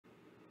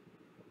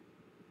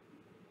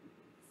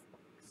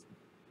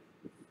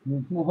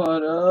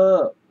What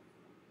up?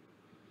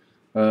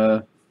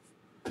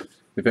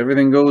 If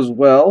everything goes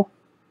well,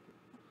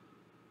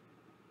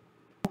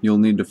 you'll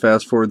need to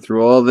fast forward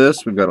through all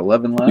this. We've got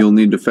 11 left. You'll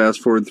need to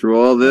fast forward through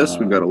all this.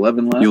 We've got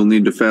 11 left. You'll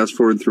need to fast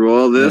forward through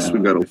all this.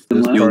 We've got 11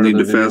 left. You'll need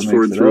to fast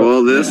forward through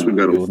all this. We've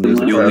got 11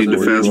 left. You'll need to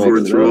fast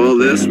forward through all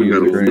this. We've got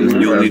 11 left.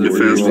 You'll need to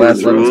fast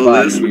forward through all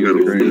this. We've got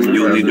 11 left.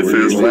 You'll need to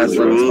fast forward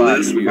through all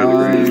this. We've got 11 left. You'll need to fast forward through all this. We've got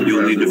 11 left.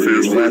 You'll need to fast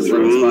forward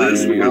through all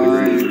this. We've got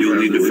 11 left. You'll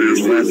need to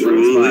fast forward through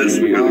all this.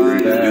 We've got 11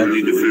 left. You'll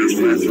need to fast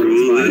forward through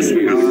all this.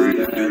 We've got 11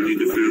 left.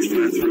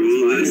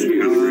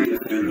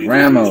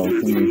 Ramo,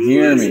 can you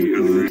hear me?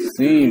 Can you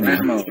see me?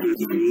 Ramo, can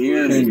you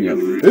hear me? Can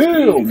you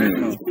feel me?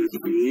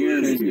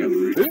 Can you feel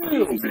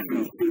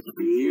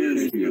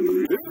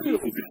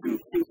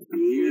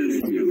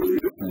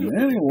me?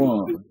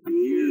 Anyone?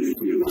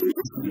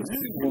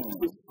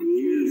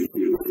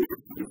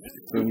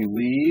 So he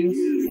leaves.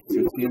 So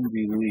TMG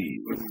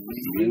leaves.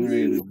 Getting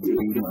ready to do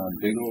my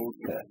big old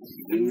test.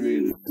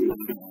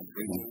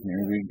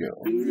 Here we go.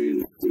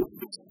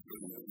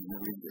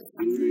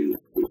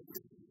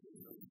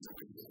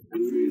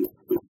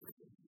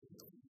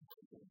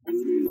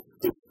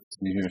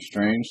 You hear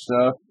strange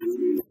stuff?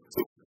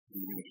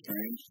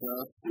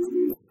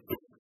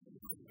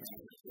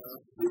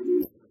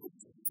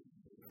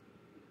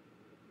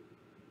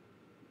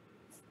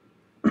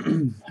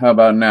 How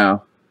about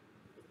now?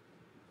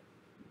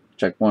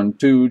 Check 1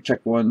 2,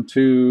 check 1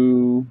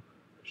 2.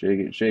 Shake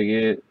it, shake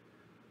it.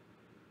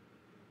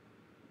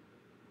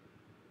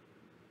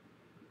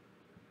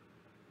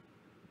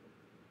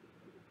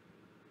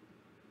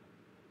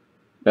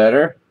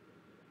 Better?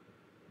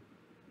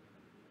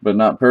 But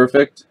not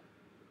perfect?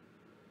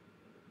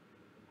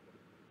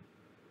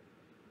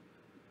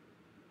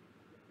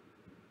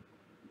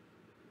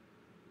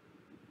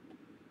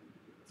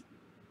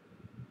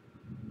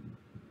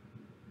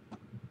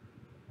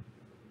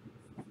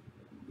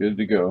 Good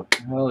to go.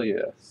 Hell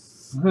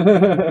yes.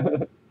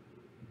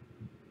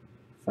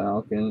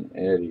 Falcon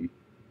Eddie.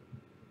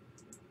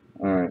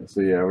 Alright, so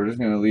yeah, we're just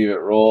going to leave it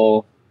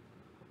roll.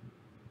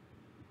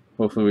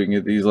 Hopefully we can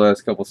get these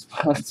last couple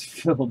spots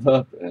filled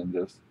up and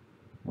just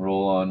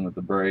roll on with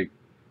the break.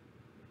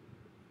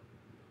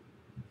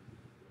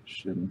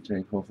 Shouldn't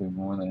take hopefully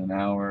more than an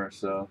hour or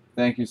so.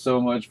 Thank you so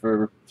much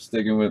for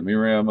sticking with me,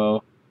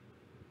 Ramo.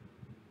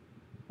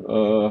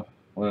 What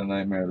a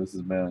nightmare this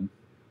has been.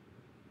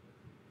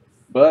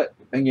 But,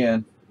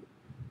 again,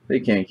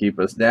 they can't keep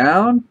us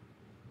down.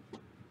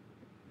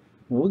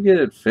 We'll get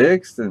it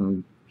fixed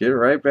and get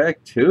right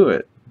back to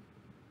it.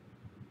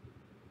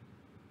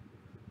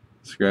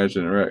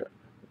 Scratching it right.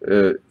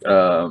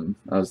 I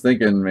was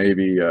thinking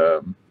maybe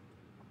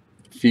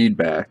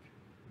feedback.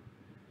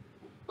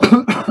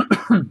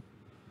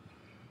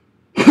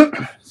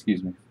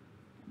 Excuse me.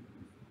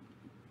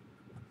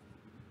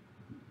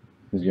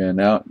 Yeah,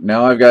 now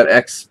I've got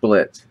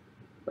XSplit.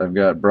 I've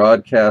got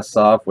broadcast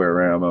software,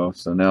 Ramo,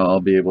 so now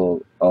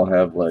I'll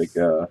have like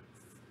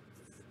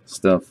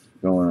stuff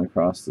going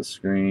across the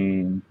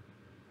screen.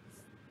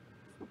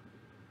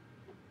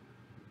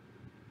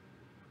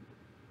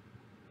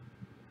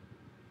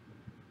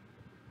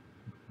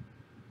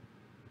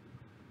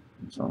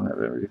 So I'll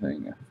have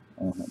everything.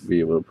 I'll be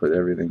able to put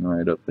everything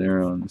right up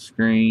there on the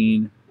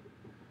screen.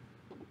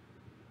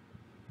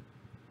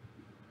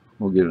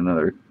 We'll get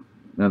another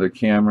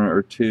camera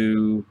or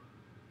two.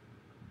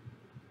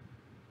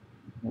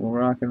 We'll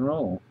rock and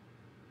roll.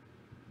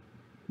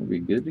 We'll be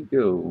good to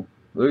go.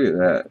 Look at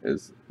that.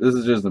 This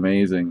is just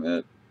amazing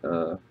that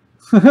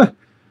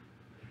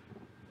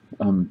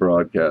I'm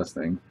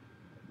broadcasting.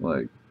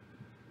 Like,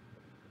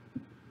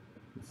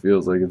 it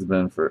feels like it's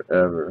been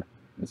forever.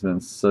 It's been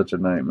such a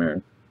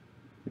nightmare.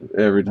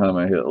 Every time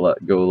I hit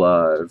go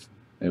live,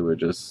 it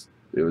would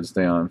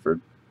stay on for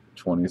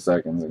 20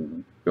 seconds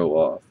and go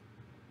off.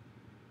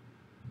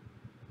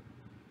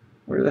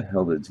 Where the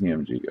hell did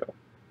TMG go?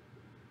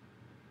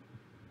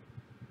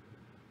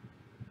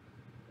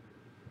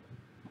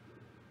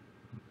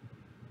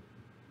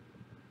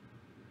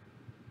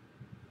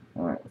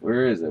 Alright,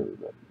 where is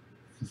everybody?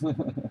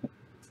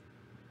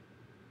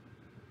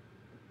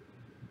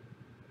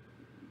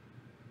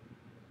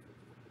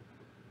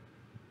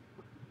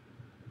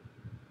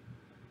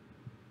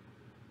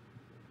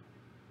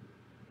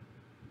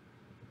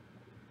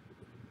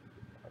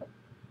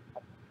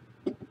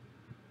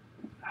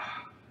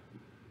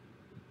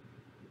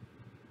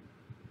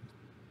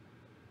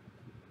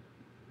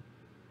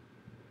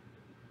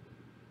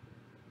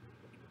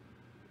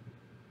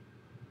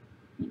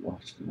 You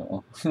watched it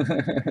all.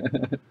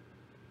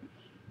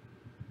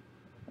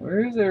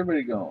 Where is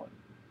everybody going?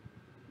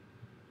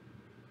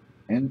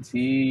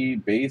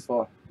 NT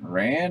baseball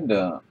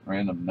random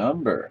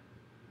number.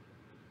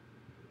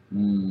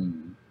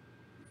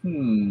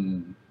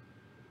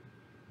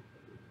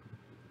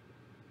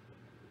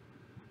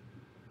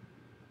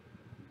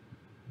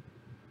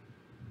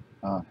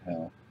 Oh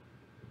hell.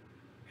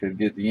 Could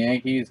get the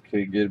Yankees,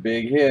 could get a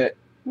big hit.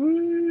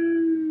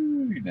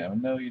 Woo! You never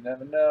know, you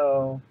never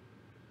know.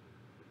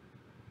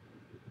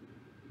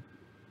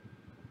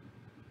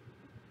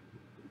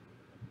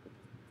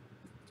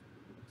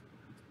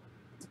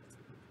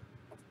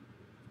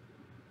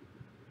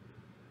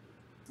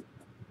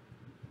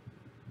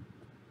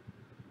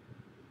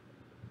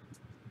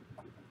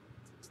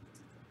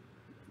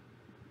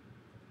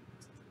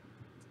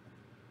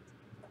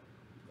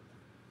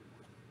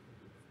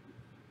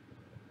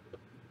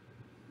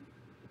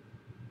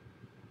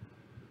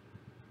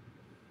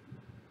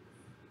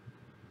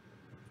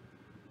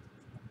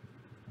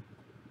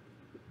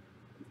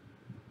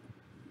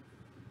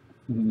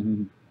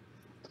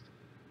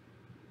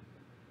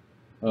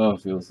 Oh,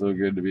 it feels so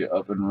good to be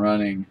up and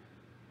running.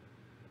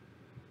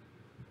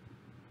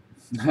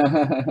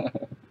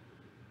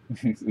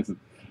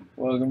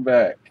 Welcome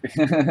back.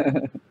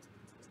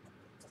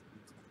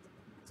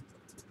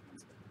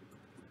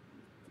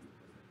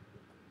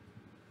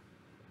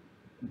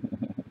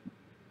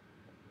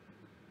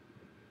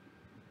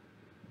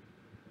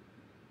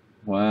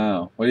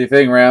 Wow. What do you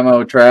think,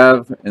 Ramo,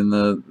 Trav? In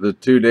the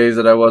 2 days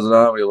that I wasn't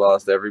on, we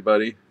lost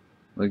everybody.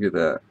 Look at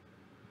that.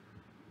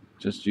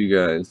 Just you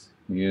guys.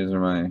 You guys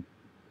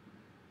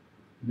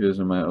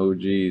are my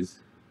OGs.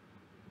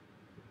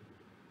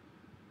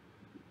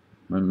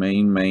 My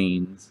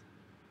mains.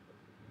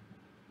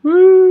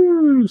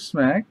 Woo!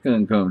 Smack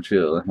gonna come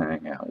chill and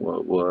hang out.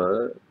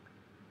 What?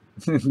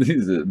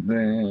 These are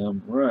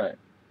damn right.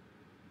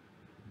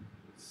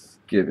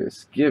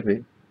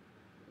 Skippy.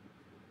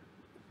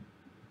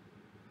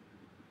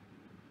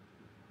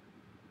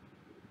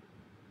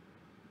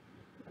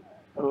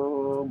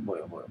 Oh boy.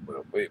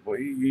 Wait. What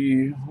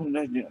did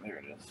I do? There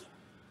it is.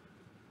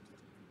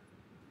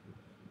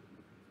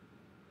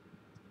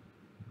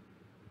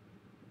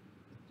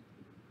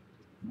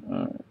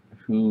 Alright,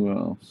 who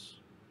else?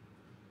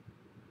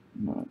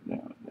 Down.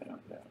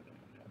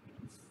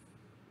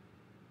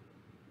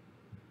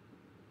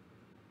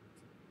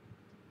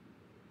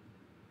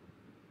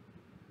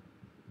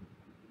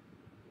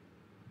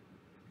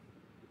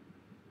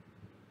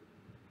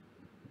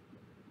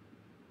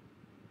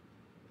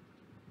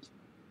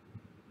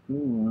 Who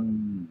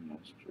won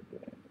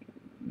yesterday?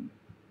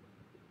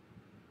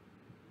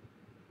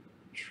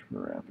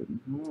 Trapping.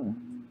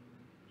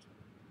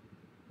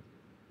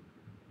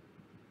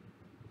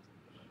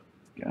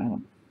 Got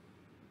him.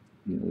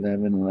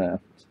 11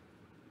 left.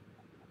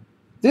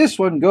 This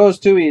one goes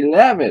to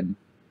 11.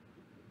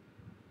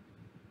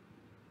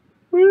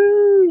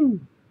 Woo!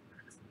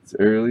 It's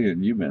early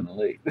and you've been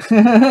late.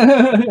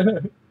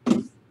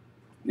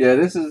 Yeah,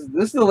 this is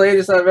the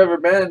latest I've ever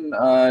been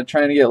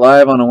trying to get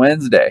live on a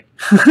Wednesday.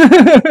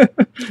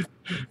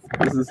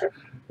 This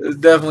is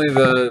definitely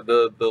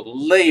the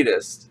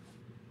latest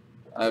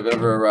I've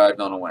ever arrived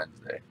on a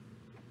Wednesday.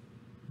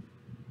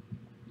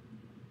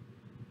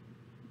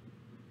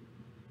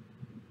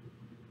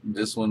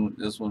 This one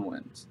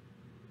wins.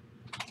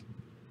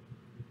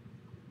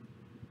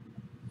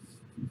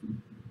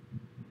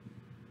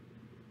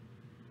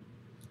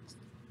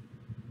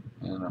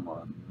 And I'm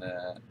on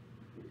that.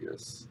 I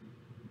guess.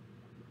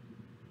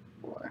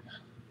 Boy,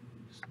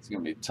 it's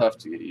gonna be tough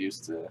to get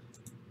used to.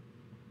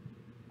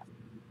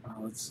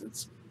 Oh,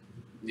 it's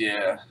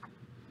yeah.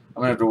 I'm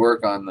gonna have to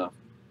work on the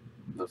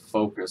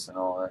focus and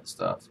all that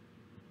stuff.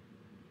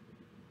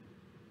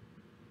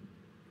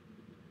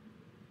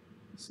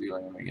 See if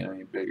I can make it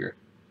any bigger,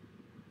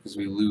 because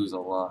we lose a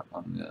lot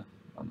on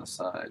the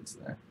sides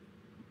there.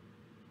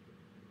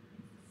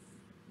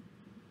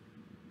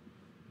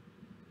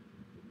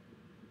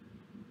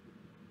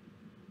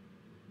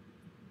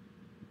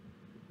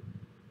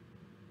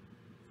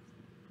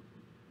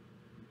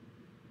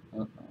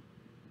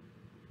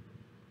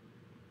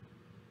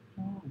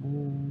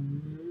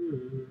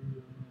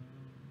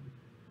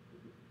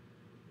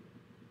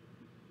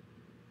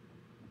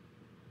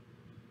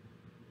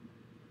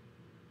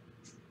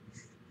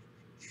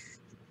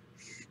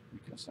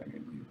 I guess I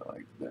can leave it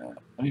like that.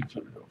 Let me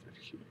put it over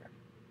here.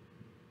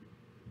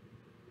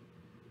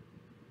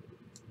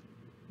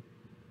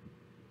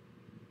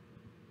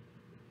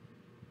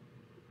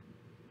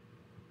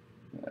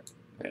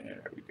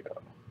 There we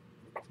go.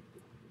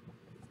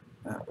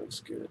 That looks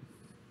good.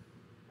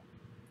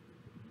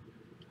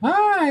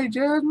 Hi,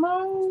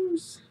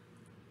 Jasmos.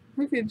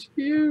 Look at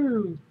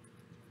you.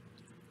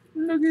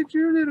 Look at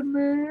you, little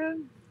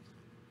man.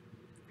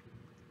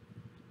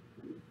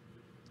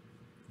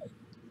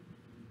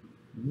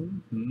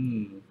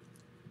 Mm-hmm.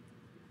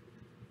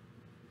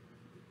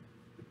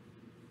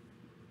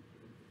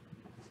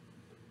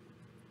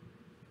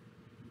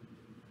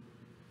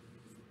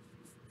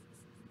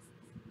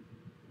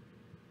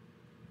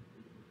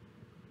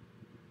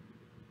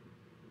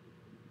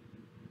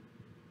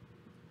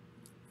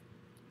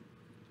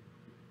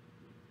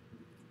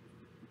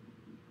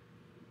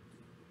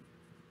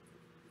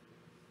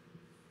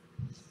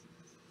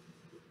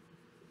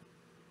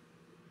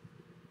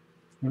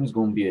 He's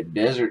gonna be a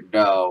desert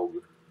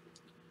dog.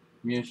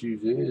 Yes, you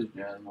is,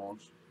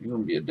 Jasmos. You're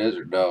gonna be a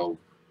desert dog.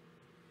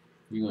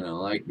 You're gonna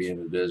like being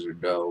a desert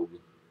dog.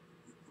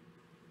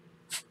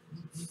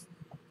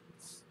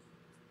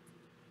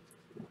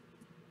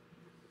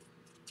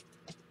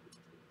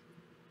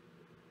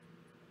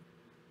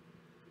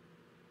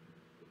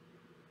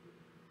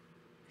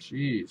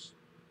 Jeez.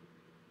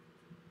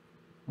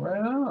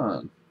 Right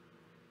on.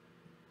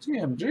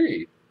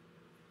 TMG.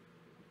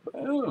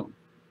 Boom.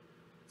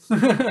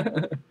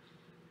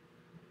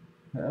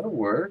 That'll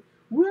work.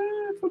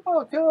 Woo,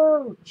 football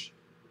coach.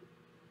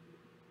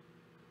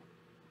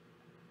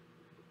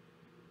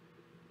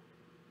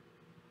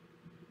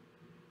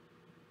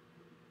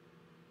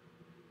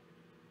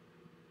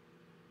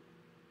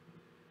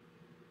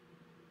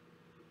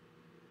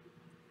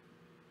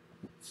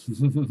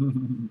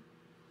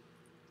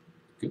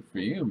 Good for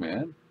you,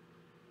 man.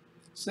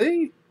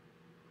 See?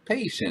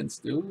 Patience,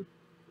 dude.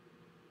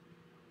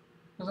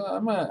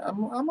 I'm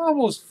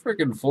almost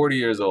freaking 40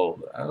 years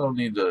old. I don't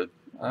need to.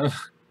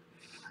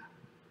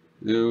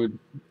 Dude,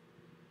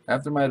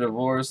 after my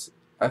divorce,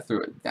 I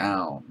threw it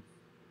down.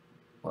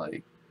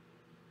 Like,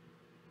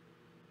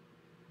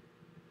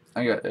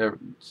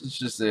 let's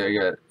just say I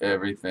got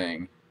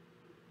everything.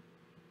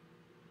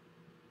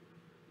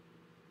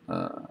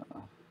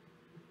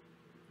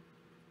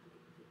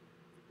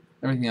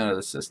 Everything out of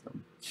the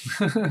system.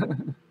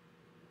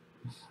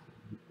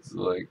 So,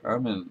 like,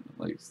 I'm in,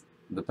 like,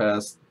 the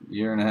past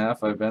year and a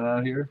half I've been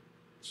out here.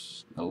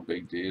 No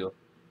big deal.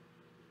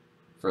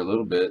 For a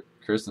little bit,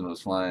 Kristen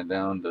was flying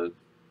down to,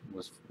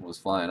 was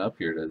flying up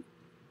here to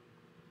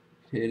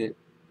hit it.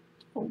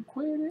 Don't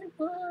quit it,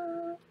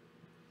 but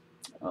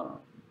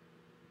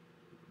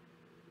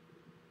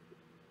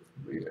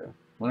yeah,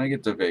 when I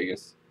get to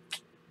Vegas,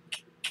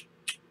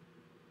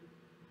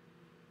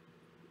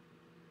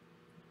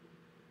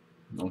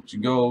 don't you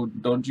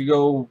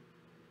go.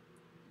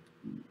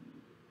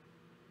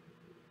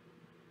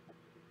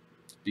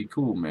 Be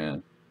cool,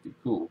 man. Be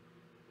cool.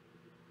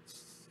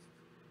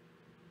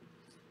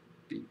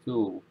 Be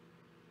cool.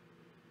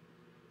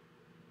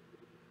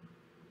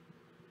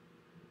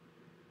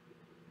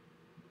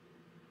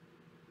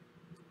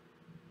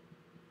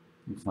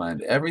 You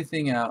find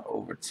everything out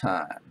over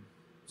time.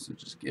 So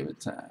just give it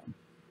time.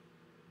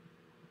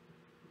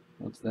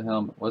 What's the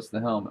helmet? What's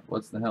the helmet?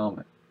 What's the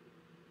helmet?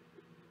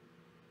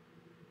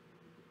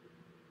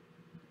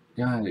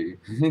 Guy.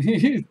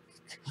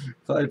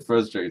 Clyde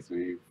frustrates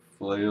me.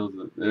 Flails.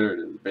 There it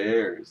is.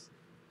 Bears.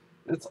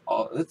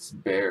 It's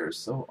bears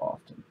so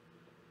often.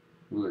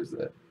 Who is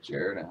that?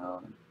 Jared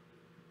Allen.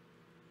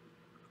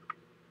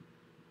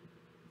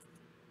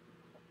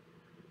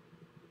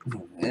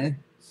 Eh?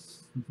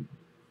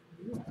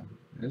 Yeah.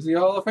 Is he a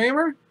Hall of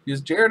Famer? Is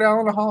Jared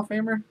Allen a Hall of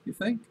Famer, you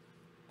think?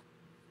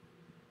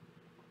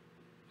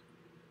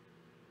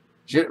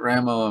 Shit,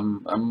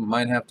 Ramo, I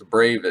might have to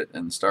brave it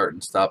and start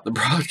and stop the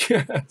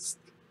broadcast.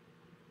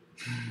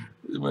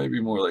 It might be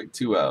more like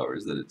 2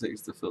 hours that it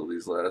takes to fill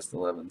these last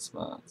 11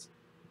 spots.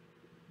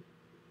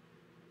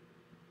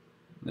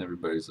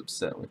 Everybody's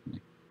upset with me.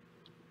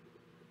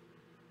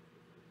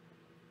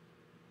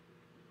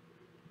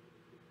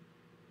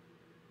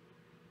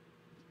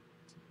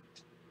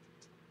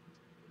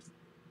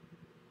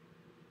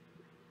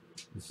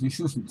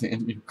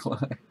 Damn you,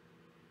 Clyde.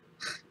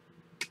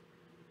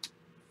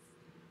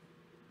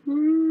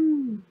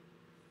 Woo.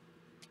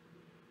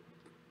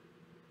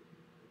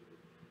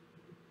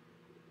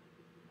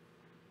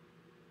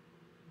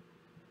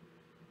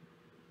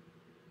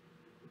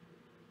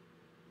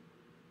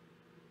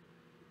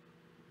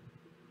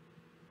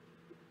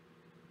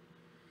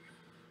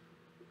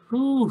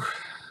 Whew.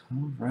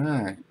 All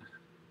right.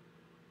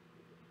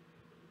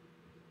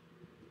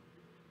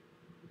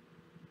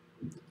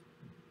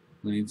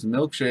 We need some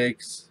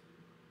milkshakes.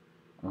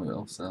 Oh,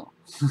 they'll sell.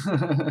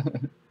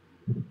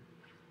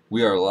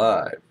 We are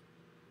live.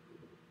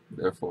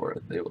 Therefore,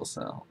 they will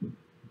sell.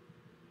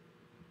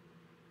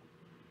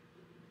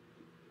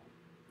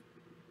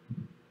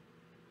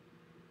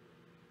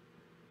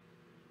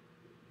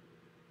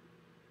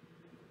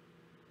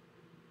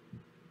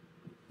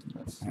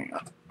 Hang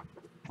on.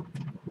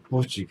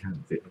 What you gonna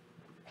do?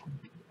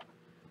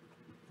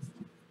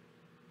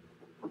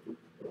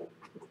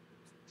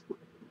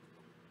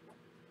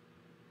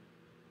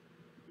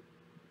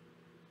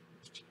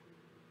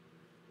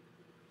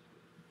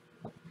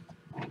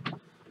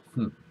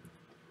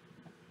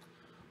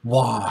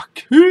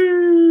 Walk.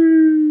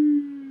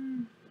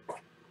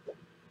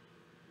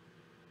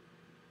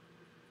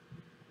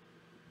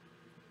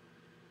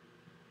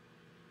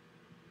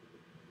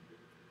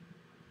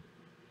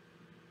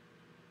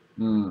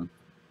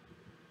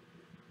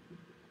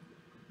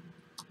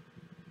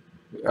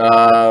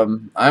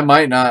 I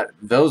might not.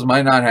 Those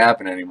might not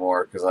happen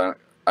anymore because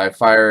I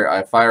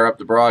fire up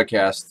the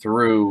broadcast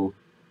through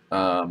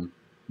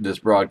this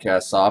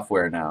broadcast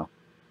software now.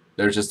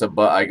 There's just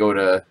I go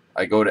to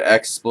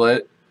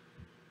XSplit,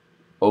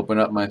 open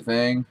up my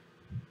thing,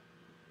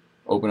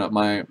 open up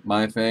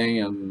my thing,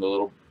 and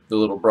the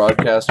little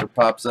broadcaster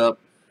pops up.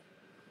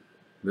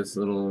 That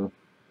little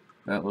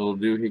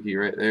doohickey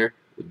right there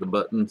with the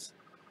buttons.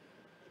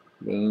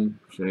 Boom,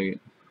 shake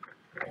it.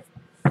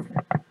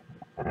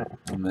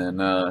 And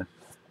then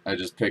I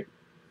just pick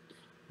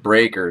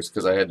breakers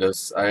because I had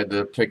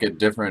to pick a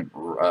different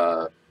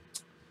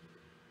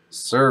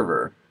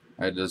server.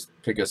 I just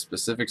pick a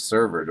specific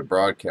server to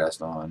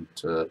broadcast on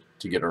to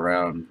get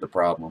around the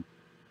problem.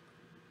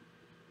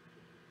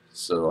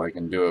 So I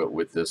can do it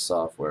with this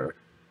software.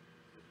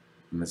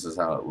 And this is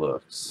how it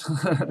looks.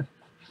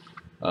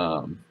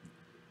 I'm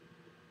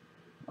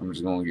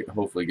just going to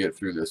hopefully get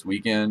through this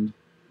weekend,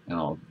 and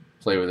I'll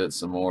play with it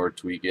some more,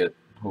 tweak it,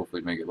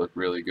 hopefully make it look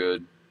really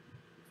good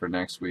for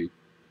next week.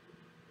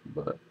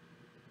 But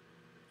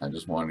I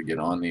just wanted to get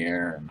on the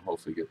air and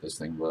hopefully get this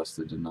thing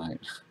busted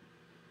tonight.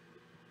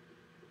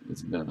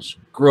 It's been a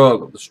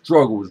struggle. The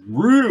struggle was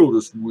real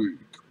this week.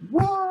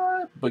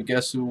 What? But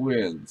guess who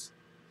wins?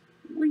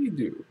 We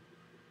do.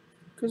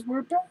 Because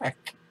we're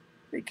back.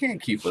 They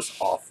can't keep us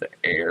off the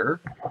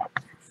air.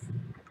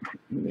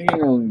 They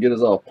gonna get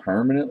us off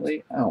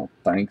permanently? I don't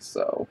think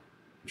so.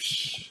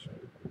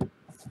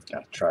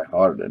 Gotta try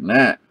harder than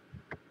that.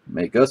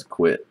 Make us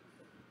quit.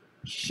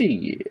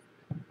 Shit.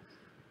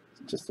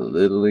 Just a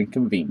little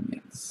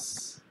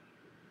inconvenience.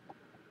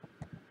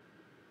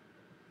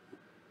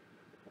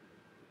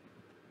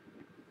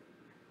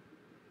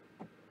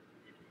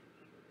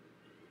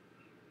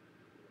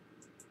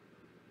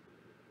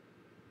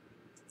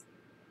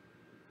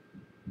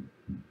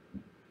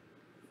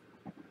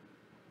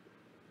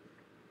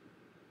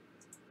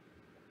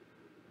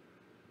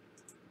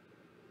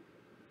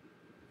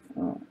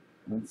 Oh,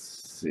 let's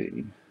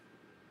see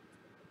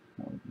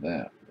how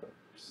that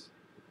works.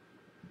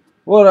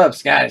 What up,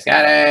 Scotty?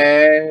 Scotty!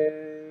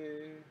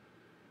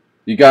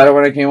 You got it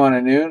when it came on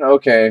at noon?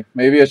 Okay,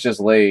 maybe it's just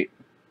late.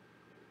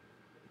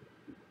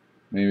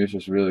 Maybe it's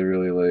just really,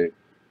 really late.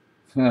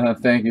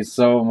 Thank you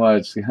so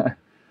much,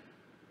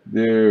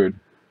 dude.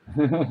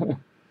 Yeah,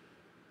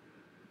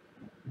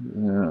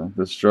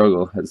 the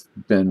struggle has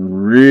been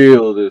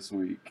real this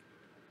week.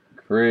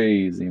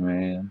 Crazy,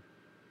 man.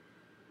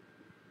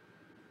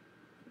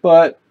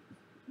 But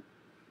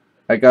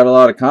I got a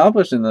lot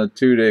accomplished in the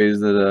 2 days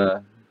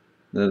that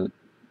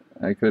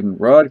I couldn't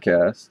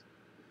broadcast.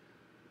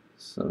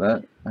 So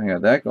that I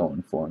got that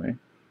going for me,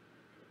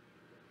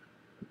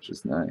 which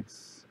is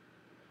nice.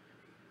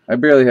 I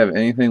barely have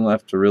anything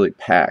left to really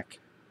pack.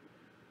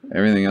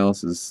 Everything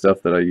else is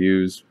stuff that I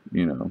use,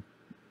 you know,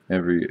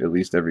 at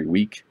least every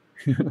week.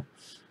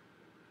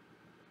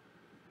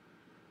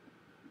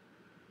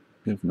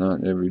 If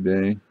not every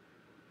day.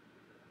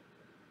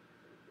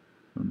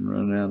 I'm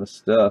running out of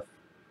stuff.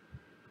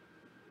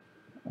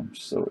 I'm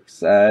so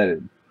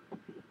excited.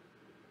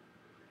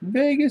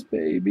 Vegas,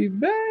 baby,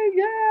 Vegas!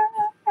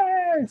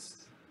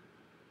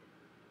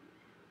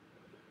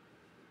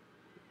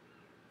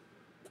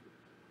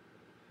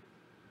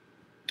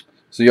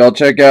 So y'all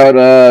check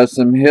out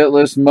some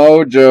Hitless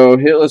MOJO,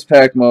 Hitless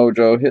Pack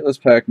MOJO,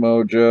 Hitless Pack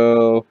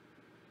MOJO.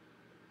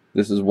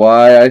 This is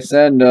why I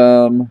send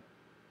them.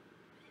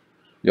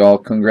 Y'all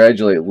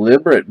congratulate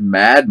Liberate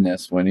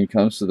Madness when he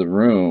comes to the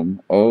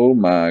room. Oh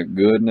my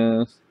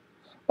goodness.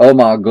 Oh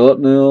my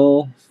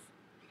goodness.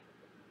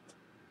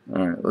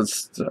 Alright,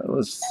 let's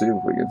see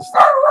if we can.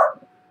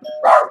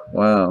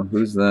 Wow,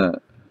 who's that?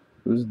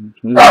 Who's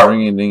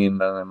ringing dinging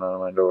donging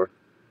on my door?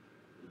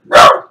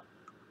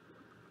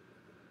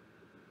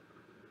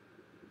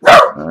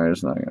 Alright,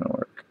 it's not gonna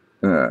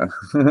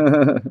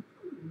work.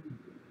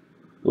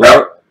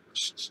 Look,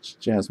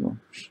 Jasmine.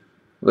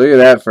 Look at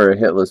that for a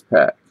hitless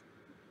pack.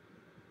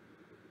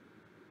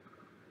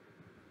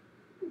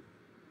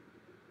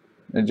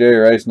 And Jerry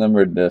Rice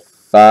numbered to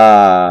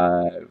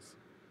 5.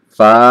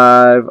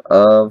 5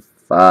 of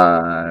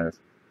 5.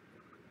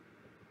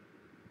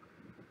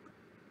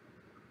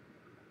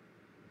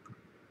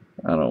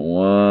 Out of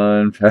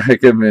 1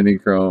 pack of mini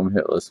chrome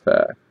hitless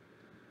pack.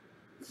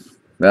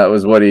 That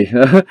was what he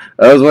that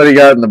was what he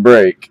got in the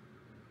break.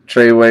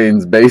 Trey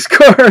Wayne's base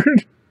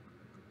card.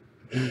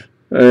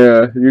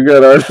 Yeah, you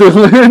got Arthur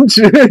Lynch.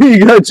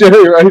 You got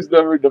Jerry Rice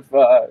numbered to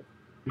 5.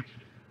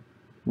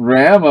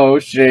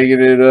 Ramos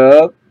shaking it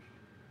up.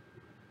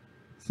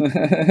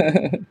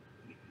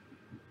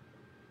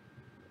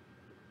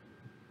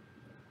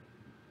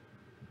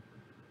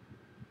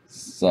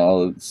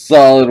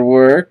 Solid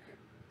work,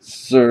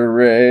 Sir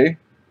Ray.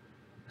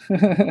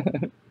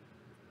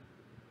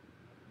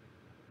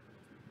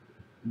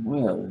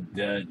 Well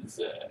done,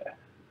 sir.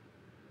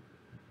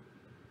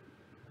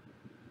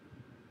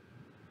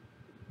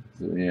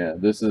 So yeah,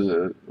 this is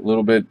a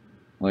little bit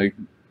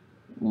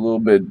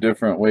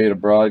different way to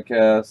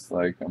broadcast.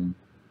 Like I'm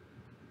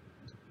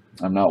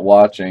not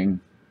watching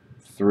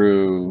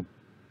through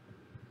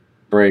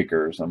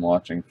breakers. I'm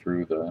watching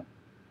through the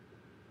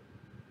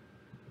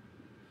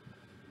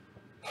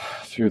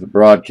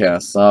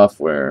broadcast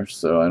software.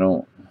 So I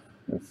don't.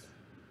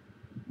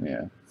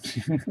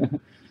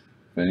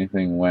 If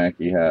anything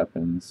wacky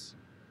happens,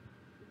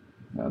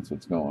 that's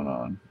what's going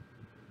on.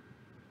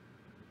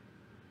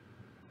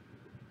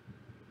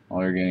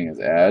 All you're getting is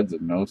ads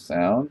and no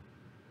sound.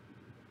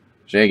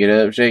 Shake it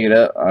up, shake it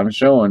up. I'm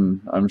showing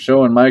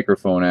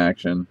microphone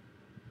action.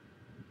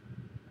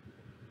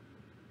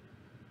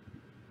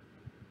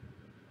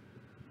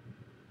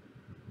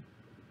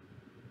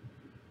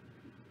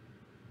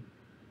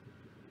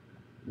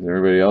 Has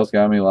everybody else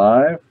got me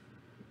live?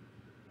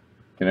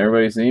 Can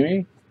everybody see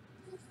me?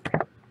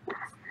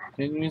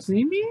 Can you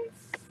see me?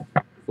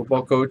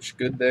 Football coach,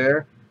 good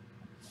there.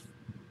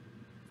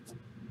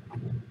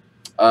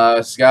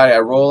 Scotty, I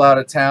roll out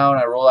of town.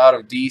 I roll out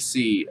of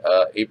DC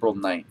April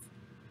 9th.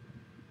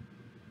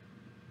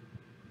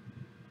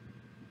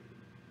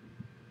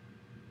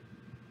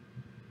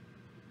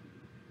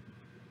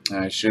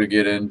 I should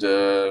get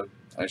into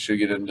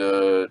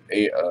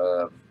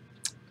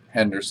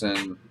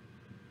Henderson,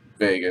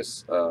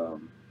 Vegas,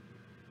 the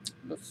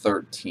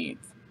 13th.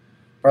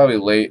 probably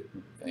late,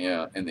 you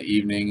know, in the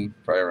evening,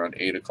 probably around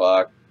 8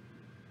 o'clock,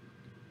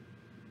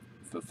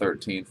 the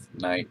 13th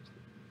night.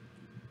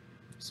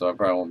 So I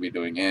probably won't be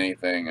doing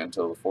anything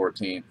until the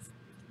 14th,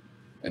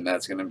 and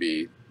that's going to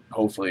be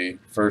hopefully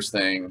first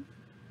thing,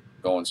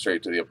 going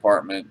straight to the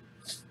apartment,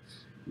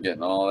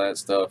 getting all that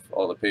stuff,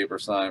 all the paper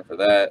signed for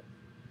that,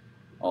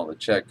 all the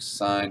checks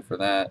signed for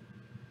that,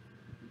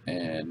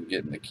 and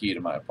getting the key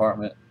to my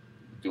apartment,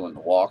 doing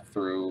the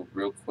walkthrough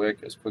real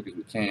quick, as quick as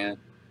we can,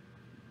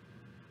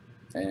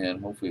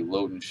 and hopefully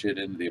loading shit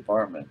into the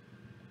apartment.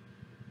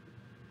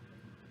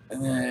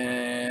 And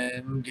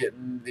then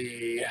getting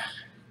the,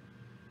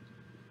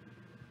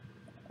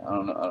 I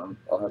don't know,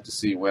 I'll have to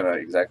see when I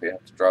exactly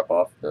have to drop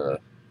off the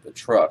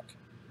truck.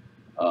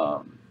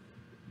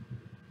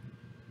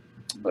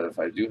 But if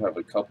I do have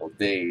a couple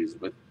days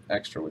with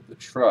extra with the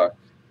truck,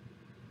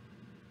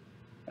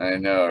 I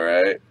know,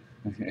 right?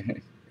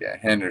 Yeah,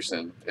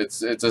 Henderson.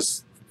 It's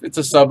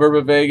a suburb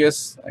of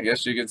Vegas, I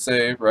guess you could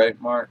say, right,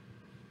 Mark?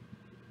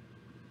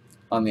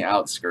 On the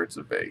outskirts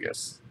of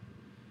Vegas.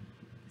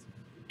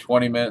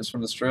 20 minutes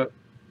from the Strip.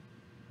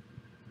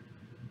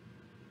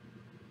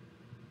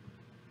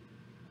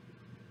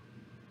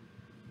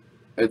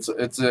 It's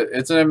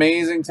an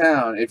amazing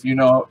town if you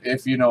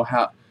know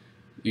how.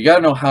 You got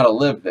to know how to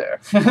live there.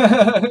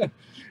 It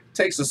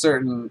takes a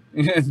certain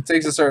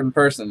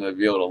person to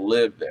be able to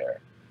live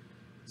there.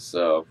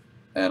 So,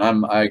 and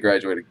I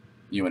graduated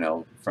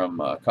UNL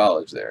from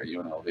college there,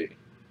 UNLV.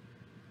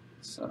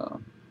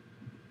 So,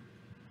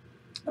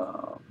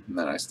 and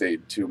then I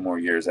stayed 2 more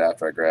years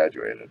after I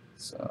graduated.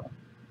 So,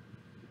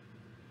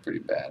 pretty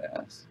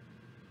badass.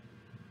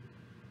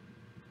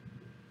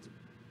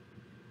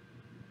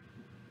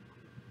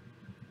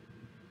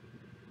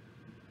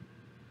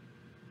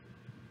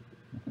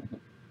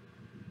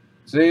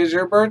 Today is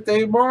your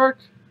birthday, Mark?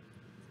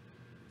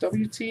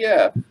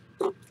 WTF.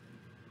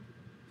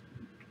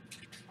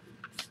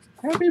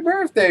 Happy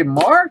birthday,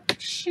 Mark.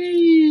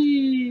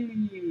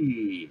 She.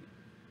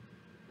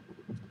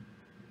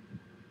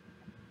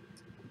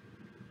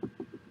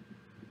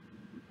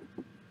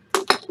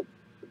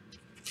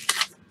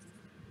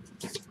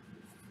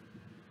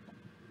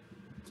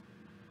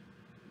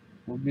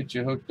 We'll get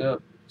you hooked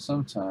up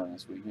sometime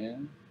this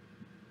weekend.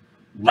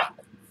 Rock.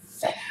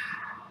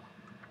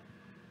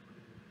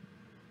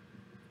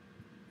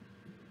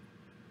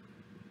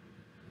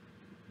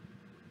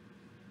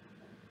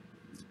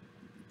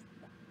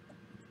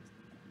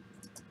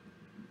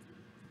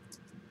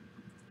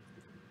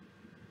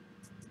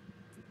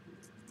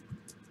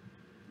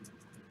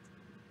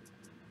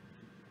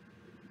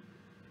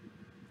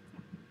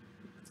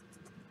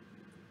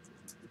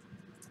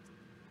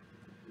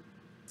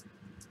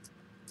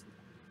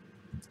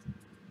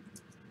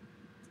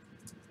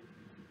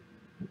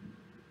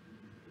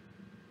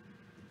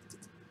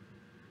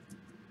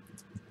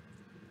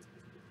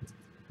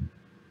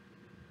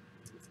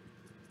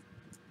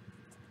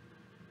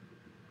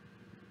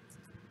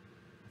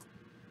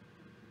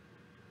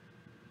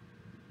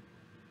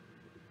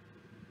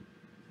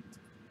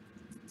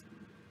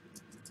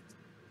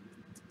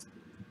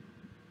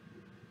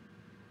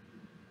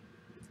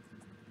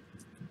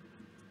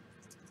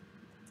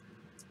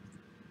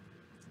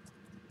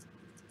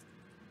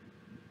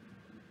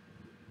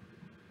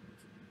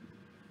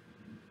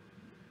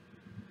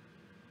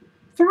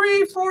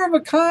 3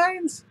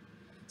 4-of-a-kinds?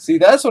 See,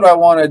 that's what I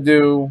want to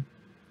do.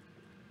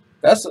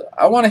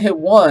 I want to hit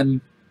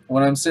 1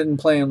 when I'm sitting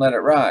playing Let It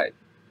Ride.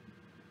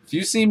 If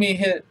you see me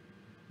hit,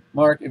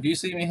 Mark, if you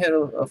see me hit a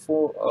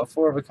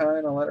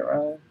 4-of-a-kind on Let It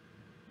Ride,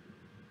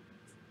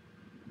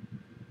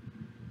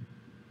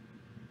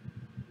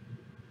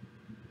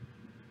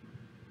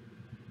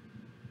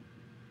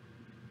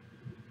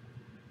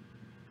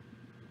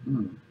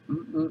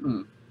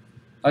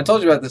 I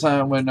told you about the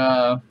time when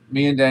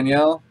me and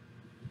Danielle,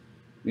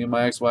 me and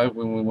my ex-wife,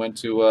 when we went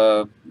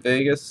to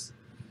Vegas,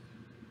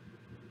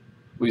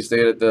 we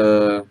stayed at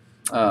the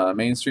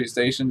Main Street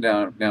station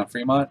down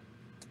Fremont,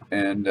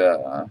 and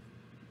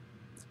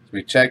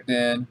we checked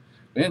in.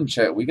 We didn't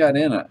check. We got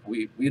in.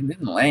 We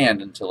didn't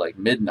land until like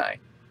midnight,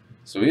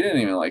 so we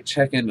didn't even like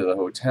check into the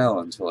hotel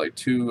until like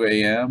 2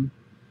 a.m.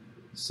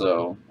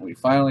 So we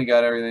finally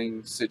got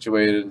everything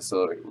situated.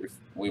 So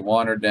we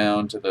wandered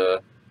down to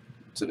the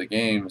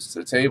games, to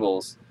the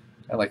tables,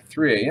 at like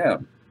 3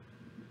 a.m.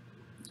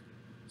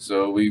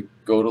 So we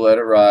go to Let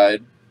It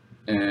Ride,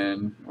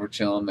 and we're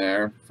chilling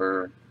there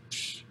for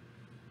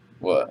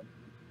what?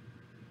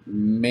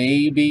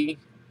 Maybe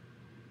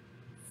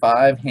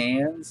 5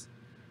 hands.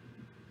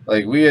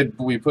 Like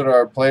we put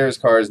our players'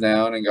 cards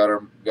down and got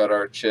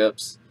our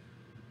chips.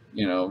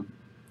 You know,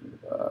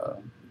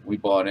 we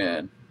bought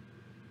in,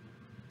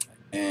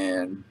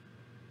 and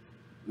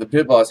the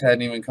pit boss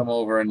hadn't even come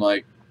over and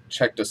like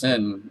checked us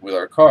in with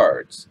our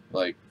cards.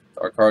 Like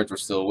our cards were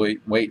still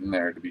waiting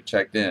there to be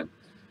checked in.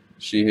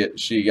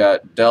 She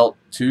got dealt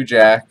 2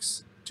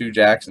 jacks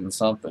and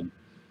something,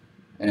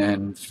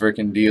 and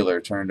frickin'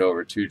 dealer turned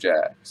over 2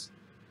 jacks.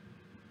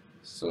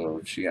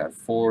 So she got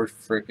 4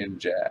 frickin'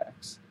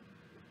 jacks.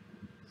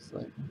 It's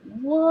like,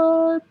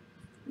 what?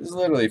 This is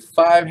literally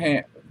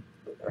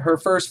her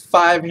first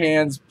 5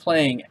 hands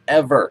playing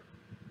ever.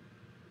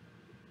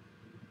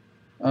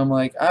 I'm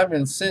like, I've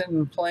been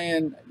sitting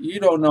playing, you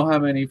don't know how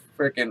many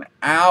freaking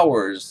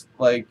hours,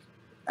 like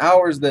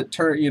hours that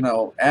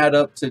add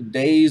up to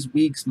days,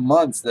 weeks,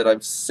 months that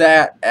I've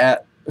sat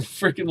at the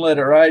freaking Let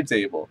It Ride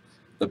table.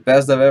 The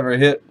best I've ever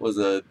hit was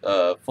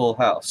a full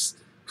house.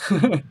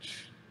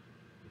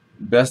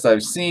 Best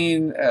I've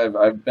seen,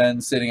 I've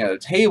been sitting at a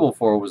table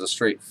for was a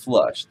straight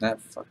flush. That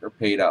fucker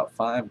paid out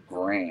 $5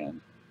 grand.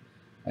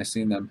 I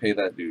seen them pay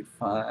that dude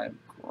 $5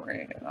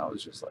 grand. I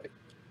was just like,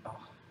 oh.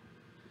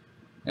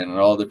 And it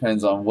all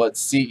depends on what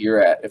seat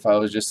you're at. If I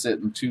was just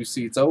sitting 2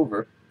 seats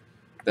over,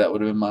 that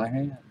would have been my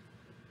hand.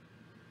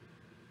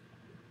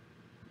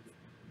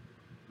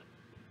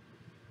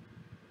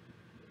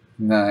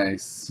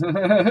 Nice.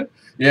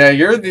 Yeah,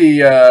 you're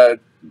the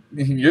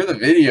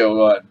video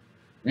one.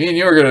 Me and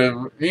you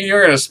are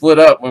gonna split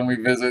up when we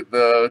visit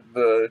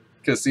the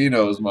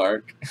casinos,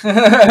 Mark.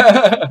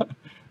 We're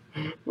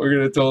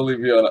gonna totally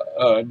be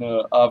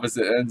on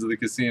opposite ends of the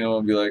casino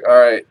and be like, all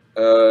right,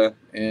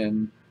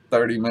 in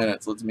 30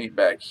 minutes, let's meet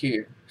back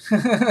here.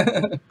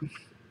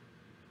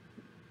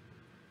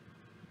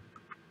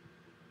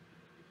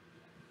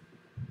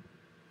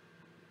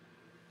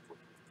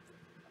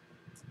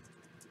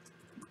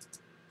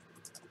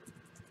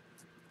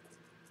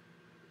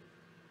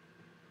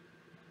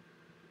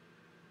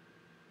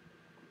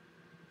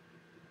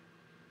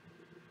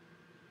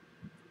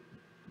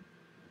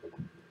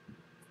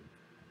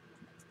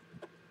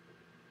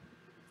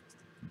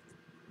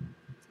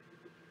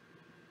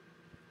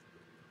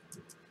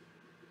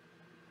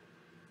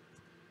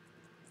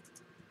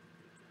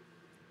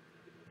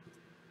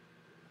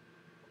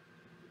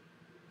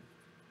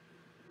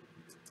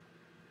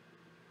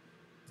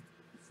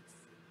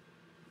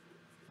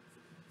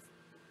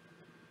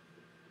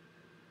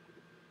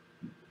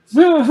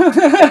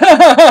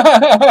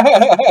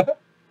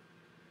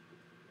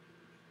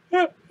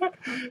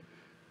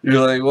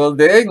 You're like, well,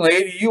 dang,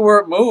 lady, you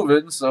weren't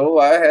moving, so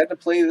I had to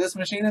play this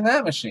machine and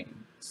that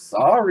machine.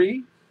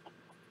 Sorry.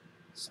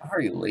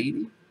 Sorry,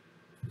 lady.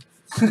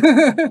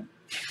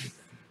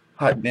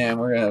 Hot damn,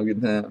 we're gonna have a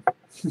good time.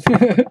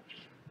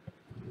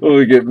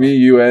 We'll get me,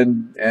 you,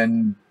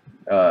 and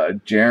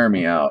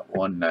Jeremy out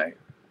one night.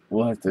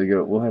 We'll have to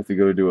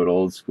go do it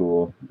old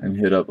school and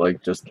hit up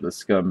like just the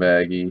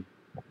scumbaggy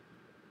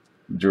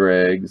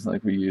drags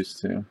like we used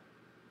to.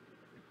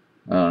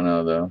 I don't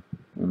know though.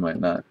 We might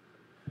not.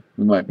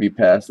 We might be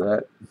past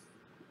that.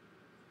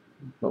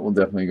 But we'll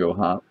definitely go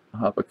hop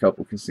a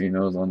couple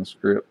casinos on the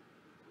Strip.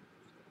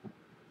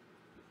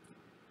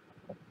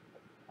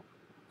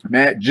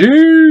 Matt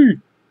G.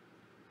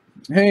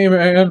 Hey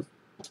man.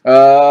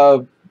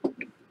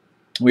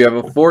 We have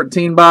a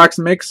 14-box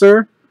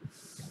mixer.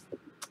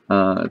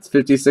 It's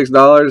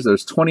 $56.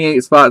 There's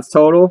 28 spots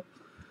total.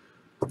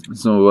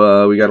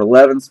 So we got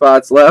 11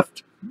 spots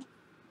left.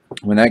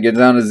 When that gets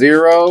down to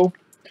 0,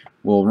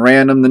 we'll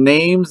random the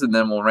names and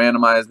then we'll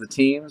randomize the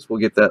teams. We'll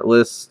get that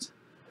list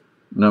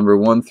number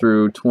 1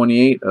 through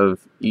 28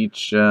 of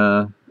each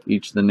the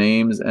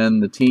names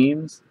and the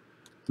teams.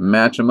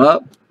 Match them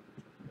up.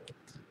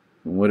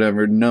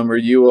 Whatever number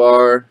you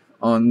are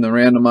on the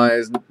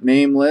randomized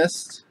name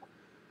list,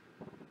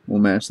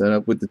 we'll match that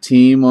up with the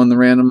team on the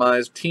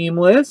randomized team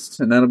list,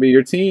 and that'll be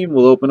your team.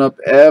 We'll open up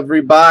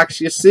every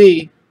box you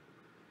see,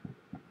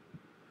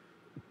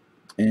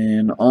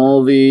 and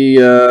all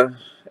the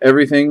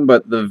everything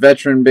but the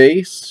veteran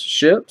base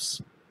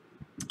ships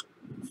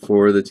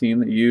for the team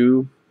that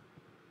you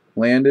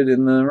landed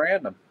in the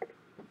random.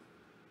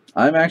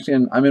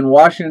 I'm in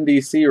Washington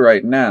D.C.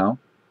 right now.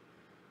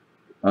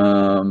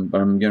 But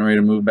I'm getting ready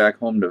to move back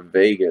home to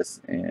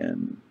Vegas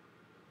in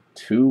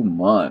 2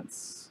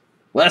 months.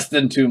 Less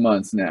than 2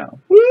 months now.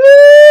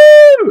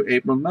 Woo!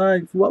 April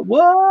 9th.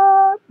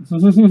 What?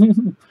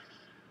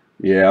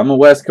 Yeah, I'm a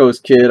West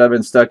Coast kid. I've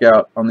been stuck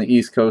out on the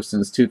East Coast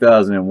since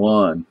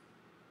 2001.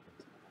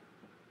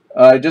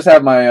 I just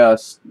have my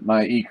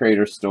my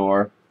eCrater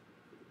store.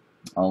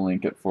 I'll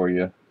link it for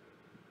you.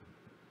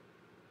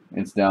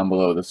 It's down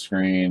below the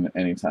screen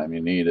anytime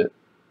you need it.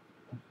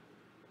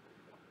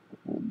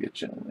 We'll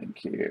get you a link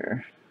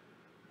here.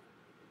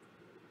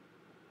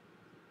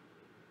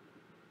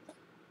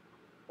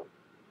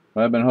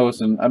 I've been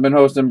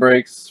hosting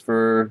breaks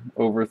for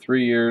over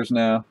 3 years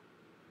now.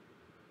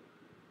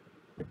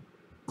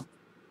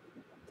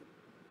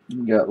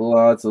 Got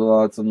lots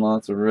and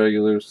lots of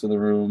regulars to the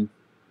room.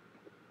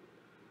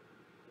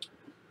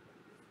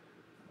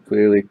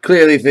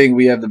 Clearly think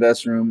we have the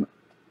best room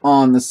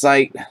on the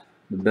site,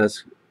 the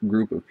best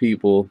group of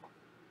people.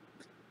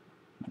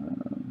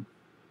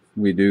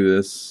 We do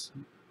this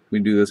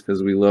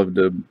because we love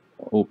to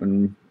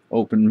open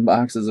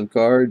boxes of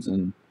cards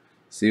and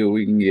see what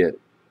we can get.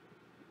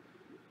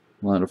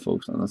 A lot of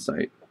folks on the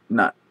site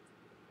not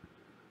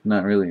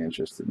really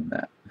interested in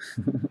that.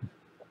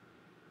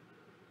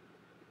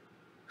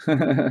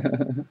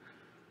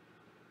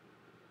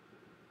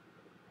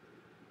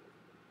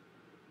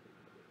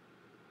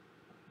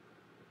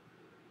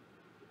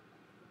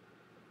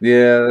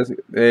 Yeah,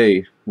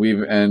 hey,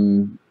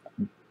 and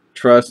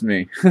trust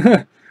me,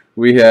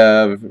 we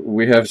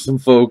have some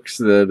folks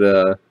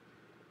that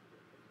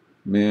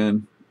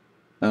man,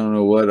 I don't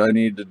know what I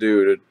need to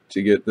do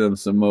to get them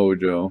some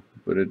mojo,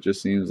 but it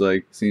just seems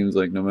like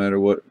no matter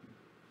what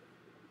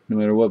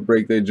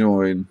break they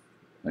join,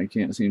 I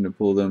can't seem to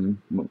pull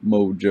them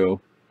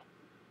mojo,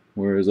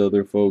 whereas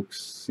other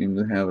folks seem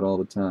to have it all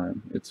the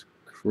time. It's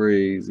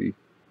crazy.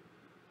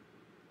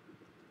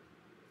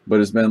 But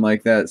it's been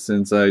like that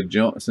since I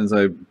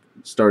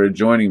started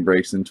joining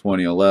breaks in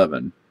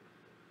 2011.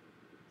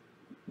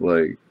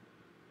 Like,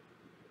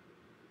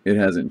 it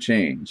hasn't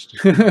changed.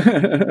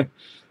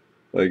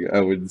 Like, I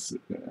would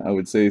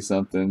say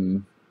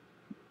something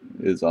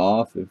is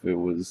off if it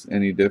was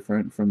any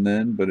different from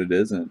then, but it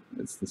isn't.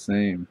 It's the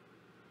same.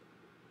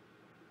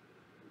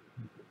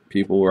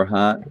 People were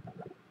hot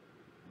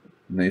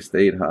and they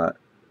stayed hot,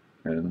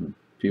 and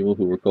people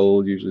who were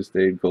cold usually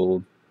stayed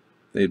cold.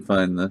 They'd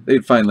find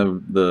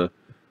the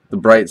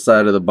bright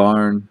side of the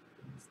barn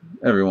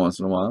every once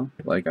in a while,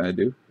 like I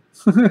do.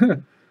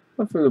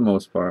 But for the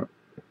most part,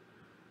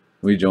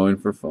 we join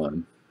for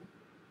fun.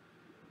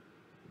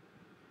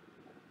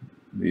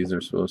 These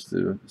are supposed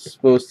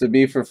to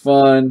be for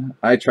fun.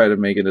 I try to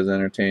make it as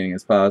entertaining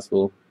as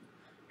possible.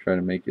 Try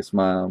to make you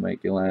smile,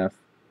 make you laugh.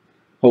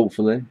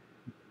 Hopefully,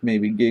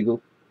 maybe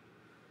giggle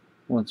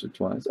once or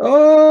twice.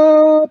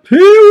 Oh, Peter!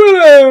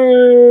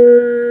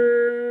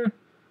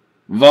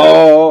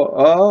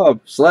 Oh,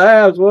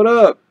 Slabs, what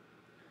up?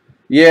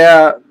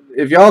 Yeah,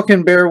 if y'all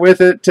can bear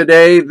with it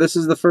today, this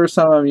is the first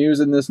time I'm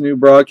using this new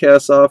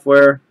broadcast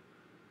software.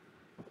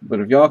 But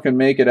if y'all can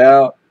make it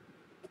out,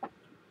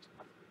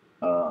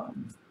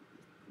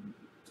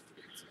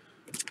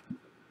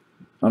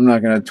 I'm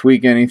not gonna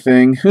tweak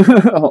anything.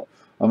 I'm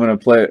gonna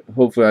play it.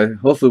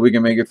 Hopefully we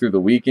can make it through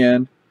the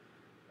weekend,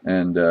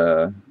 and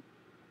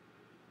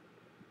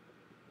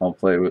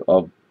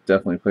I'll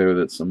definitely play with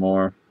it some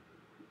more.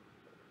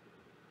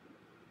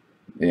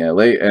 Yeah,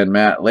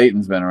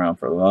 Leighton's been around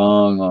for a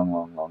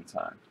long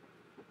time.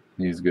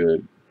 He's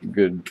good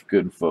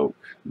folk.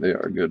 They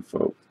are good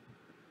folk.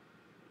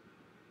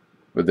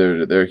 But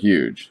they're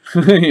huge.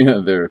 Yeah,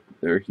 they're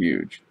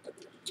huge.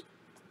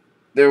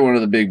 They're one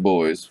of the big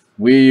boys.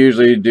 I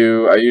usually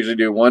do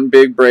one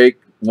big break,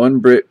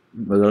 one big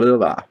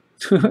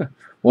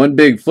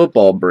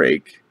football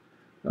break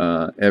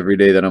every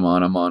day that I'm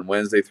on. I'm on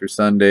Wednesday through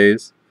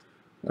Sundays.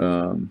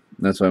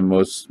 That's why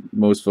most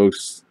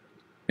folks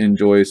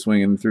enjoy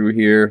swinging through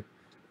here,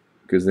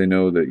 because they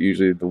know that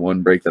usually the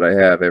one break that I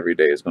have every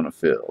day is going to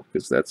fill,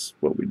 because that's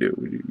what we do.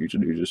 We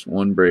usually do just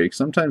one break,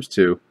 sometimes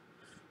two,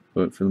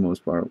 but for the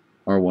most part,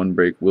 our one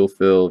break will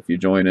fill. If you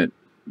join it,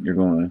 you're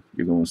going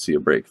to see a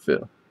break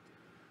fill.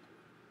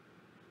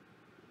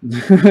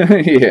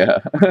 Yeah.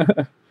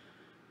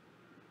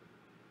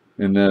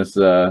 And that's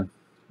what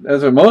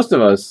most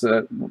of us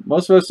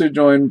who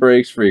join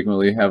breaks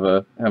frequently have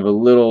a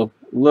little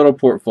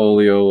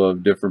portfolio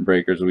of different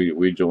breakers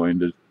we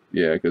joined.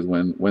 Yeah, because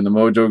when the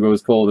mojo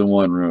goes cold in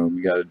one room,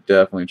 you got to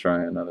definitely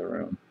try another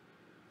room.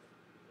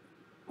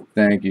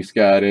 Thank you,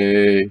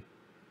 Scotty.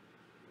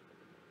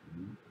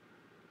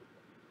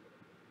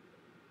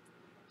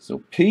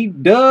 So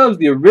Pete Dubs,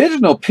 the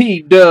original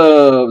Pete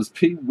Dubs,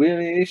 Pete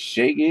Willie,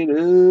 shake it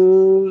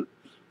up.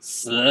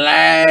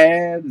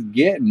 Slabs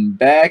getting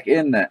back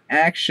in the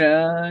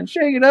action.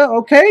 Shake it up.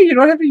 Okay, you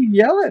don't have to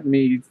yell at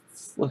me,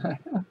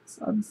 Slabs.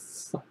 I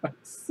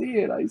see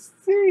it. I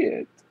see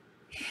it.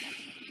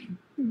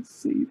 Let's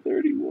see,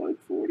 31,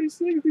 40,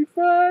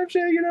 65.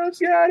 Shake it up,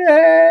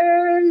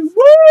 Scotty.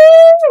 Woo!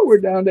 We're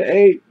down to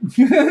 8.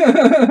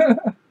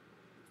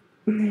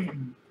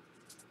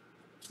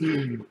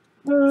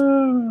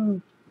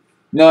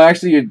 No,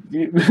 actually,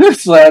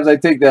 Slabs, I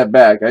take that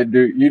back.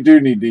 You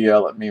do need to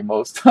yell at me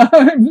most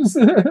times.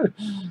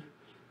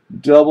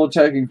 Double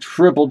checking,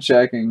 triple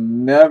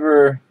checking,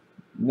 never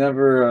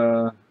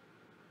frowned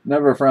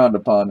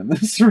upon in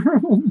this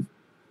room.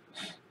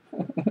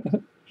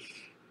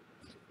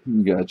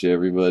 Gotcha,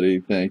 everybody.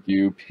 Thank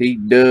you.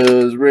 Pete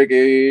does,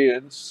 Ricky,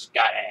 and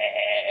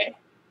Scotty.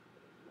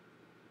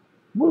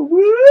 Woo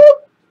woo!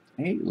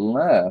 8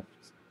 left.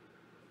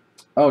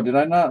 Oh, did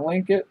I not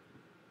link it?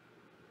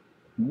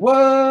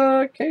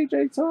 What?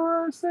 KJ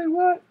Torres? Say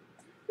what?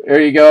 There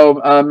you go,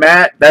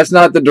 Matt. That's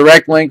not the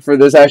direct link for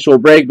this actual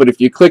break, but if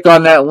you click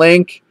on that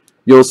link,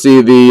 you'll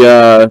see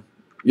the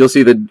what's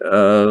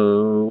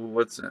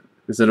it?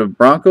 Is it a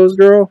Broncos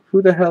girl?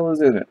 Who the hell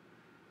is in it?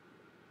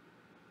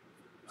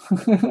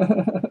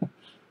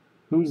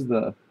 Who's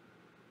the?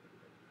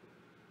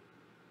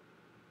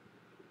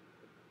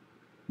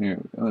 Here,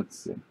 let's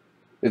see.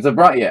 It's a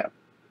yeah.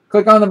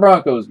 Click on the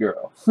Broncos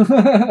girl.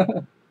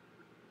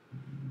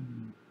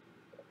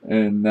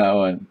 And that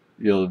one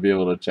you'll be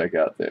able to check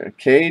out there.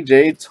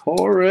 KJ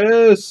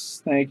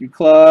Torres. Thank you,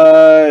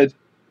 Clyde.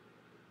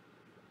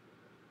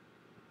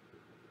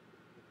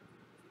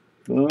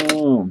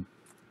 Boom.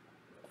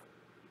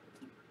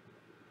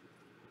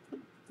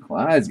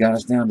 Clyde's got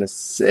us down to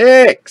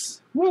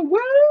 6. Woo woo.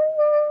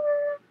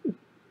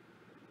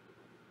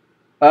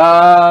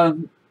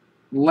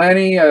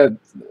 Lenny,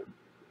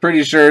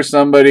 pretty sure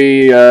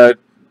somebody ran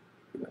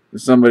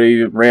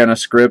a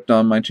script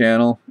on my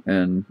channel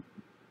and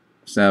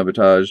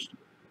sabotaged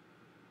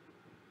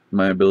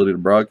my ability to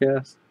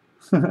broadcast.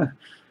 At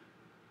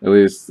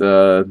least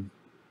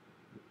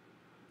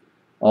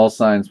all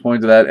signs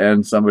point to that,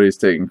 and somebody's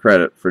taking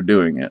credit for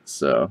doing it.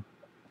 So,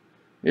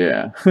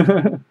 yeah.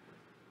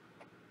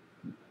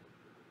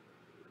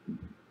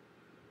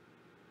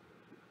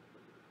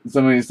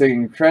 Somebody's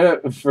taking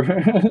credit for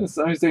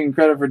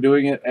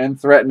doing it and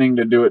threatening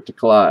to do it to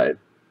Clyde.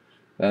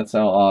 That's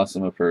how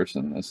awesome a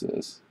person this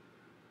is.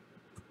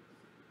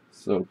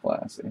 So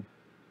classy.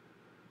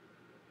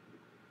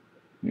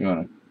 You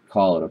want to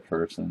call it a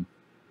person?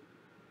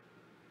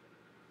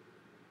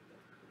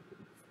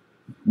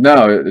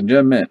 No,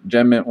 Gem Mint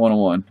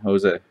 101,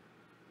 Jose.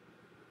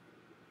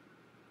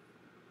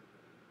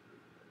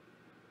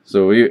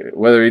 So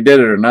whether he did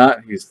it or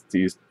not, he's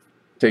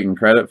taking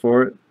credit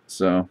for it.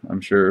 So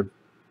I'm sure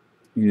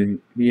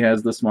he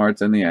has the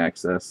smarts and the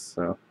access.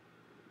 So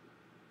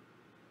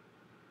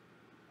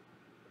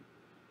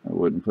I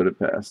wouldn't put it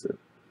past it.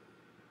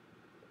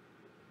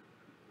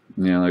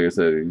 Yeah, like I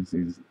said,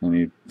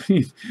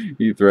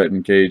 he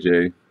threatened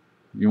KJ.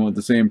 You want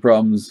the same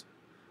problems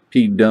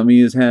Pete Dummy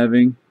is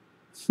having?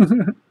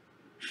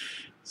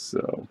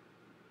 So,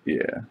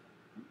 yeah.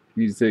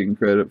 He's taking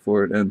credit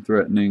for it and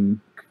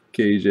threatening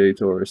KJ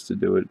Torres to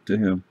do it to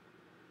him.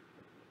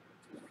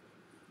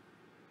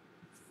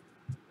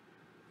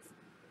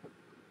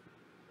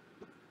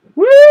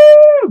 Woo,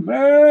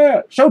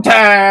 man!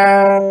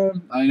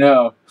 Showtime! I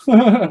know.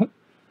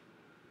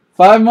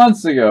 5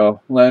 months ago,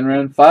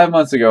 Lenren, 5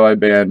 months ago I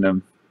banned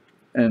him.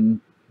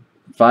 And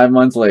 5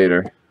 months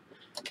later,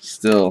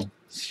 still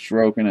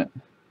stroking it.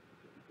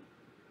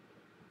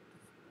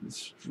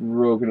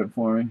 Stroking it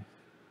for me.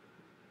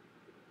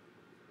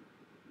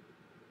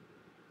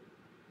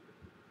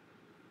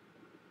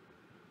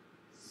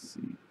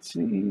 CT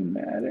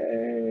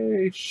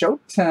Matty.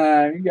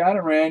 Showtime. You got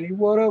it, Randy.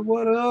 What up,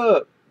 what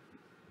up?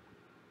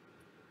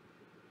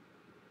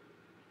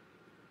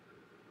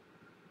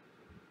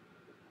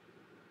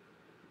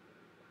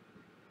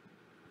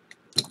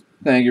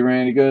 Thank you,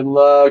 Randy. Good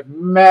luck.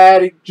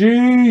 Matty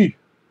G.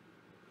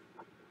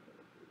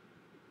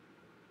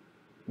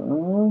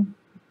 Boom.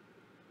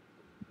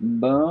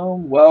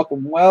 Boom.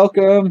 Welcome,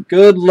 welcome.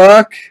 Good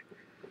luck.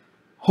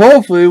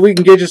 Hopefully we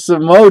can get you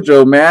some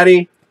mojo,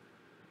 Matty.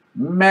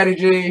 Matty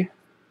G.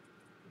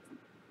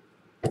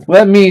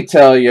 Let me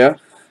tell you,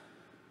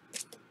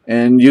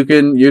 and you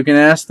can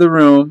ask the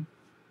room.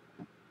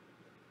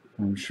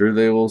 I'm sure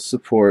they will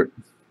support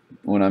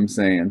what I'm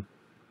saying.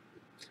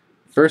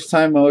 First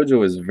time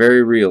mojo is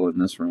very real in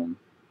this room.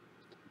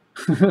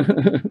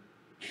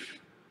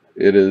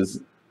 It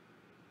is.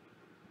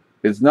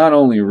 It's not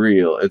only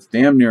real, it's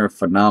damn near a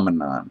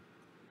phenomenon.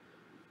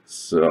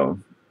 So,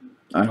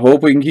 I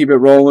hope we can keep it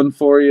rolling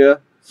for you.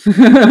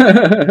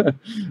 Right,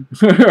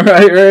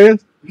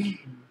 Reyes?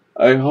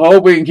 I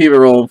hope we can keep it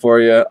rolling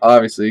for you.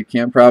 Obviously,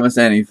 can't promise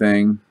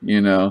anything,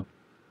 you know.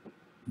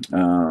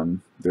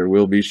 There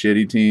will be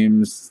shitty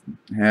teams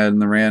had in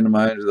the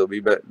randomizer.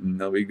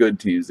 There'll be good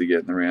teams to get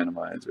in the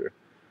randomizer.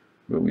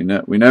 But we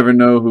never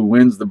know who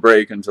wins the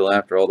break until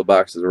after all the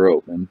boxes are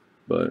open.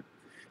 But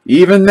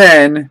even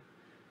then,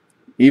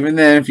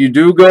 if you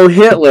do go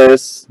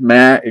hitless,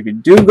 Matt, if you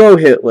do go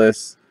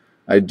hitless,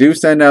 I do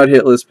send out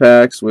hitless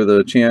packs with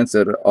a chance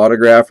at an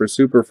autograph or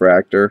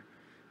superfractor.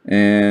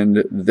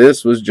 And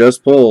this was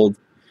just pulled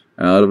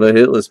out of a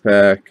hitless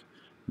pack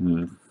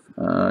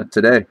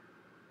today.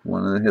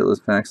 One of the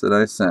hitless packs that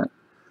I sent.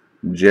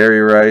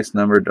 Jerry Rice,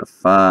 numbered to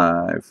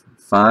 5.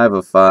 5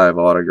 of 5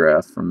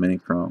 autograph from Mini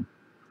Chrome.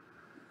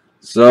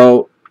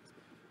 So,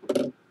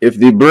 if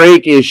the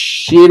break is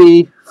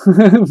shitty,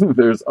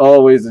 there's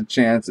always a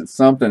chance it's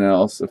something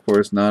else. Of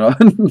course,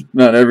 not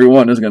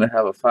everyone is going to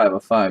have a 5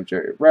 of 5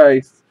 Jerry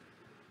Rice.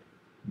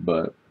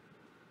 But,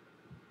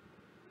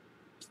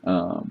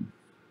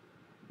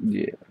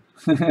 yeah.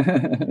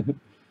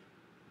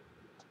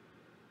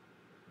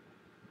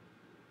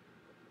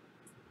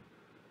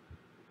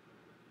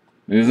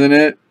 Isn't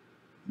it?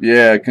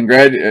 Yeah,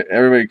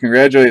 everybody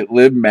congratulate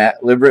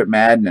Liberate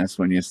Madness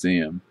when you see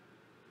him.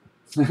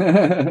 He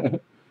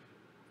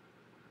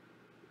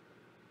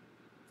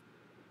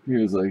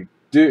was like,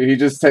 dude,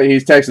 he's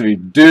texting me,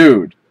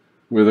 dude,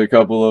 with a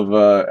couple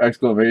of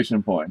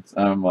exclamation points.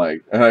 I'm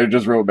like, and I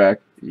just wrote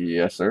back,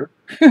 yes, sir.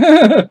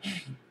 and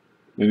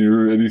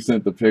he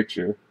sent the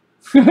picture.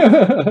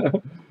 I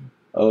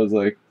was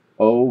like,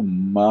 oh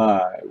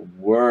my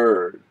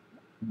word.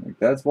 Like,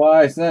 that's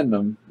why I send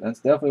them. That's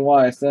definitely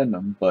why I send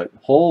them. But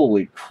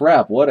holy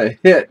crap, what a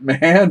hit,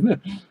 man.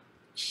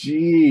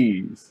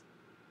 Jeez.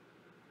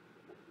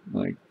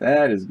 Like,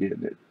 that is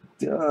getting it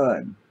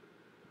done.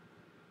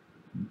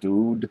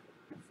 Dude.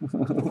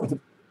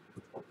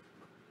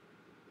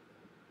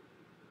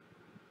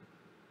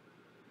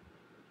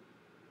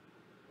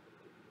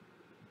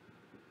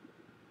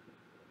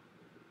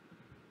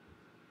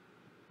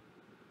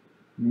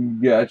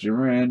 Gotcha,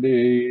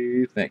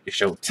 Randy. Thank you,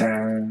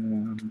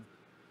 Showtime.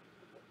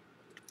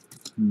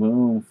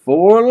 Boom.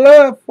 4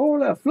 left. 4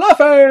 left.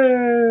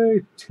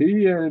 Fluffy.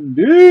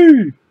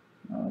 TND.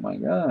 Oh my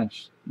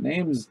gosh.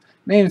 Names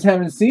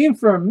haven't seen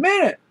for a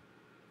minute.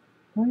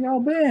 Where y'all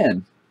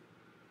been?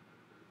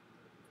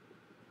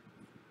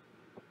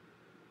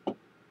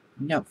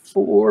 We got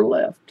 4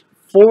 left.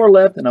 4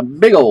 left and a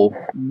big old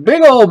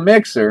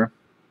mixer.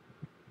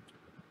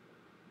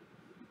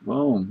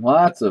 Boom.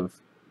 Lots of,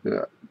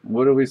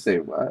 what do we say?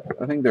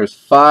 I think there's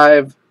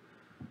five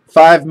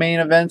main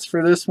events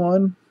for this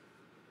one.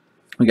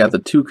 We got the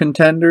 2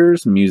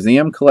 contenders,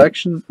 museum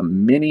collection, a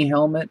mini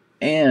helmet,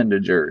 and a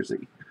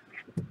jersey.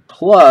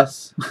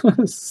 Plus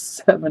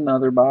 7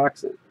 other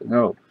boxes.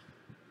 No,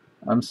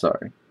 I'm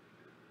sorry.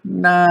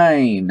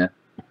 9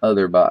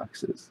 other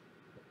boxes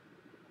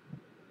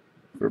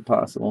for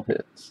possible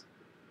hits.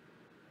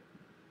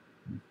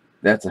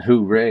 That's a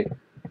hooray.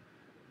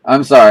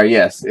 I'm sorry,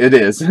 yes, it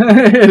is.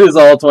 It is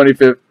all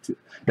 2015.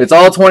 It's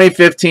all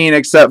 2015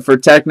 except for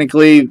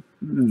technically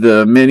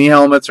the mini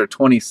helmets are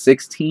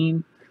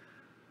 2016.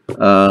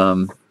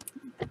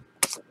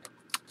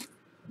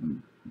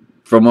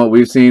 From what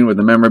we've seen with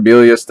the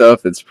memorabilia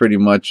stuff, it's pretty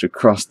much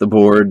across the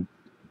board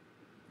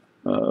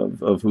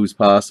of who's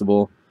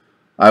possible.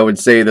 I would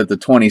say that the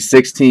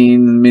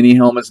 2016 mini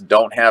helmets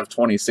don't have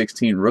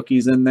 2016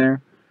 rookies in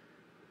there.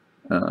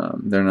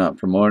 They're not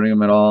promoting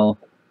them at all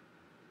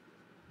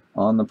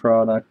on the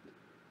product.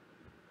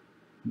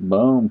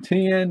 Boom,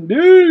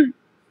 TND.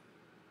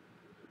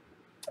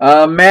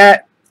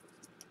 Matt,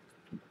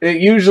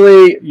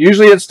 usually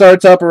it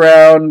starts up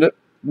around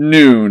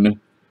noon.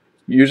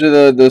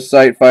 Usually the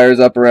site fires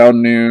up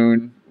around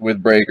noon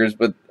with breakers,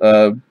 but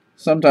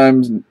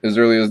sometimes as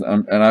early as,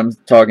 and I'm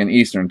talking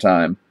Eastern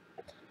time,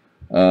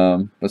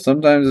 but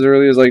sometimes as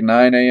early as like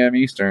 9 a.m.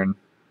 Eastern,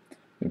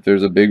 if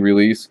there's a big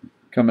release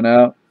coming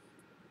out,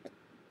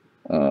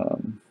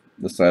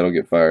 the site will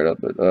get fired up.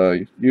 But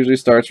usually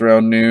starts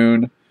around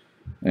noon,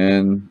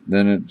 and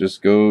then it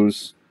just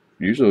goes,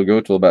 usually it'll go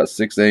till about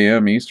 6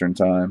 a.m. Eastern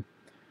time,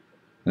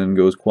 then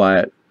goes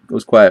quiet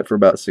for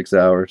about 6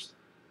 hours.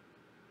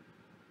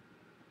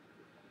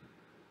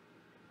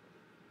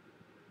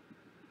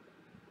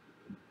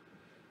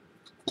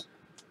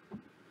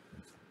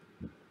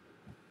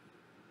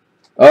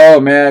 Oh,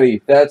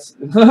 Maddie, that's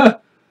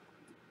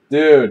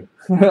dude.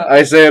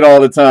 I say it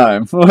all the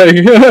time. Like,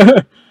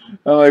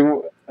 I'm like,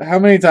 how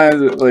many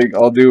times? Like,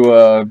 I'll do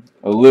a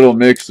little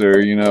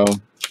mixer, you know.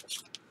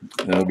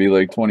 It'll be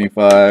like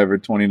 25 or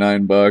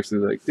 29 bucks.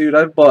 It's like, dude,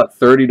 I've bought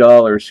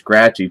 $30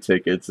 scratchy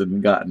tickets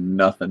and gotten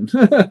nothing.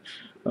 I'm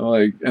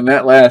like, and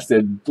that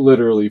lasted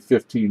literally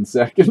 15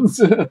 seconds.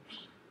 I'm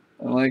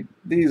like,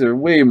 these are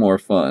way more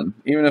fun.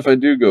 Even if I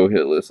do go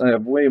hitless, I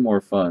have way more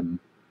fun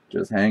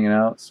just hanging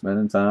out,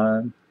 spending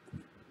time.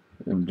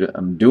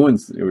 I'm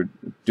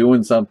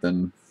doing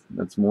something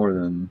that's more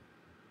than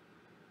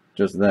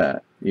just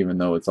that, even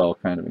though it's all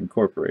kind of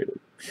incorporated.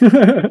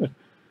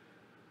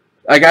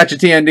 I got you,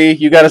 TND.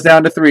 You got us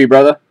down to 3,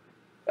 brother.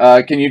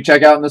 Can you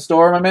check out in the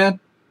store, my man?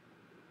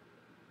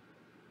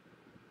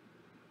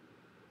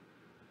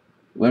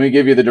 Let me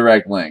give you the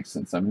direct link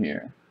since I'm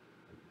here.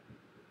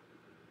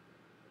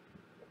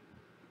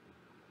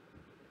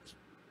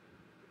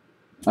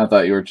 I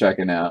thought you were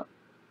checking out.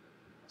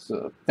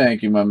 So,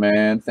 thank you, my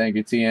man. Thank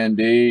you,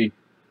 TND.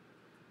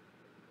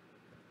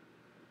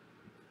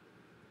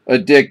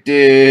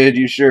 Addicted.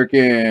 You sure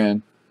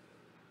can.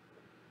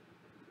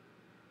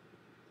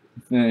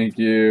 Thank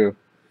you.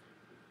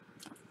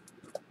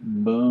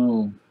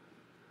 Boom.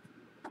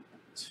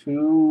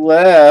 2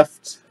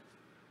 left.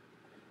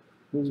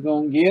 Who's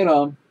gonna get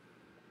them?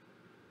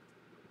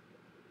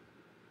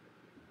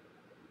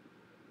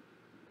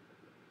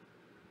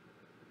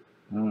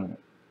 Alright.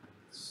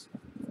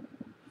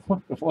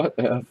 What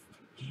F?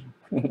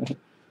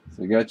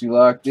 So I got you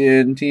locked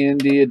in,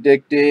 TND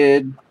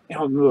addicted.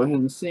 I'll go ahead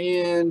and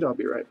send. I'll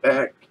be right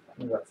back.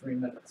 In about 3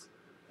 minutes.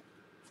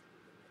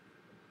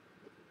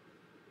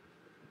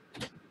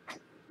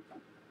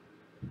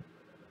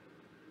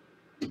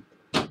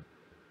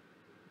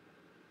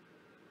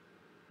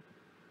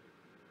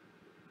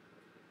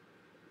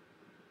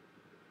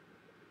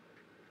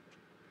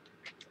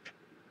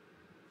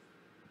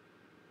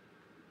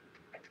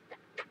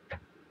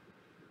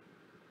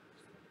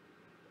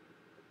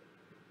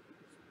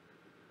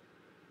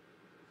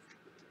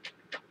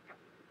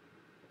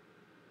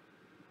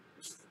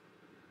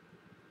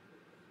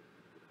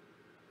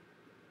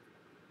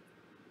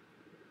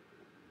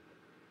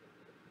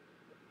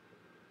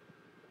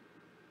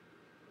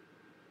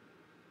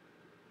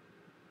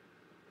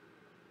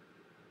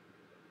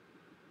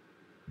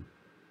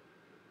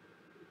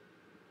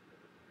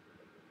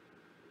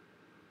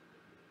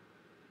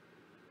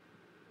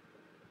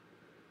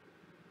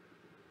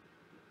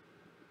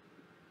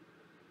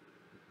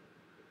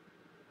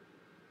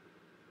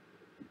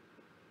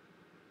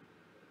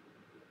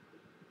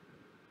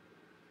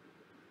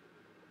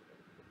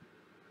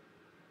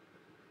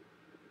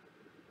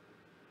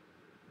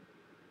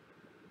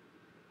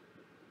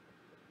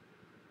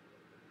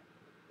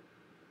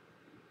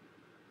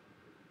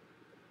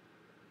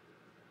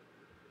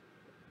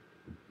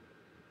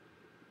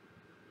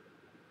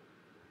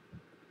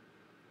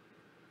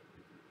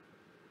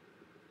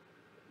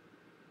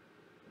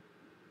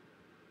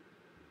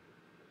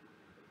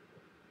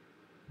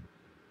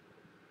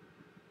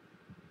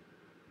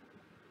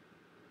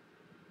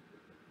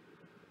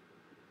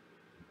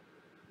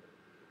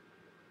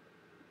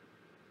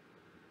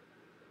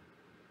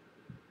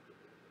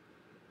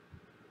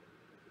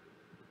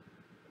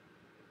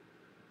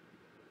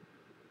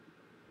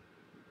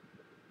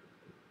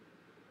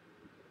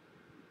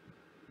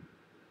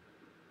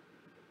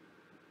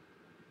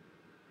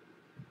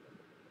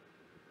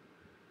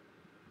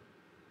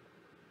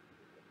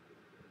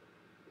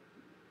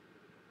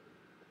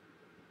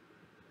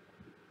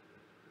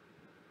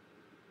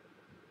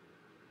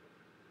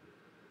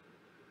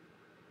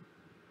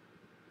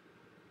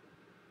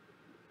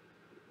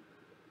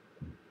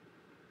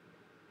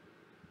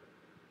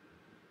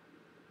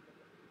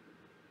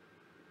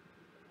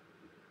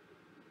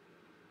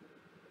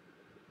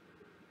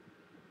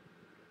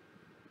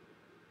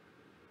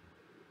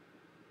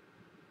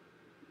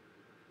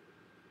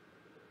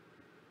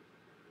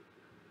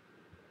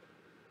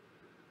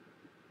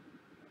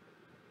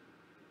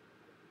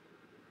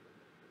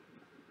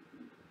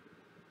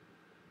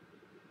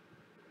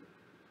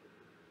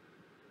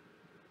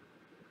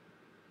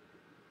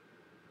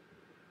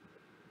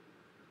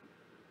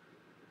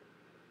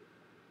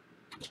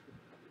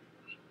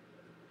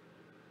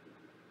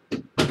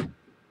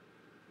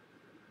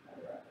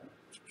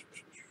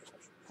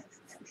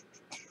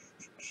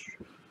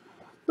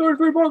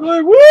 33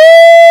 Barkley. Woo!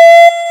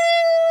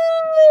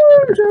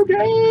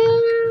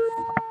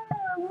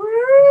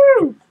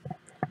 Woo!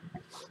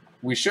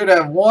 We should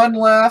have one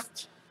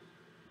left,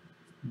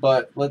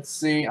 but let's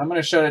see. I'm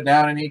going to shut it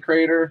down in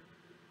E-Crater.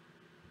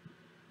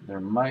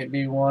 There might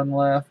be one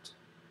left.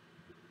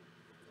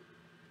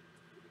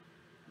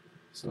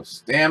 So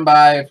stand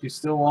by if you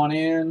still want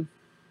in.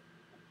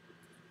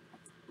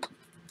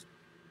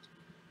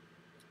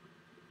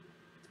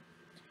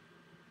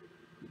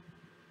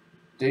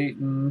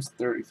 Dayton's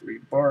 33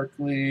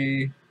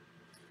 Barkley.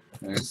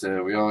 Like I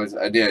said,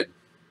 I did.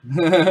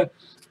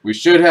 we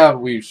should have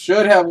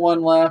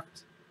one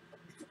left.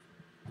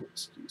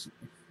 Excuse me.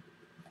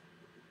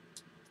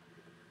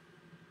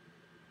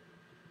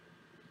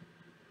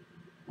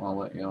 I'll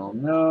let y'all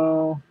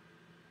know.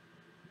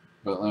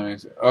 But let me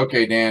see.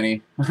 Okay,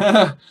 Danny.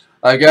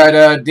 I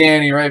got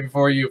Danny right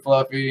before you,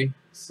 Fluffy.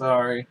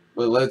 Sorry.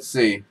 But let's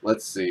see.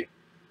 Let's see.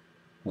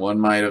 One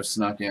might have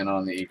snuck in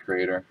on the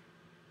E-Crater.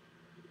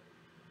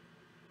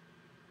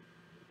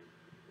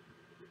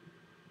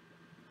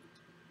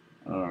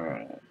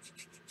 Alright.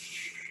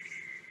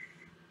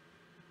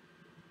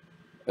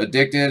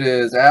 Addicted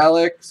is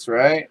Alex,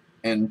 right?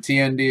 And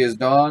TND is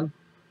Dawn.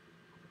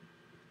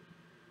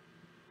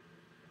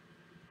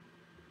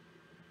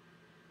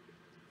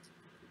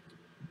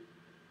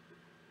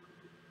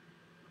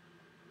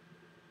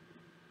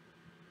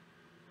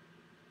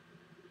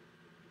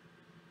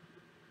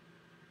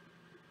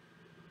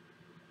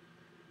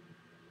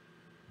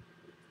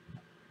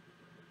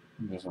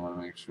 I just want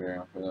to make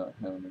sure without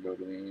having to go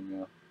to the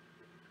email.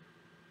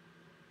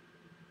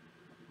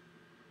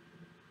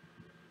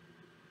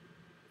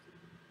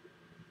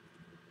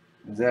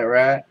 Is that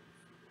right?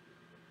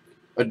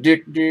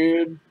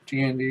 Addicted,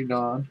 TND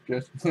Dawn,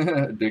 just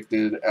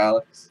addicted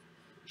Alex.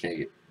 Shake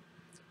it.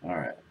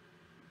 Alright.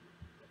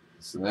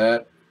 So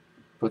that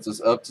puts us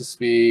up to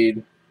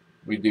speed.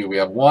 We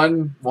have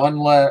one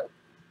left,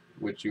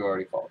 which you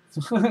already called.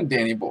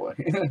 Danny Boy.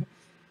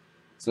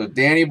 So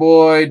Danny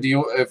Boy,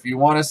 if you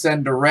want to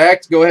send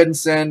direct, go ahead and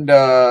send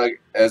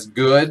as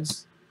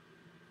goods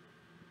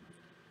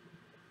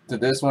to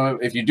this one.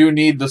 If you do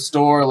need the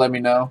store, let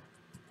me know.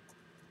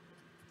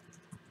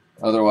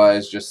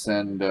 Otherwise, just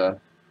send as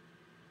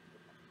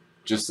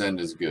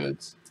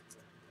goods.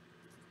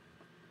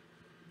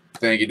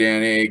 Thank you,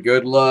 Danny.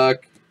 Good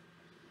luck.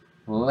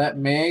 Let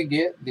me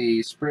get the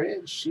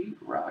spreadsheet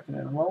rocking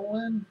and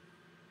rolling.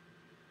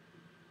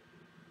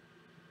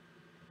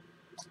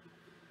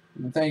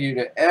 And thank you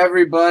to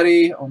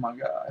everybody. Oh my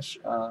gosh,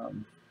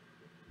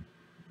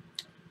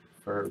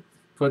 for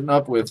putting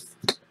up with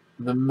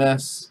the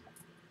mess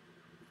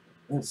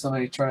that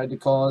somebody tried to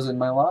cause in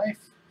my life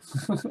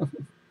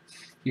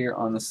here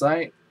on the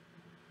site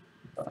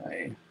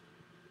by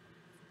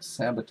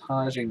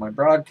sabotaging my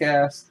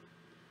broadcast.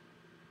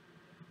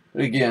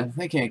 But again,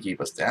 they can't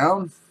keep us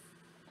down.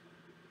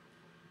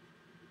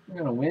 We're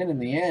going to win in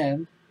the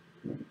end.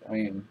 I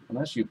mean,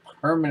 unless you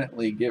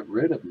permanently get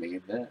rid of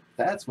me,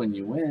 that's when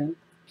you win.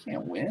 You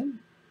can't win.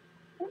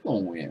 We're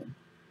going to win.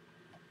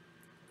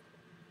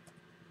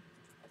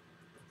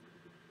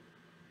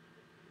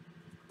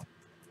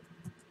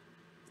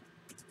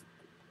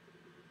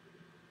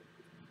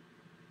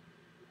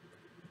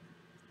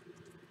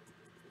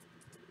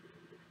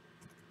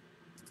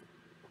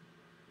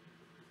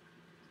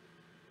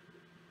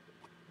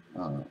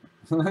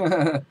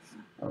 I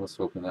was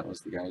hoping that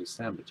was the guy who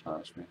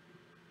sabotaged me.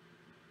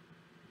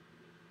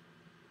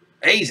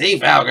 AC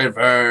Falcon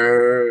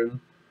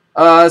Fern.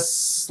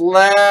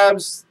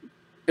 Slabs.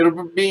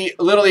 It'll be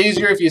a little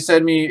easier if you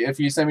send me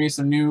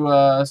some new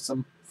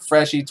some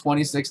freshy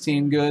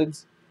 2016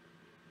 goods.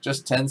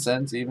 Just 10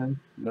 cents even.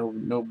 No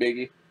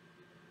biggie.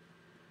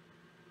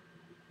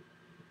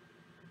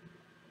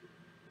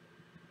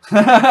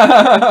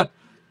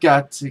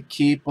 Got to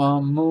keep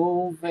on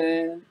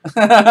moving.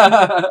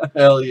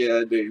 Hell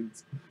yeah,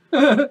 dudes.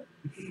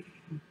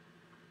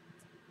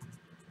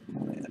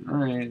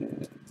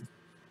 Right.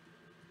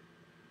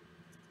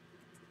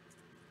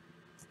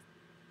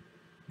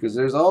 Because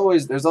there's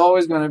always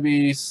going to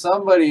be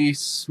somebody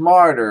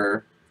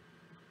smarter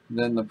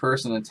than the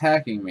person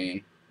attacking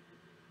me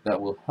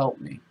that will help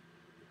me.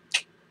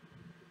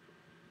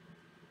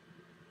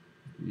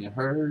 You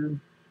heard?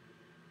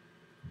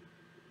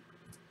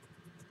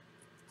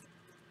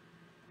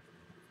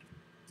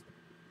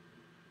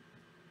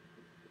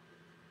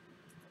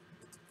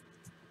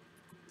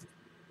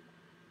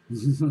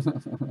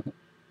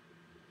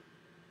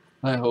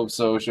 I hope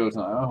so,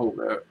 Showtime. I hope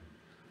that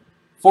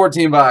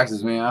 14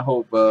 boxes, man. I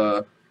hope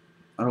there's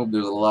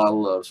a lot of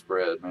love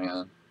spread,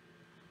 man.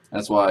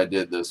 That's why I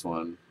did this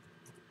one.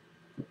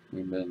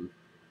 We've been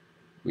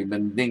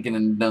dinking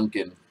and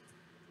dunking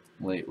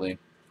lately.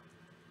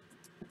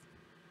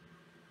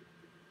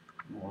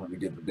 I wanted to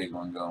get the big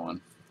one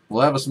going.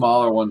 We'll have a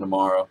smaller one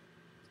tomorrow.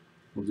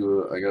 We'll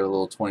do I got a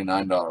little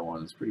 $29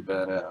 one. It's pretty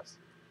badass.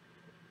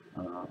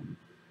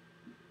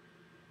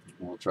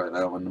 We'll try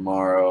that one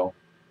tomorrow,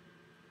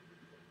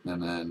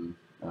 and then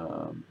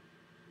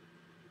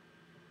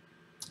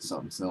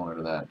something similar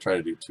to that. Try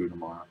to do 2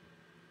 tomorrow.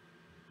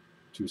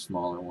 2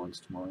 smaller ones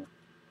tomorrow.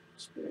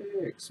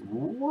 Sticks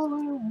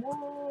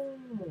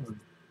 101.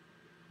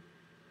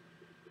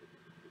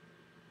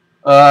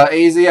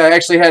 AZ, I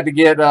actually had to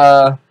get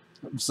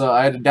so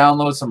I had to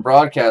download some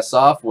broadcast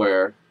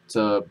software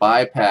to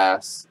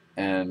bypass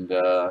and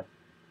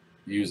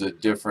use a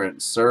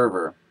different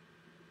server.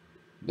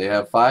 They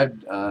have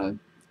 5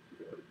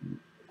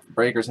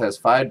 Breakers has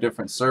 5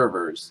 different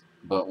servers,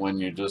 but when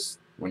you're just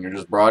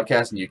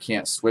broadcasting, you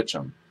can't switch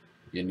them.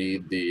 You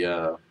need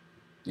the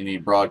you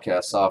need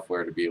broadcast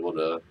software to be able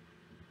to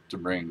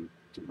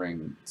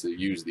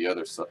use the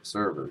other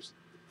servers.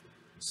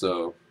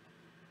 So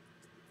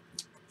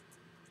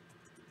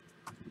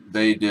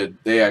they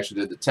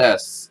actually did the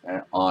tests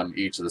on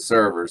each of the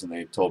servers, and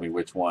they told me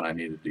which one I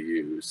needed to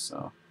use.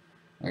 So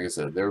like I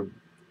said, they're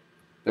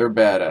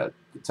bad at it.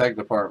 The tech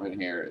department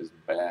here is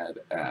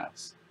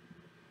badass.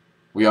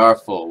 We are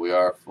full,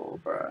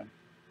 Brian.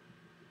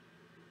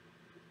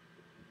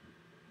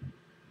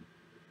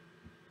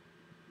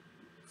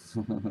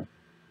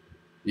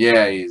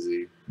 Yeah,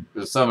 easy.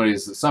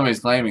 Somebody's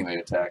claiming they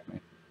attacked me.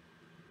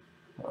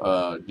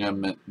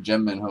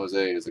 Gemmin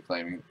Jose is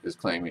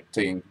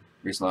taking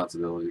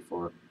responsibility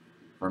for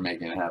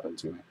making it happen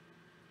to me,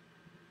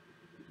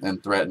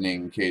 and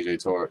threatening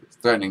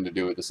threatening to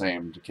do the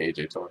same to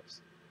KJ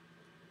Torres.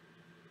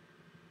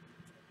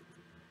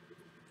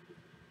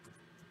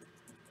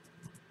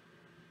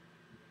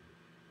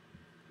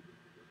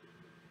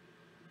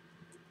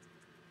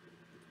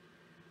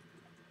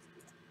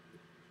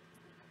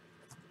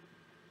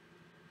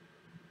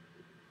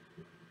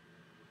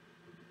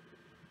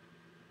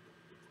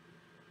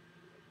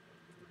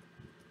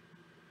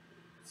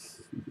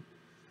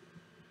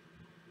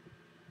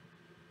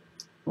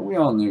 But we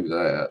all knew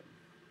that.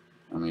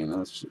 I mean,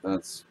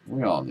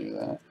 we all knew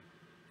that.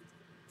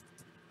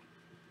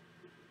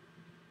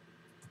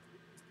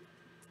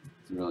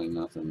 It's really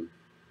nothing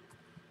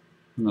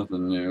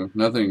new.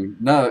 I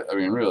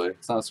mean, really,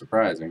 it's not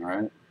surprising,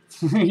 right?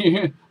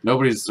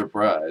 Nobody's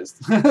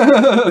surprised.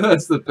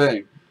 That's the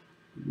thing.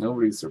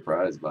 Nobody's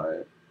surprised by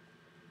it.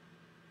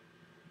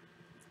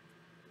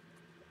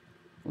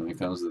 When it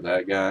comes to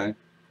that guy,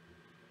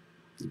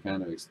 you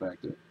kind of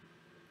expect it.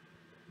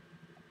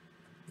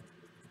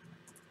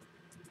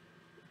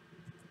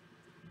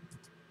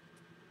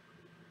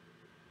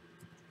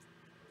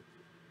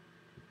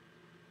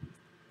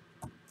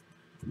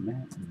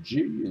 Matt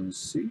G and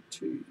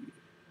CT.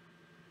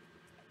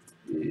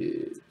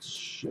 It's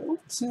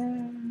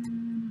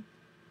showtime.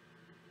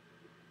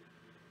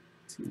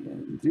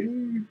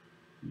 TND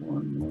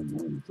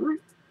 1113.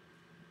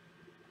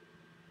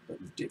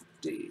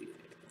 Addicted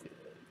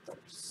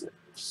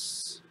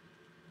 36.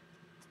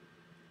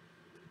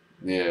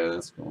 Yeah,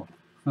 that's cool.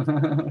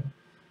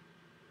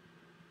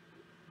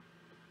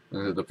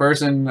 The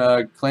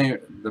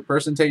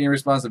person taking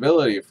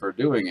responsibility for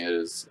doing it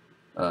is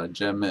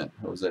Gem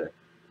Jose.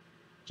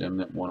 Gem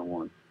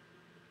 101.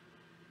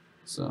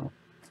 So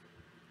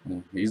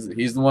he's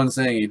the one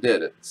saying he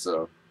did it.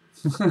 So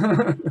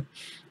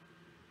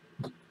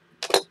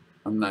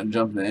I'm not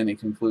jumping to any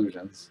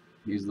conclusions.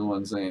 He's the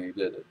one saying he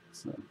did it.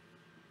 So.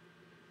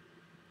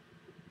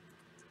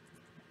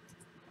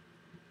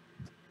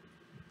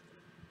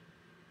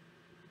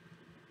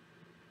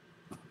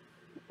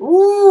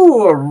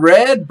 Ooh, a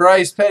red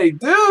Bryce Petty.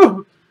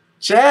 Dude,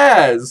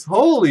 Chaz,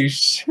 holy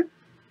shit.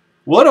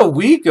 What a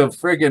week of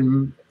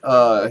friggin'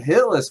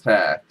 hitless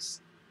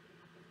packs.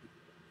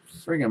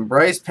 Friggin'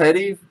 Bryce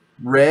Petty,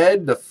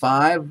 red, the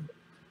 5,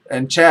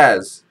 and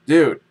Chaz.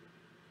 Dude,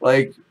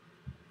 like,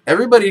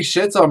 everybody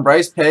shits on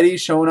Bryce Petty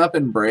showing up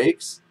in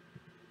breaks.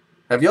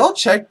 Have y'all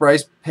checked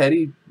Bryce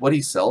Petty, what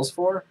he sells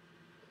for?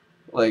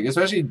 Like,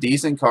 especially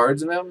decent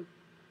cards of him.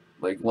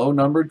 Like,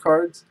 low-numbered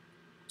cards.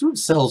 Dude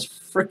sells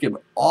freaking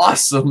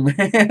awesome,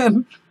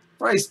 man.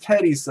 Bryce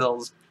Petty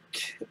sells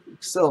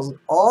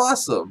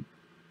awesome.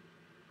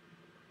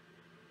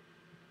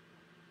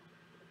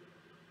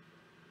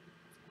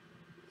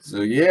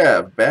 So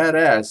yeah,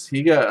 badass.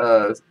 He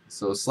got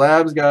so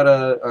Slab's got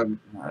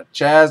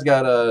Chaz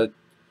got a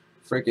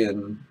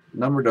freaking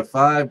number to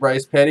 5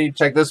 Bryce Petty.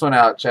 Check this one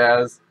out,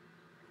 Chaz.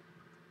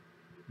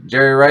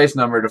 Jerry Rice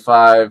number to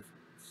 5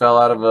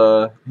 fell out of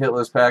a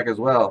hitless pack as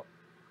well.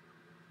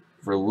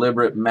 For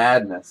Liberate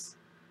Madness.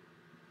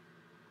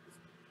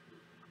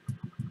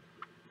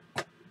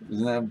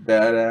 Isn't that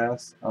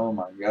badass? Oh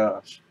my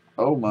gosh.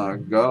 Oh my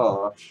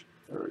gosh.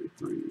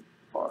 33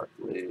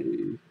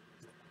 Barkley.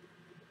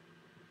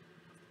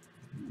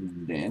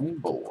 Danny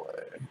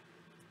Boy.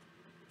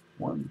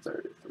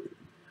 133.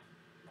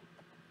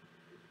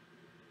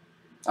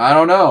 I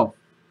don't know.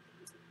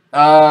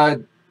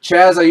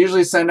 Chaz, I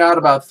usually send out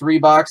about 3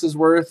 boxes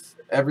worth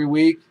every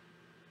week.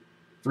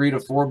 3 to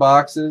 4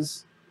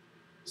 boxes.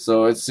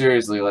 So it's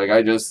seriously like I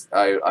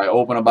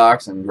open a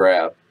box and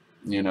grab,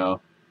 you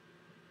know.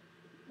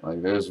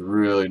 Like there's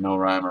really no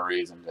rhyme or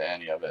reason to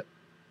any of it.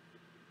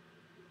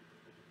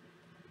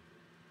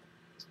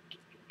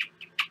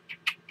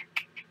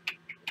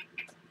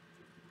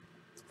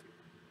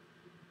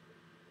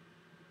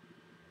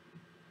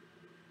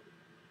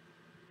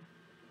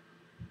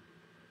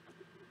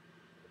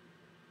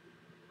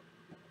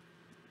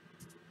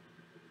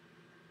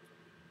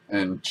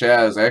 And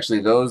Chaz,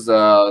 actually, those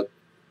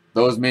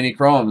mini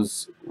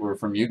chromes were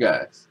from you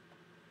guys.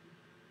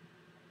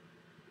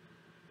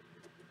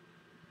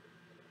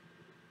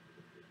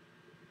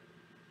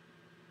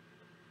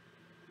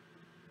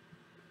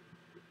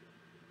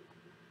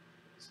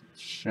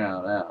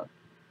 Shout out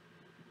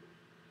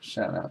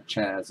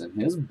Chaz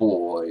and his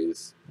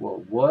boys.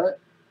 Well,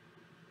 what?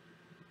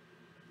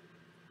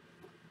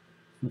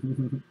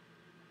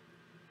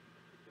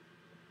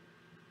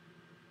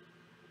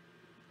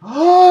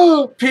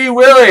 Oh, P.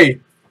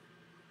 Willie.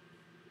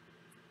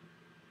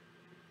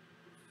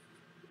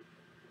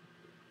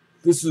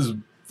 This is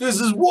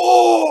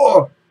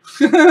war.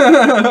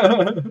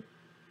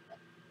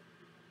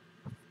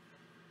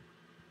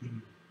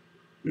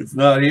 It's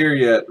not here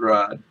yet,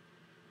 Rod.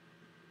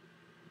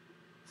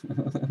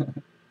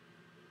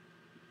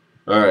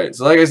 Alright,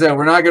 so like I said,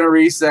 we're not going to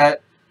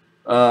reset.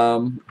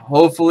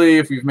 Hopefully,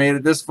 if you've made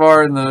it this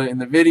far in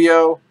the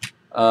video,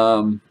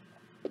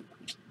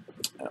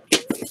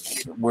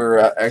 we're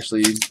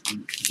actually,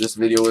 this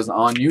video is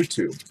on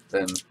YouTube.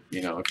 Then,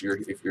 you know,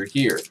 if you're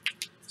here,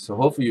 so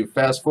hopefully you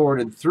fast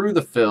forwarded through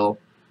the fill,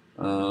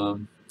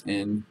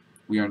 and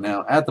we are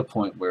now at the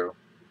point where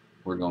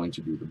we're going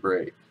to do the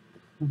break.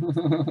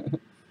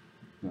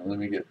 Now, let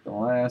me get the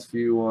last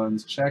few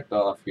ones checked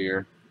off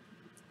here,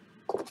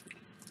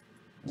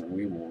 and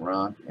we will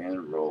rock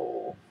and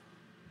roll.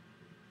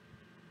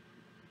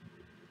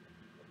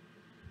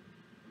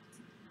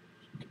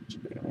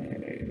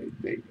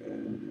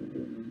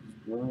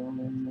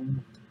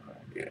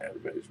 Yeah,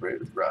 everybody's ready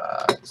to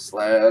rock.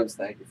 Slabs,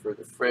 thank you for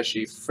the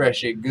freshy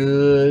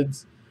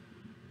goods.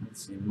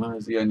 Let's see,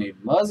 Muzzy. I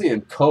need Muzzy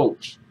and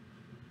Coach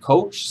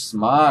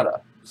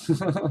Smada.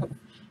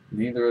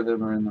 Neither of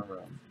them are in the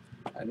room.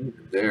 I need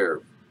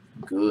their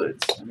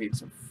goods. I need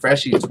some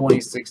freshy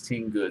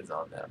 2016 goods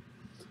on them.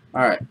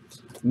 Alright.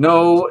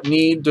 No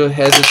need to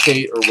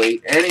hesitate or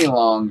wait any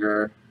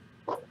longer.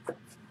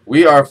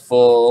 We are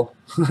full.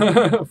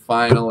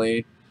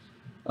 Finally.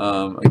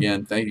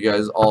 Again, thank you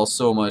guys all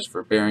so much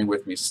for bearing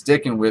with me,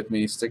 sticking with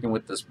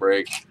this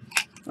break.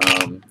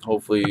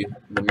 Hopefully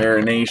the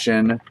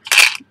marination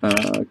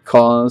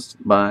caused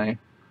by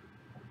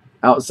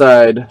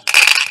outside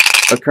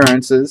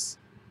occurrences.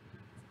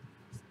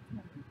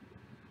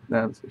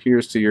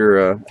 Here's to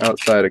your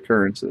outside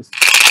occurrences.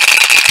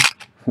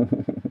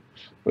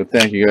 But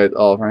thank you guys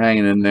all for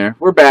hanging in there.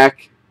 We're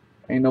back.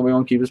 Ain't nobody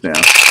gonna keep us down.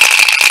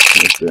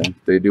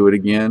 If they do it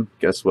again,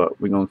 guess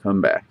what? We're gonna come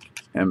back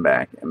and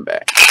back and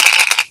back.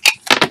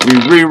 We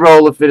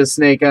re-roll a fit of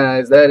Snake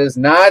Eyes. That is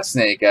not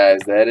Snake Eyes.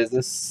 That is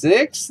the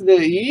 6th the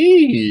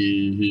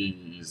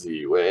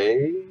easy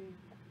way.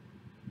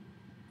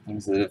 Like I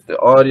said, if the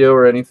audio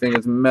or anything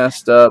is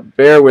messed up,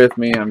 bear with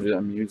me.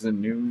 I'm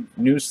using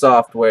new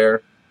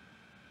software.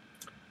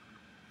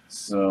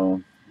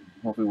 So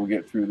hopefully we'll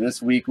get through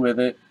this week with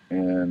it,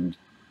 and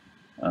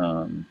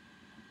I'll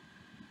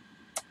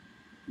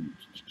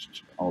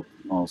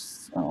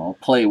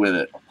play with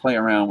it. I'll play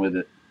around with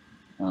it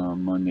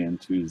Monday and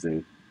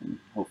Tuesday. And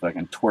hopefully I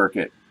can twerk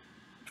it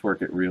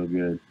real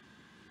good.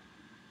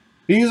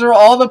 These are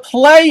all the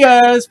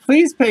players.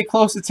 Please pay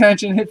close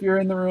attention if you're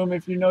in the room.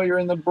 If you know you're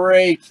in the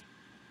break.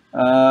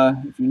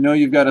 If you know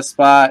you've got a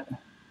spot,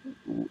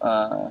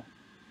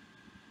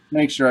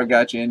 make sure I've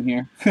got you in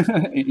here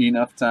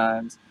enough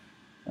times.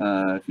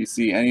 If you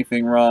see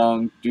anything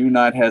wrong, do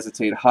not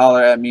hesitate.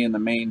 Holler at me in the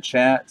main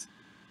chat.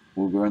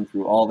 We'll go run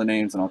through all the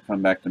names, and I'll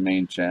come back to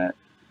main chat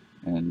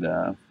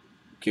and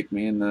kick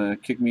me in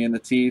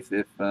the teeth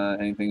if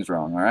anything's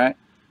wrong. All right.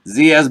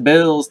 ZS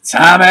Bills,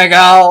 Tommy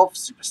Golf,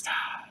 Superstar,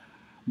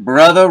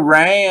 Brother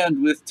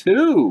Rand with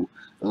 2,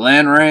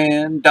 Len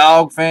Rand,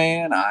 Dog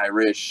Fan,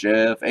 Irish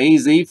Chef,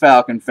 AZ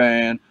Falcon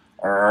Fan,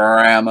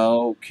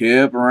 Ramo,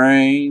 Kip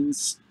Rain,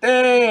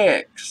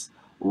 Sticks,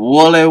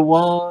 Wooly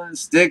One,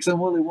 Sticks and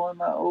Wooly One,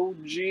 my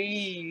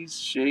OGs,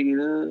 shake it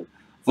up.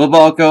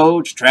 Football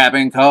Coach,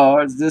 Trapping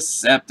Cards,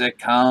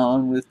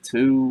 Decepticon with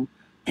 2,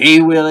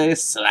 P. Willie,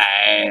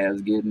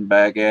 Slabs, getting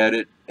back at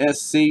it,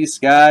 SC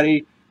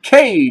Scotty,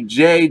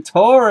 KJ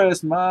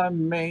Taurus, my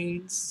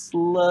main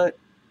slut.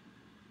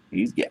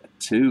 He's got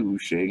 2,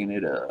 shaking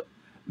it up.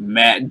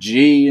 Matt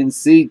G and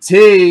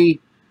CT.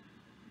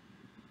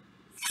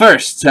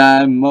 First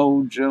time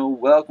Mojo,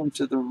 welcome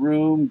to the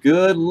room.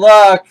 Good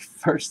luck.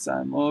 First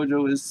time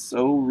Mojo is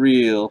so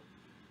real.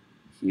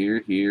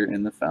 Here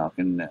in the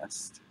Falcon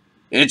Nest.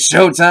 It's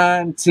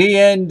showtime.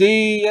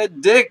 TND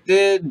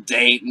addicted.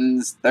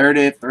 Dayton's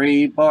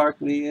 33.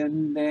 Barkley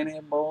and Danny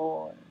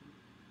Boy.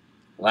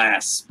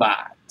 Last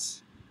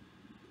spot.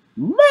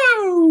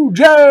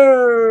 Mojo.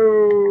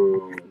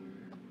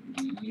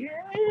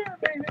 Yeah,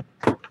 baby.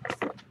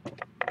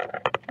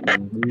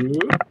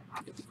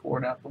 Get the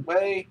cord out the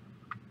way.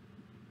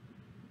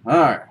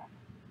 Alright.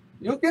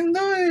 You can do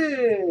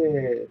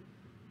it.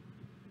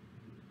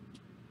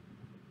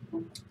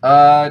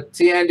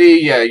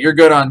 TND, yeah, you're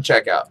good on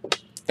checkout.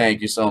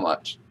 Thank you so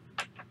much.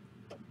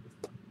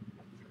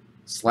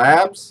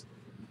 Slabs.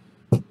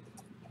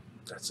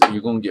 That's it.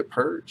 You're gonna get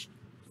purged.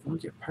 You're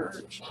gonna get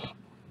purged.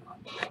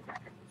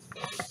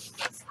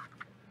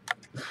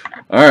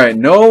 Alright,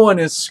 no one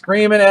is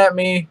screaming at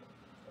me.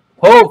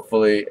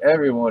 Hopefully,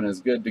 everyone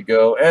is good to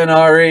go.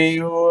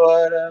 NRE,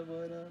 what up,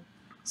 what up?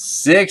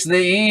 6 the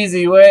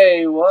easy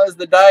way was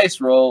the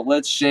dice roll.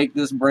 Let's shake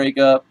this break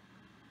up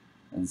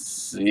and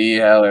see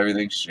how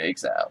everything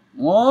shakes out.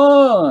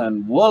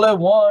 1, Wooly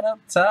 1 up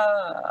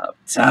top.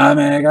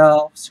 Tommy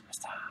Golf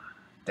Superstar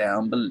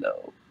down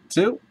below.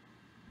 2,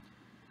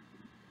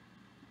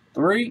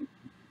 3,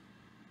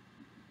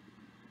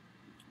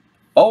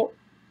 4,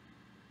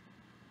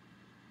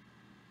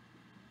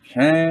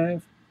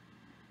 5,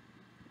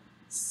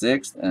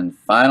 6th and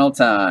final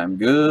time.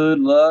 Good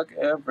luck,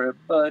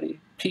 everybody.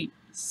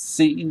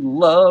 PC,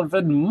 love,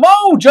 and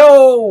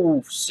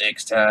mojo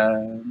 6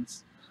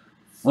 times.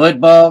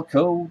 Football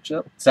coach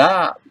up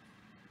top.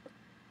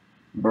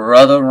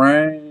 Brother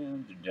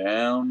Rand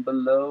down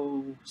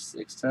below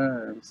 6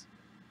 times.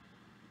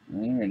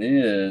 There it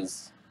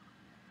is.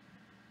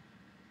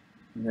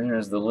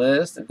 There's the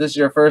list. If this is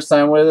your first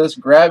time with us,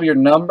 grab your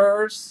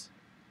numbers.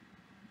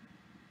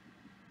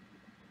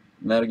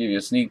 And that'll give you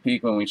a sneak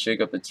peek when we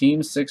shake up the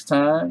team 6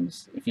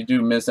 times. If you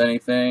do miss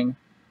anything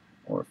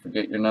or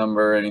forget your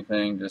number or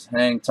anything, just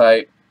hang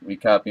tight. We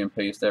copy and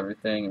paste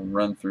everything and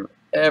run through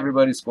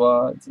everybody's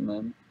squads and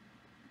then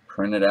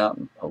print it out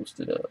and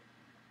post it up.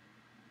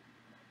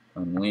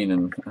 I'm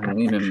leaning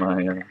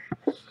my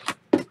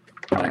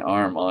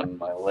arm on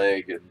my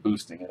leg and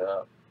boosting it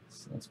up.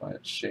 So that's why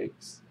it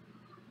shakes.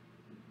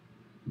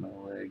 My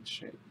leg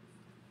shake.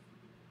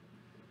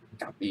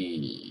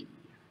 Copy.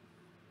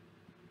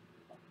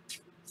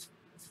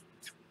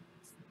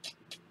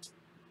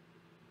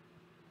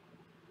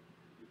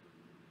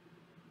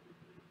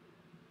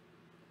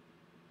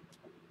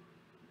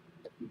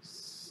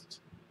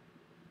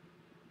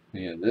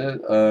 Yeah,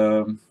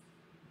 I'm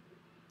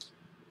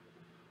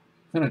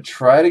gonna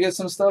try to get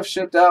some stuff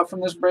shipped out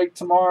from this break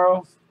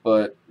tomorrow,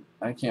 but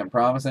I can't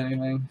promise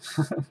anything.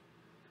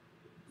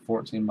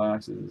 14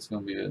 boxes.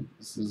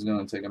 This is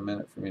gonna take a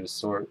minute for me to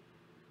sort,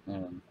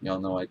 and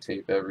y'all know I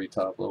tape every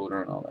top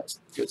loader and all that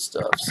good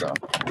stuff. So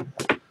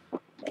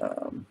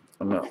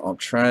I'll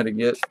try to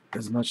get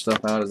as much stuff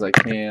out as I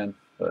can,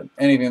 but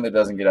anything that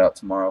doesn't get out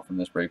tomorrow from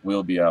this break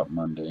will be out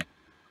Monday,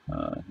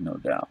 no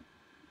doubt.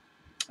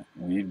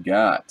 We've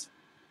got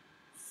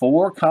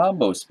 4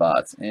 combo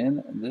spots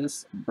in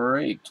this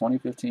break.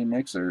 2015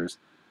 mixers.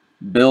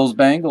 Bills,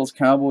 Bengals,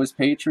 Cowboys,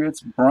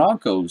 Patriots,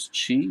 Broncos,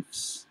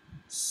 Chiefs,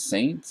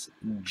 Saints,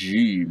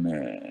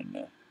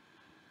 G-Men.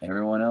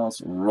 Everyone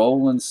else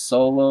rolling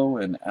solo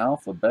in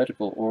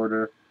alphabetical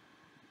order.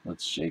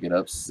 Let's shake it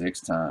up 6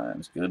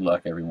 times. Good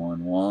luck,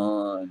 everyone.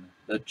 1,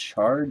 the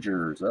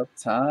Chargers up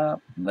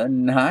top. The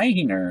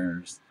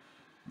Niners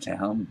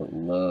down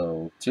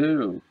below.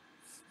 2,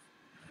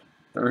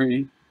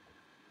 3,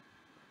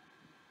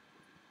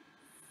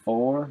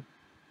 4,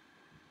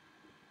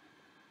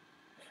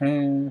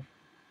 5,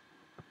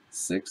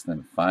 6th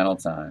and final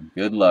time.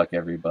 Good luck,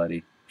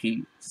 everybody.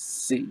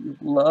 PC,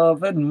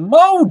 love, and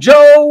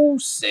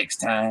mojo 6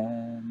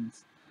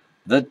 times.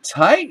 The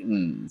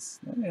Titans.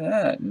 Look at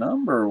that.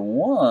 Number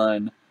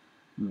 1.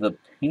 The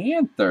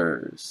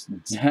Panthers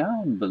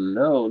down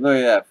below. Look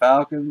at that.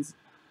 Falcons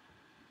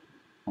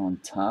on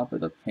top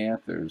of the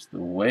Panthers. The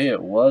way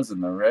it was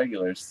in the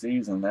regular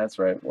season. That's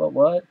right.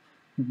 What?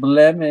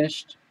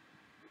 Blemished.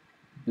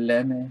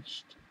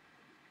 Blemished.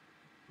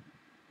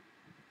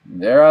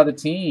 There are the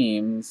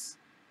teams.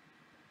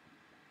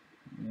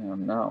 Yeah,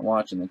 I'm not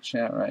watching the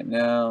chat right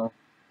now.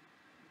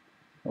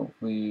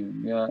 Hopefully you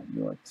got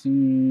your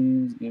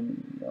teams.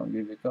 I'll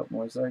give you a couple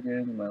more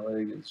seconds. My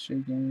leg is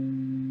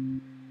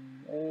shaking.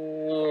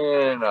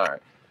 And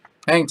alright.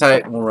 Hang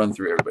tight and we'll run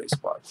through everybody's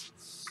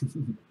spots.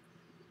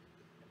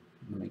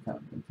 Let me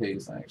copy and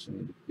paste. I actually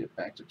need to get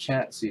back to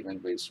chat, see if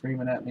anybody's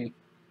screaming at me.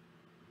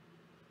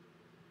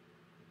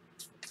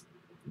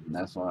 And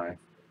that's why I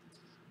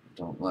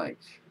don't like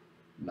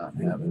not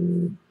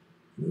having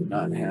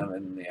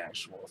the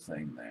actual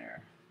thing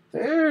there.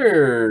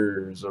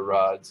 There's a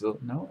Rod. So,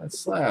 no, that's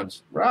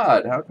Slabs.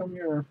 Rod, how come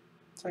your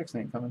text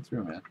ain't coming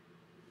through, man?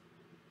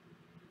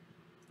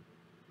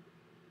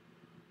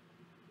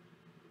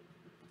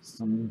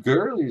 Some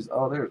girlies.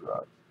 Oh, there's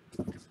Rod.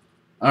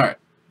 Alright.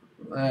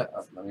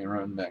 Let me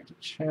run back to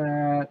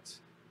chat.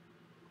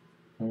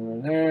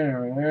 Over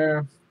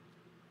there.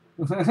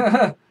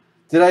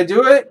 Did I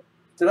do it?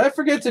 Did I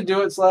forget to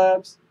do it,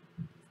 Slabs?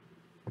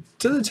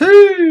 To the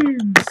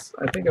teams!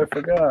 I think I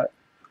forgot.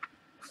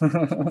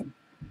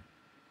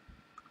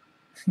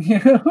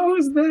 Yeah,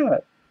 who's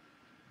that?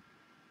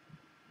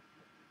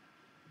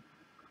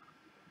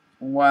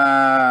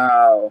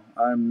 Wow.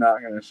 I'm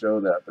not going to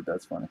show that, but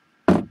that's funny.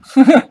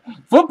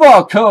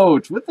 Football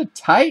coach with the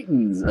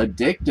Titans.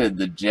 Addicted,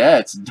 the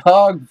Jets.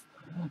 Dog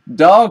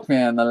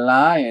fan, the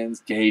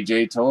Lions.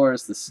 KJ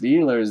Torres, the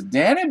Steelers.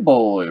 Danny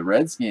Boy,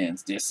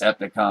 Redskins.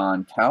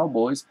 Decepticon,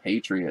 Cowboys,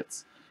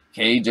 Patriots.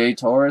 KJ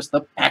Torres,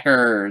 the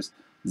Packers.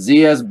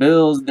 ZS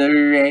Bills, the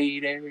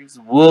Raiders.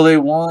 Wooly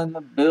 1,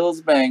 the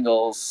Bills,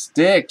 Bengals.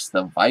 Sticks,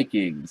 the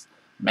Vikings.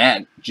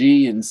 Matt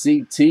G and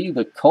CT,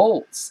 the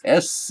Colts.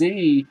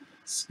 SC,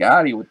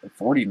 Scotty with the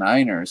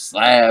 49ers.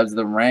 Slabs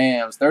the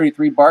Rams.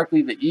 33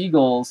 Barkley the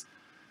Eagles.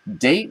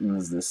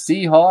 Dayton's the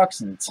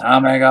Seahawks. And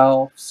Tommy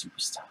Golf,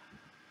 superstar,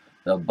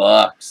 the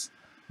Bucks.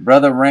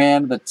 Brother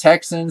Rand the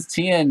Texans.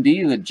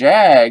 TND the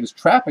Jags.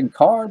 Trapping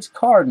Cards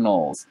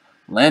Cardinals.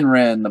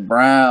 Lenren the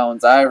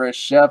Browns. Irish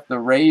Chef the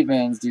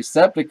Ravens.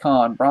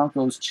 Decepticon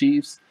Broncos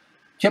Chiefs.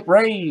 Kip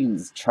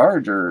Raines,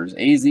 Chargers,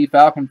 AZ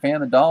Falcon Fan,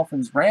 the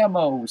Dolphins,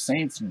 Ramo,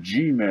 Saints,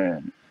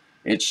 G-Men.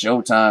 It's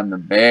showtime, the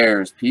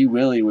Bears, P.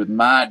 Willie with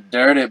my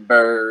Dirty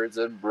Birds,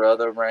 and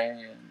Brother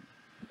Rand,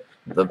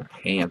 the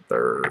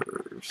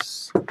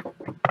Panthers.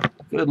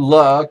 Good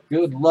luck,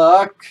 good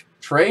luck.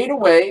 Trade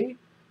away,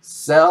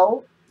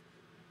 sell,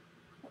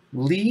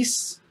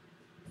 lease,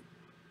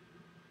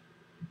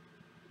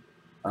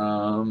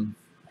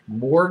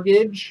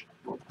 mortgage,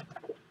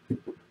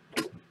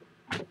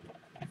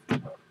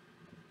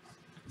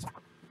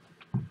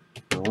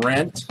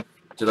 rent.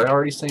 Did I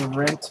already say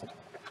rent?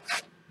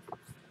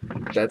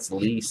 That's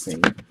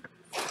leasing.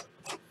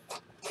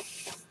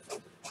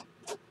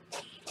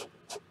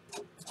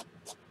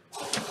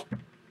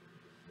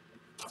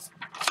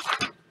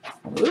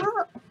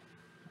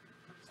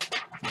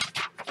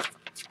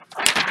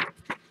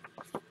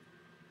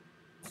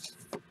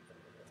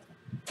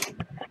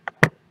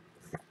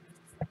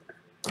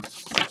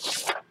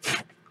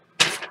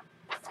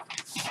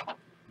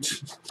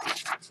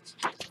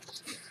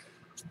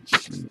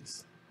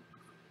 Jeez.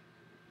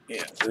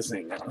 Yeah,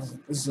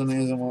 this one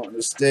isn't wanting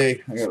to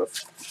stay. I gotta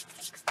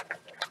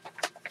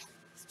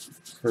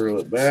curl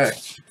it back.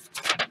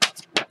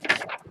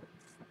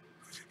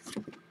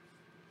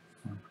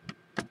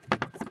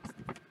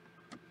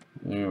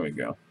 There we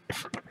go.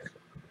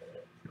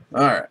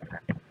 All right.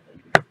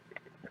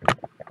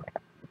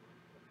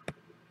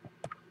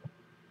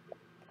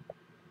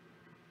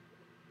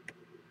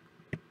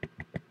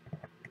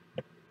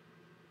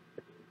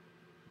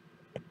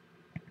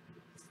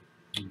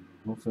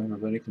 Hopefully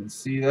everybody can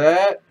see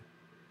that.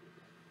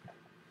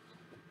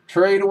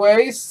 Trade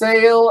away,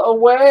 sail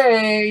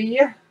away.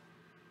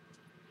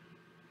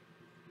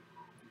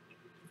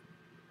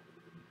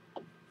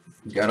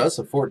 Got us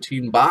a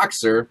 14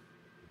 boxer.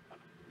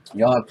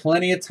 Y'all have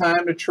plenty of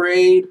time to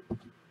trade.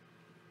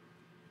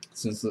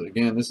 Since,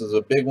 again, this is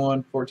a big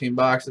one, 14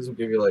 boxes. We'll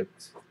give you like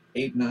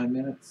 8-9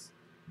 minutes.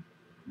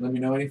 Let me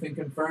know anything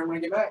confirmed when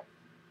I get back.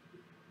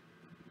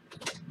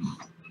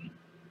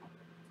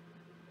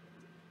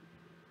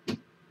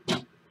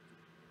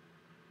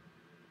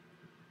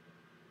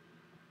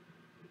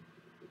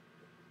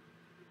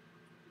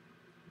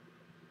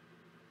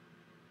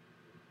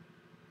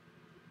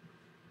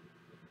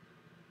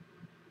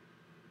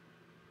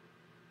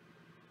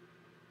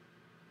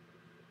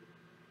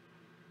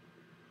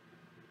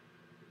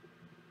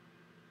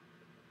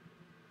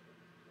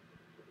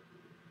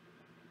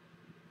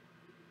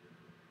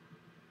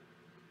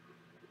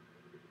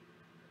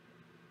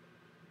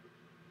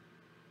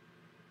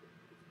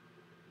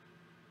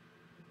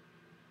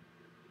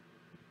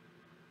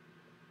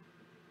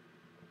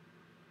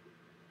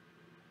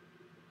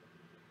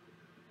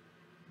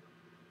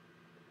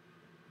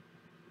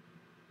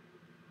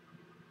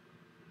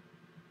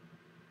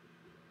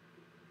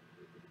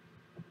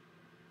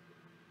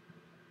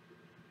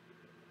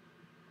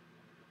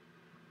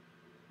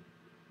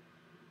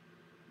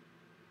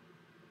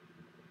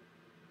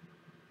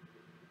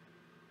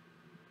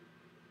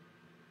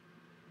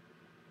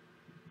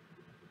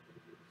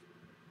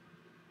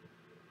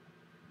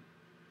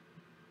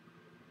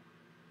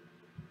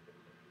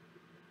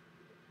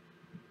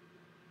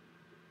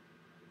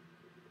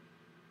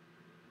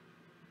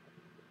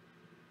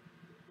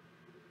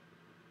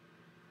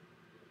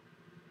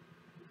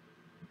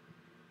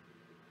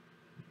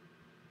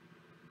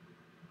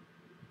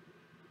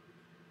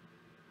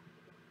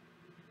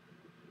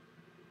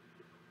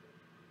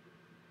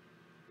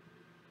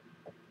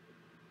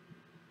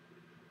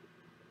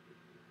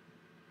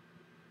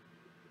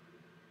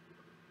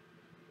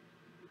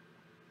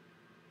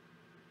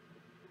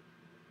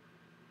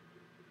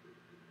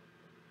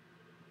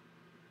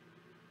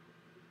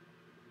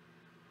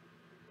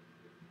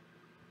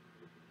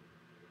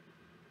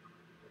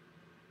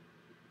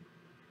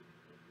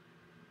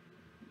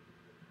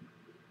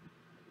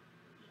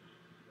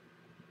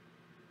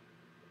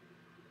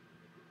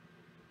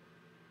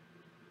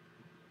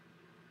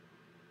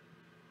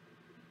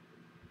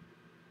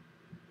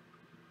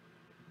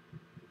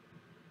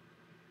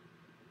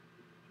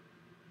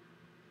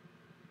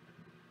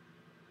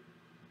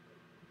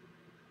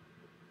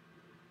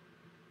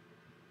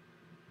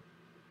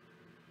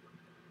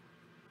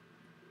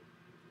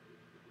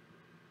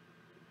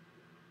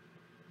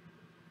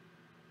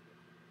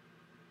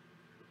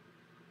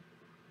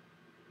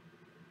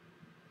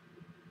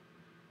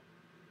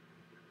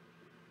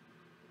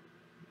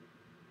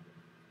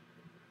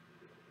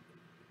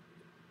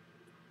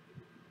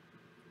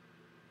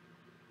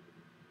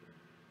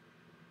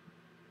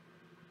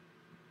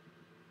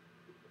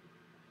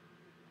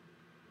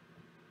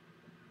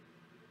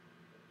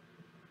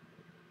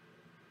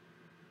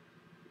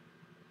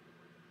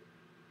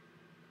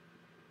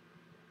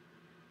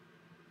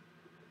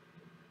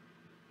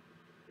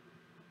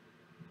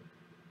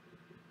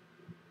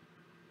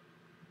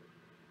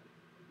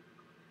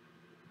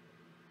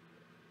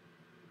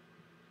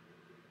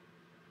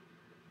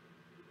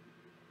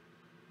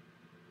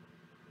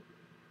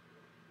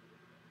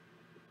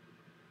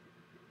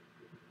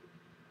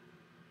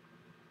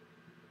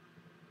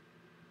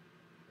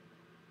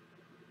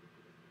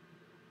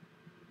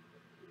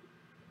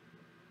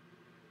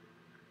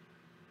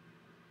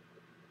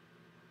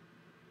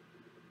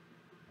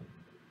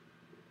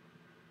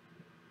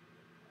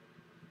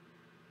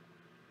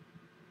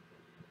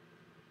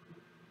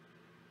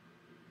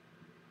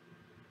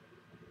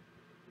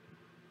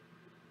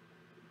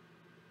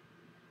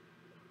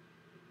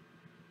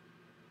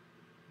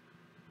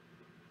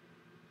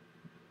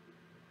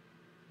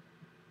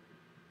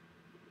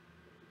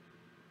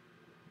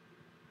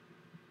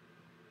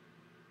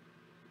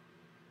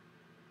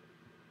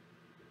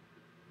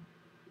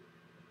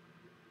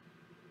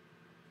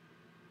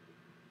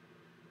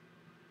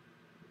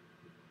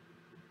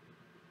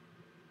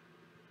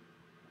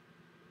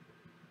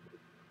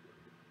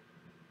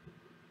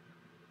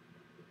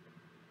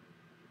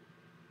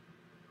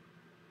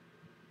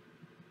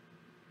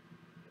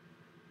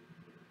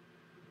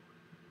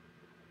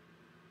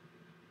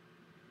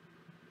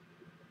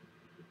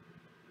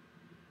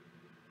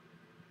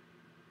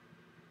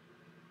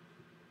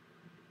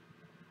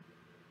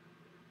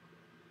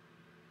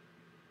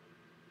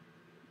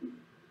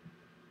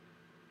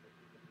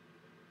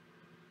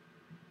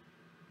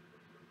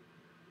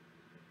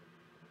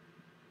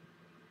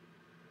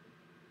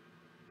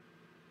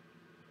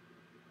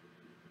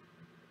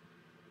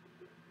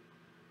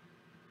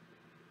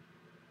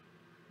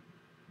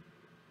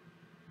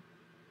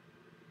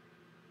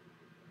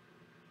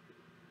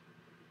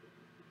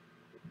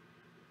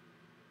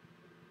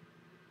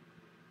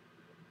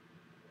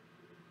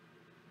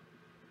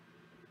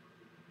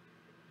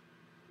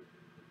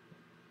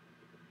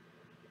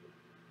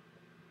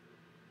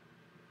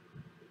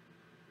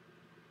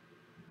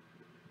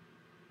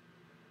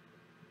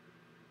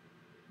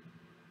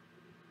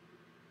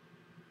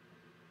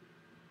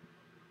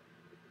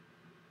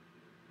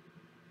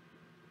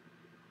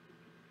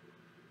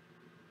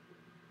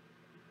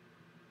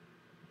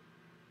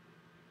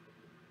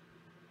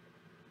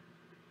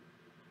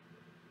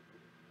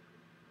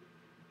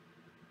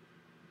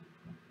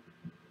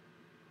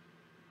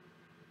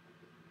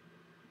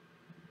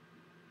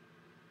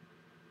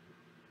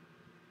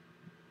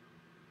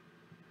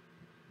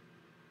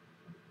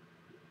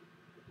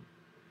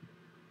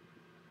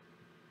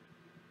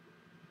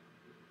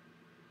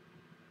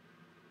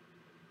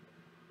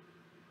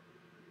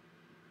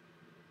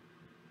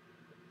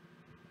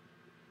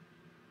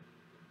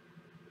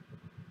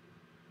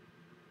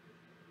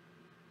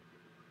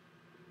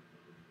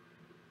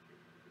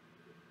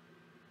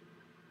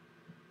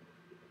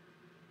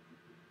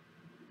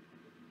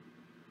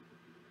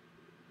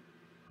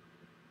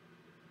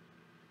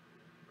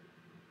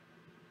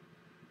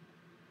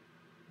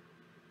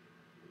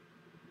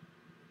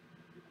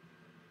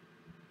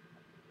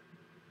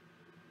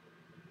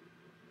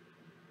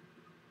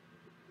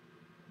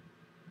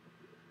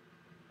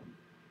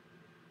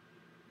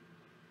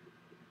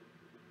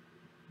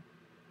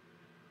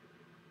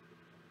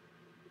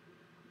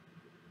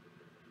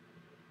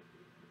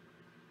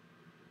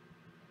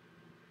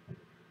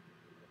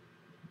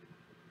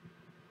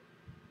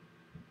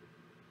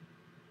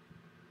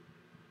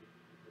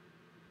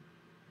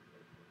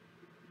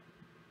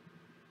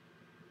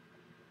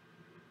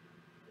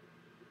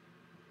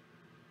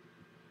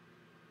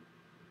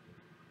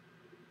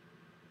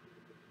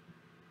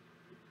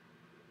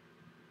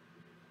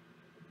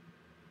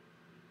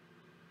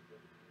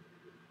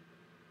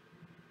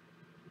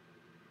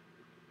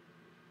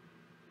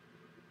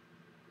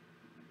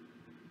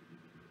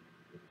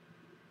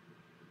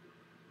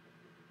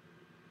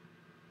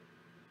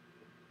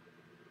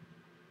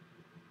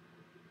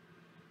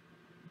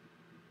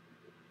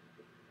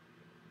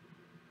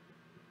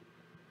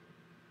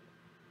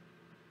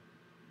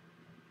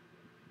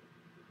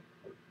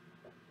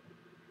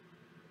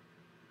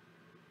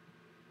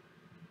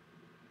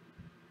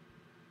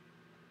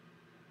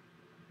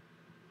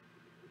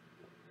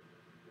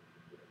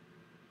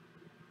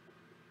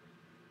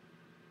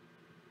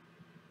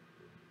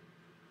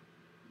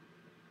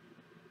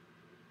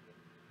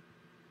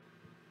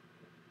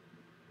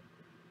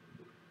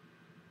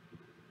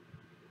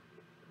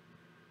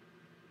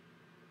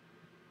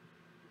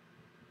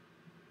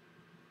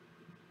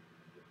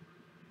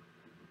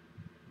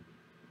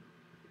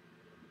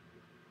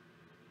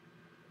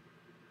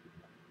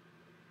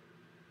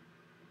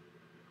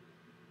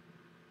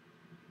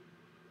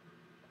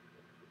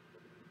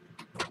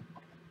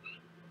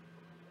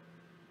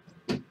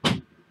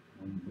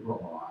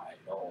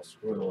 all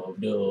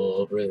scrubbed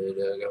up, ready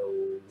to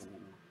go.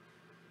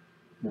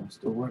 I'm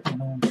still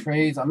working on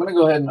trades. I'm gonna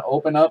go ahead and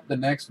open up the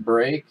next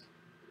break.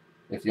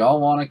 If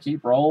y'all want to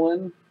keep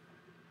rolling,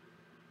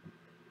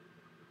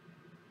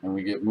 and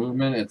we get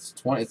movement, it's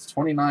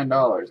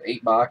 $29,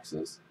 8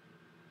 boxes.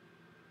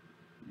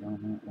 Y'all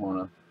might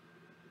want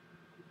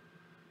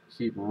to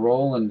keep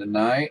rolling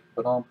tonight,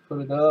 but I'll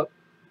put it up.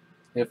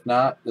 If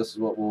not, this is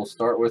what we'll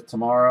start with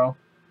tomorrow.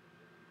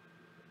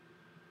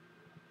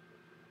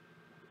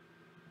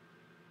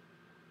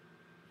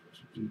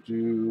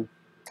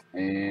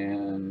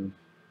 And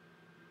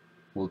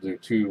we'll do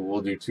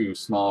two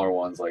smaller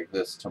ones like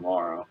this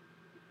tomorrow.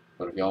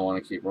 But if y'all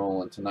want to keep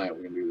rolling tonight,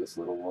 we can do this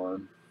little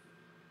one.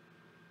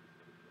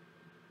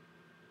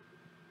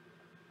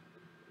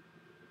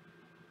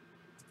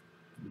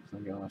 Looks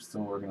like y'all are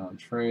still working on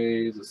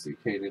trades. Let's see,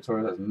 KJ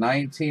Torres has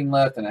 19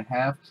 left and a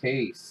half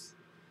case.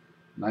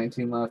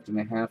 19 left and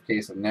a half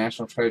case of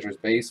National Treasures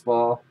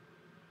Baseball.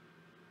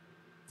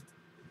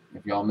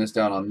 If y'all missed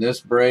out on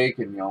this break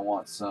and y'all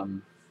want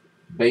some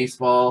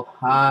baseball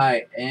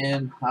high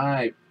and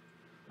high,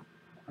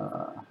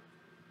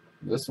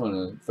 this one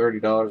is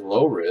 $30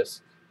 low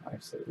risk. I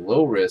say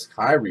low risk,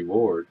 high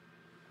reward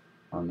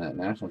on that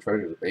National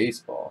Treasures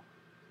Baseball.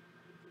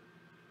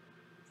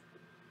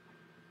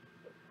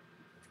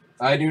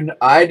 I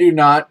do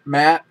not,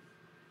 Matt.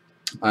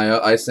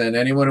 I send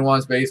anyone who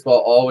wants baseball,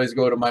 always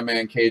go to my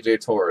man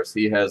KJ Torres.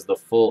 He has the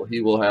full. He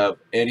will have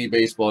any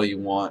baseball you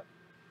want.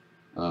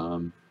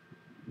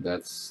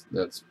 That's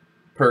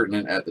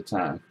pertinent at the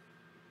time.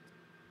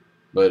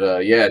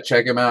 But yeah,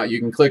 check him out.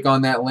 You can click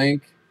on that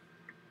link.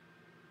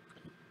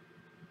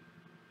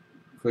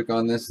 Click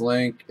on this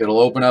link. It'll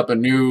open up a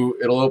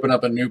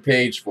new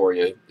page for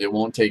you. It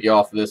won't take you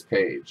off this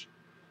page.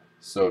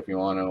 So if you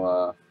want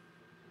to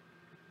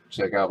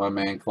check out my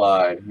man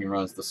Clyde, he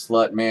runs the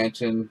Slut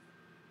Mansion,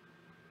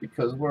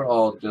 because we're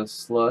all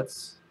just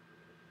sluts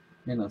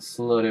in a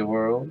slutty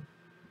world.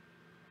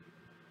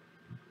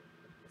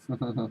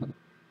 But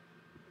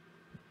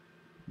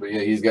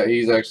yeah,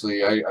 he's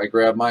actually I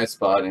grabbed my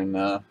spot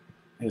in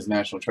his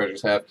National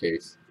Treasures half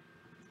case.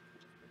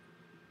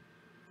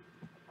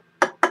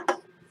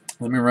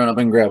 Let me run up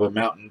and grab a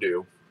Mountain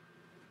Dew.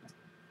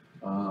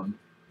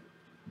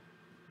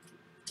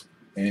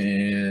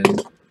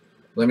 And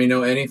let me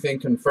know anything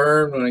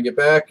confirmed when I get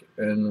back,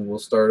 and we'll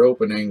start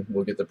opening.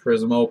 We'll get the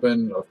Prism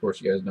open. Of course,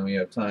 you guys know you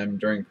have time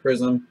during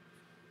Prism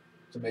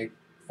to make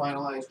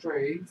finalized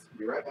trades.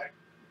 Be right back.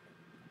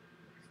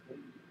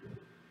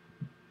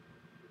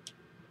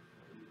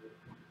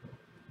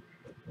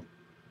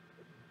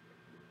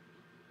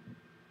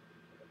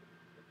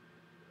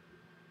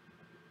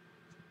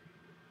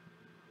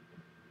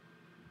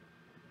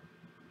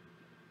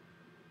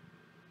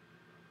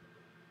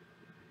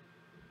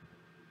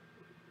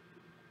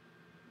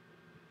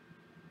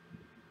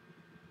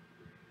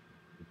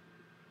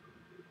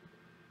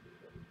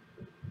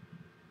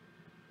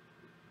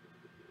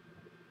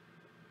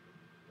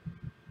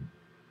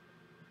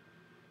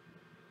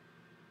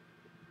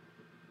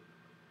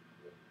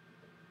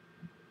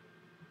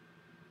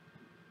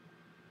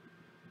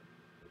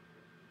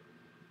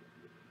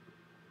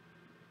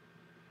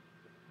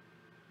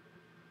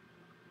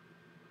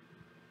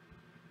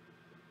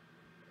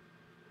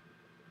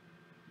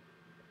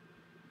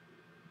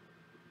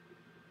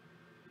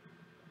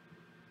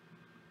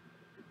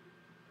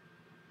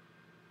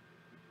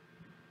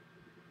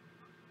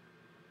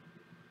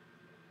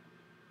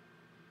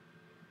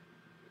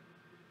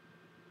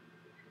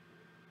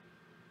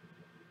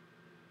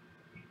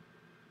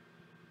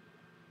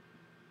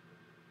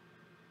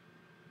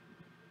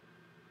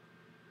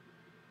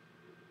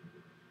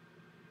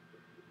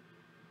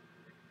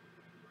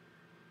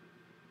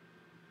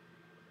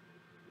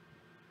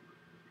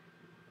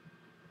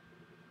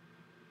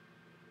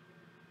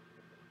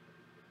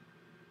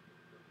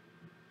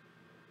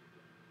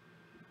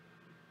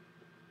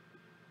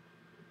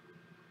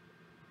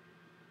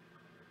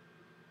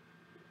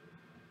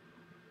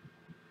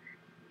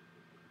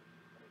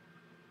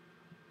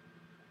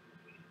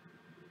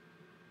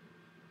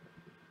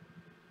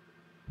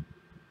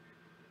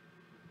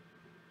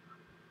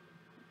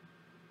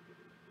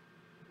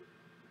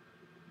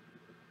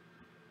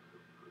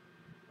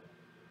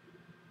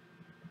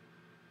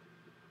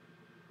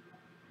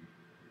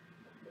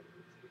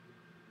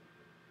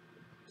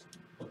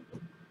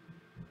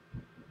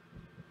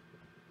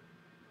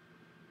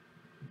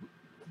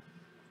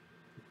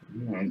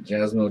 Alright,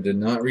 Jasmo did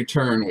not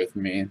return with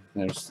me.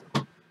 There's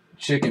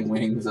chicken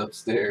wings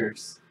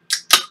upstairs.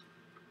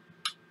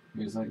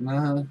 He's like,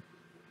 nah,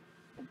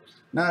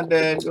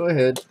 Dad, go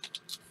ahead.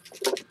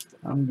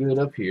 I'm good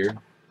up here.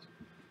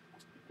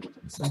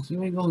 It's like,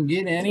 you ain't gonna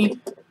get any.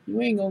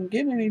 You ain't gonna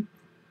get any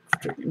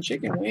freaking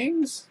chicken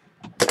wings.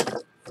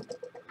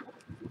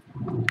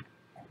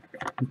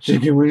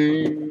 Chicken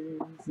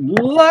wings.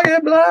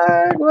 Lucky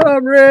Black. What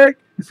up, Rick?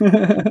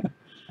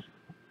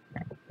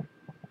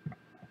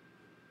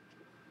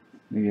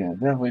 Yeah,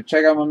 definitely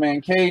check out my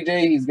man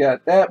KJ. He's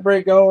got that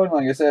break going.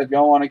 Like I said, if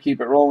y'all want to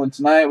keep it rolling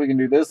tonight, we can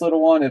do this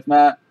little one. If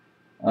not,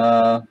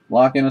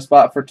 lock in a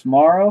spot for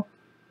tomorrow.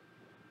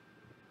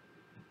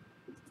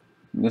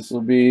 This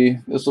will be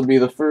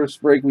the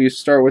first break we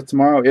start with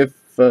tomorrow. If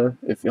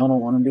y'all don't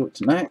want to do it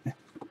tonight,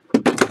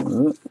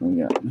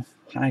 we got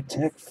high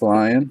tech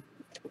flying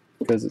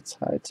because it's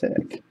high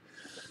tech.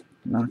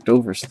 Knocked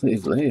over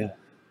Slave Leia.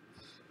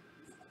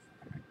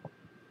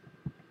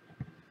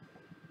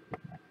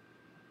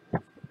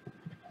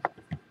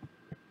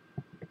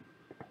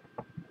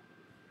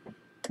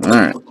 All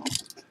right.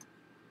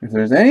 If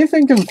there's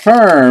anything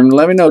confirmed,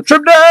 let me know.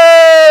 Trip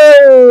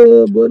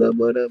day! What up,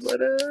 what up,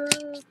 what up?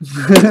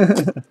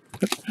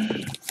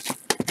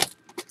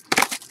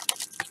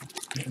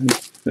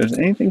 If there's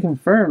anything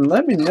confirmed,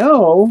 let me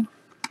know.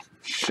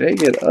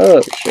 Shake it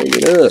up, shake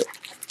it up.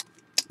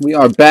 We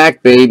are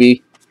back,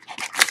 baby.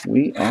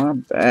 We are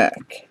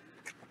back.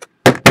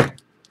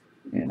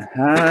 In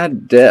high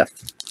def.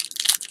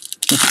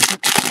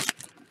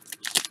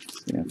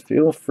 So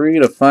feel free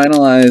to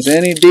finalize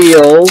any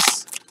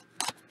deals.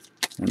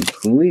 And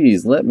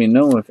please let me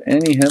know if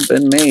any have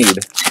been made.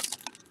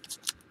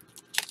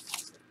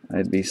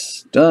 I'd be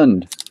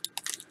stunned.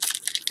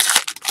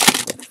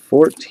 A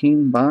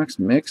 14-box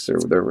mixer,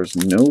 there was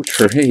no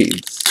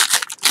trades.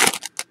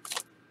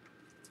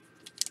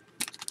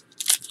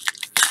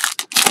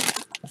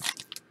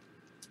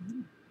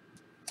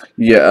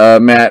 Yeah,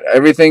 Matt,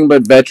 everything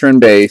but veteran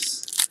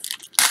base.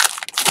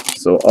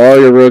 So all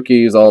your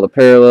rookies, all the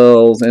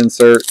parallels,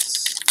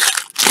 inserts,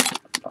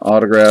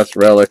 autographs,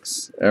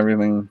 relics,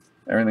 everything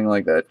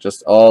like that.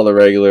 Just all the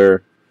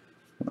regular,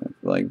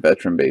 like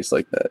veteran base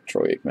like that.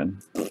 Troy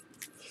Aikman,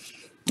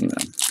 you know.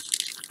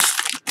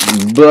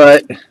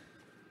 But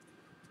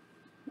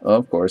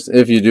of course,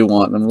 if you do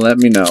want them, let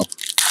me know.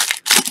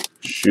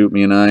 Shoot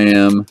me an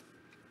IM.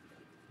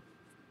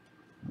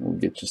 We'll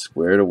get you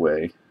squared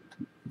away.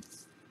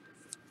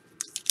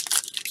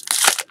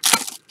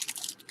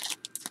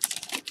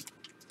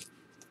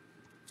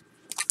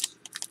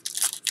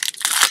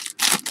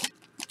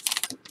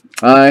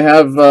 I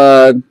have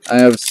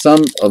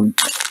some of.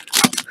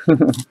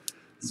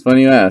 It's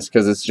funny you ask,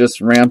 because it's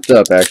just ramped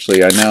up.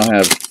 Actually, I now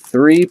have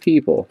 3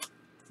 people.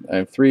 I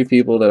have 3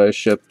 people that I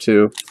ship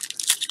to,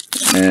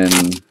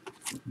 and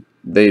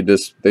they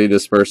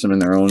disperse them in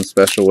their own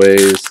special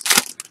ways.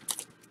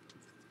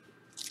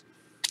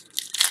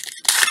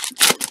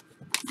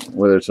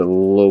 Whether it's a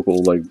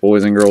local like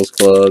Boys and Girls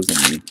Clubs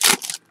and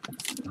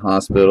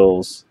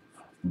hospitals.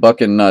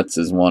 Buckin' Nuts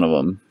is one of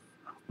them.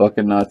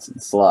 Buckin' Nuts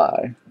and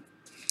Sly.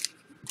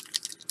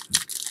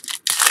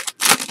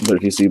 But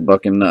if you see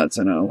Buckin' Nuts,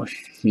 I know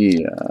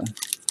he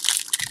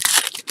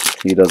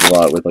does a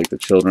lot with like the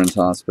Children's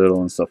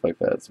Hospital and stuff like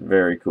that. It's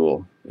very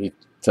cool. He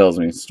tells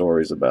me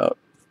stories about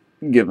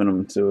giving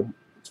them to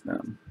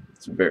them.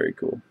 It's very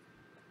cool.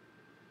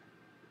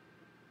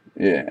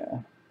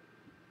 Yeah.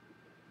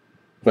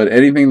 But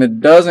anything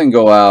that doesn't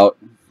go out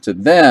to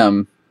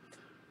them,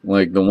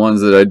 like the ones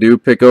that I do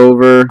pick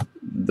over,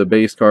 the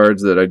base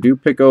cards that I do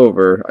pick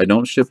over, I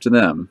don't ship to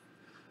them.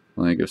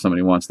 Like if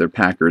somebody wants their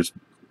Packers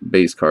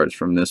base cards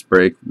from this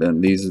break, then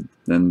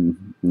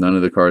none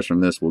of the cards from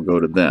this will go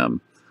to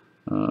them,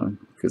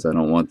 because I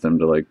don't want them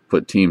to like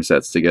put team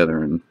sets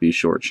together and be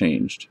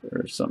shortchanged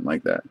or something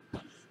like that.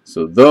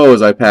 So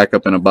those I pack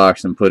up in a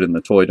box and put in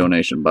the toy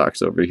donation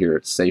box over here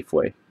at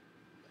Safeway,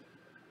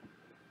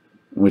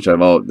 which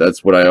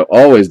that's what I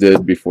always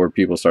did before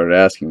people started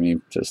asking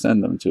me to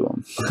send them to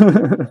them.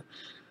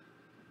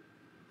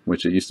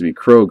 Which it used to be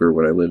Kroger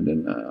when I lived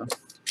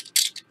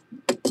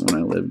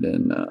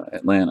in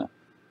Atlanta.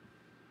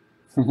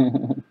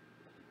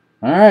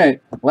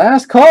 Alright,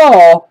 last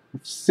call.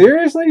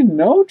 Seriously,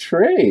 no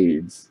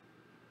trades.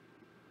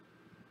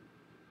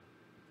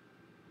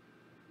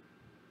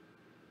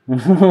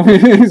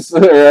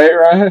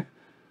 right?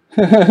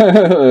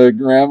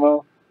 Grandma.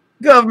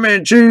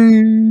 Government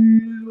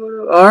cheese.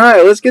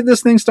 Alright, let's get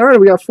this thing started.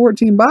 We got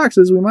 14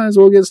 boxes. We might as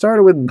well get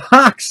started with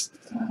box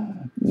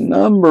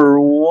number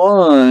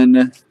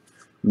 1.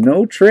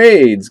 No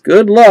trades.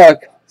 Good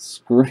luck.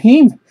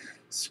 Scream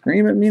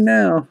at me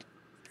now.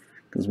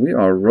 Because we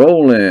are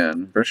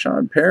rolling.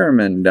 Brashad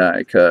Perriman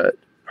die cut.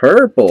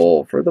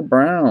 Purple for the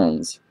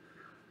Browns.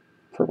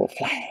 Purple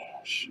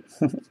Flash.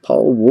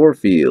 Paul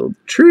Warfield.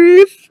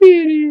 Tree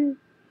Fitty.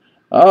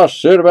 Oh,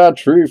 shit about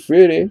Tree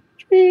Fitty.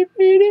 Tree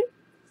Fitty.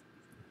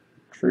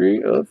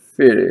 Tree of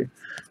Fitty.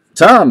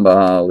 Tom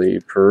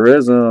Bahali.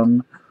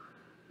 Prism.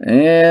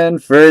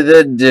 And for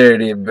the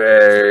Dirty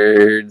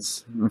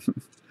Birds.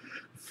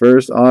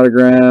 First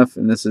autograph.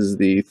 And this is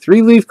the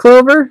 3-leaf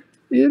clover.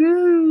 It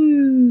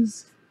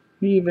is.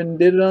 He even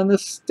did it on the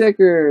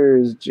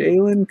stickers.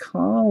 Jalen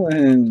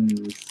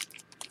Collins.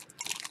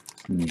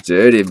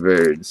 Dirty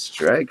Bird.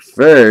 Strike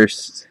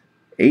first.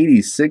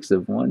 86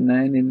 of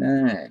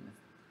 199.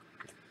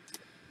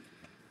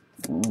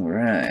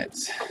 Alright.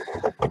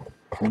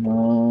 Come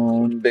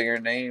on. Bigger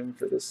name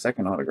for the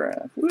second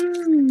autograph.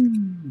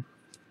 Woo!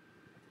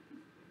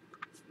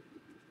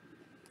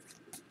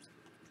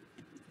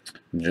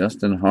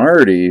 Justin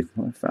Hardy.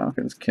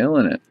 Falcons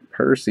killing it.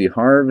 Percy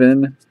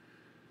Harvin.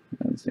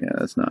 Yeah,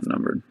 that's not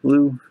numbered.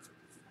 Blue.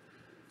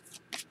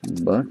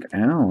 Buck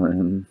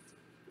Allen.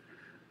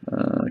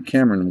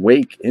 Cameron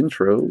Wake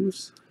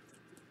intros.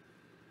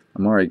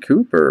 Amari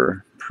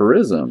Cooper.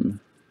 Prism.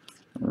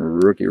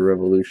 Rookie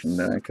Revolution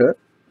die cut.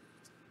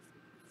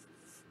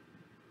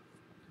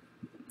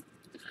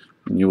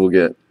 And you will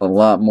get a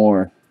lot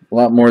more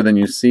than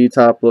you see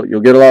top load.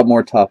 You'll get a lot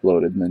more top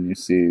loaded than you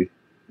see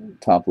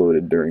top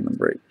loaded during the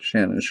break.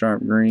 Shannon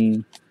Sharp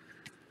green.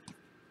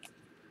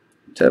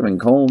 Tevin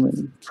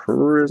Coleman,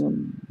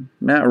 Prism.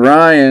 Matt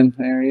Ryan,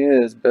 there he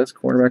is, best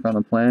quarterback on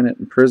the planet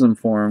in Prism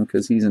form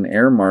because he's an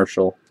air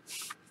marshal.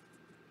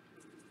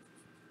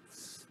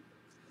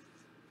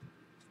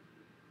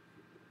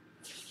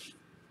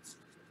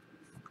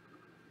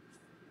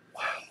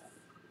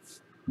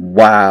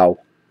 Wow.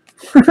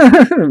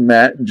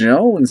 Matt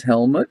Jones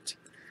helmet.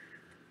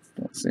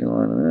 Don't see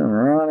one of them.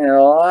 Ronnie a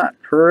lot.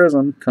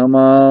 Prism, come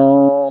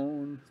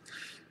on.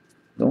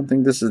 Don't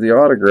think this is the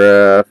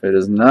autograph. It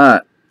is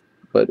not.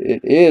 But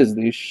it is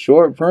the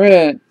short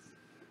print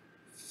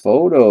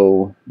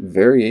photo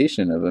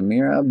variation of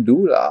Amir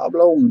Abdullah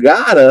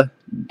Oblongata,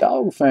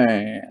 dog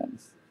fan.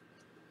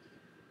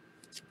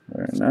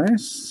 Very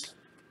nice.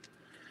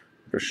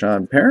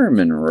 Rashad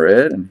Perriman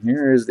red, and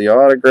here is the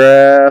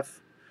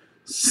autograph.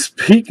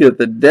 Speak of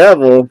the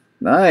devil.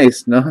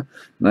 Nice, no,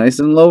 nice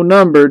and low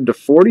numbered to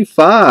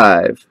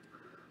 45.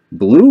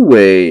 Blue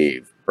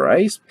Wave,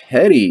 Bryce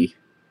Petty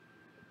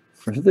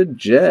for the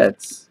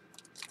Jets.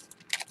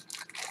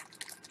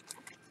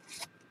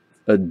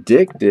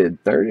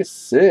 Addicted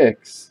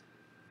 36.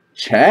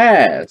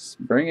 Chaz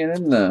bringing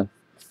in the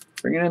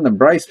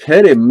Bryce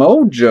Petty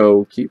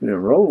mojo, keeping it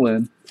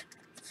rolling.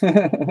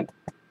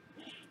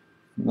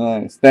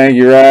 Nice, thank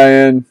you,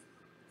 Ryan.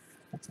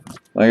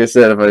 Like I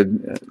said,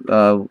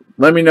 if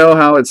let me know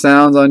how it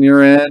sounds on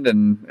your end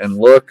and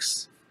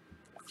looks.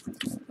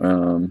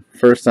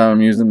 First time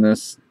I'm using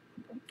this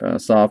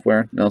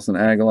software. Nelson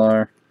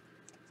Aguilar,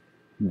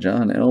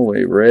 John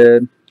Elway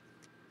red.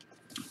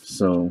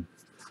 So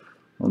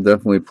I'll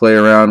definitely play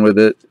around with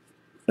it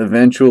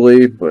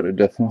eventually, but I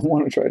definitely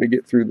want to try to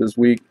get through this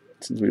week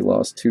since we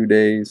lost 2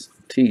 days.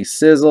 T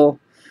Sizzle,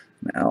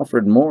 and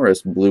Alfred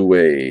Morris Blue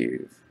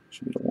Wave.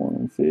 Should be the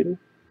 150.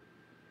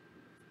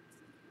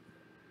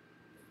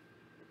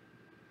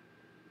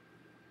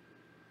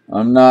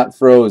 I'm not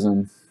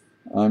frozen.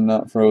 I'm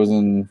not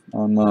frozen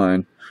on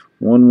mine.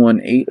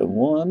 118 of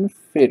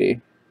 150.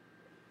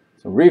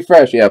 So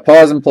refresh. Yeah,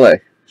 pause and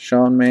play.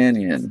 Sean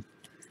Mannion.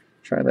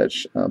 Try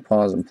that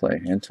pause and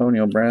play.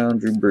 Antonio Brown,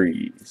 Drew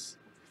Brees.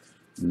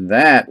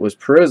 That was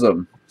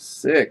Prism.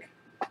 Sick.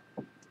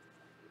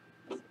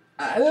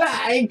 I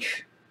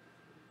like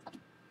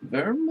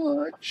very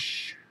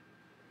much.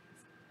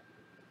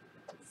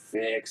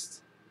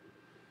 Fixed.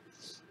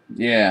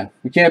 Yeah,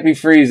 we can't be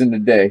freezing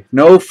today.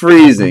 No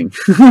freezing.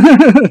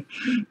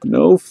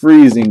 No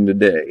freezing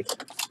today.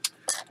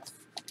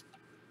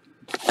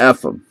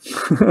 F them.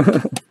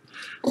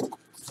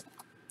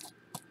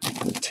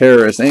 The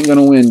terrorists ain't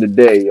gonna win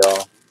today,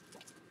 y'all.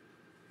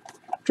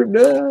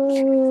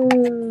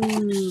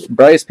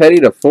 Bryce Petty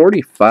to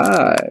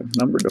 45.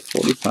 Number to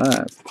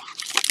 45.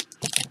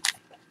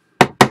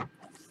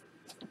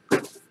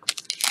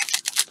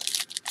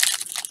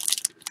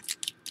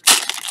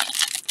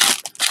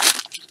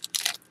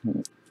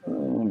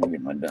 Oh, let me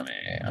get my dummy.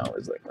 I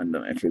always like my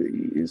dummy for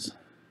these.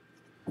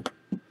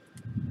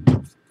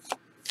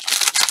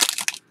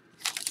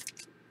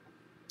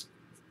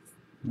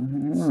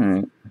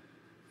 Alright.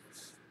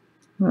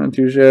 Not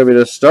too shabby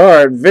to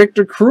start.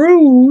 Victor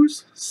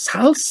Cruz.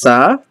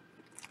 Salsa.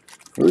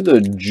 For the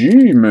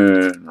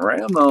G-Man.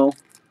 Ramo.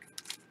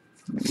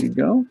 There you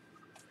go.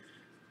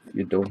 If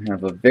you don't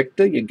have a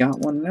Victor, you got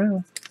one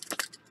now.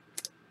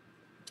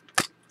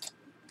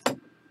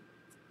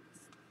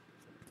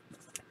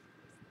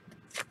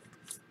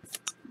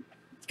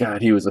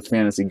 God, he was a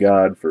fantasy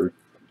god for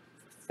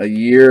a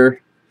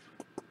year.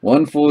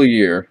 One full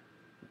year.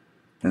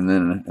 And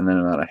then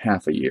about a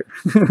half a year.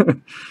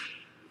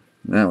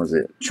 That was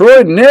it.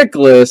 Troy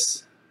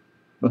Nicholas.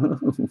 Yeah,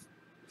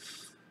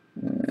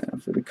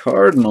 for the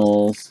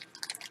Cardinals.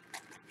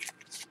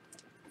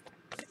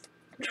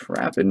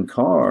 Trapping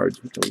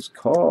cards with those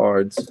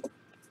cards.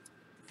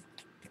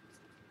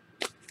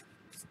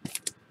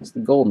 It's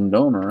the Golden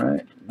Donor,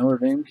 right? Notre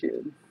Dame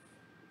kid.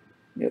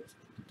 Yep.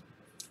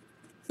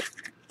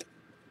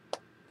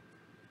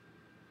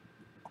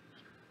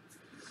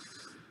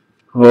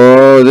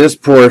 Oh, this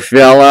poor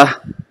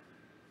fella.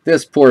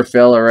 This poor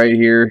fella right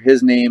here.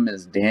 His name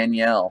is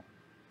Danielle.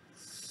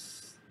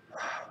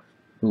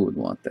 Who would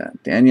want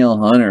that? Danielle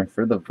Hunter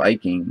for the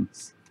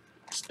Vikings.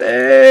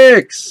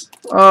 Sticks!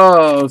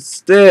 Oh,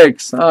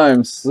 Sticks.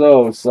 I'm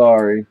so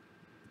sorry.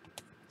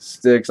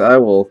 Sticks, I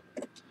will...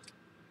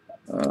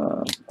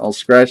 I'll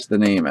scratch the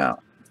name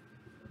out.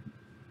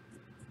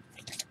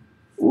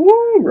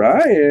 Ooh,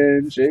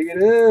 Ryan. Shake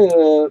it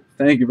up.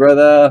 Thank you,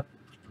 brother.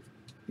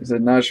 He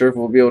said, not sure if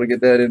we'll be able to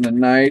get that in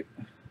tonight.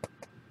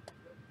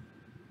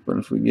 But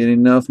if we get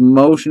enough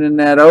motion in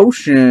that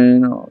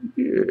ocean, oh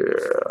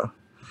yeah.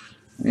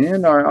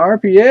 And our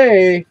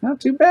RPA,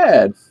 not too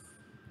bad.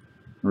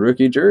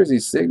 Rookie jersey,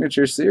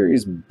 signature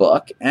series,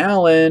 Buck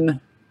Allen.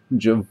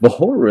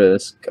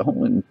 Javoris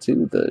going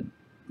to the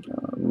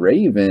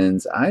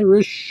Ravens.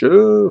 Irish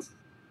Chef.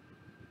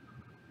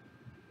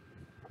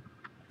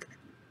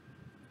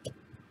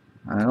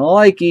 I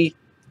like it.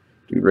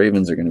 Dude,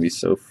 Ravens are going to be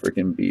so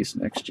freaking beast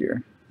next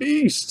year.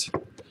 Beast.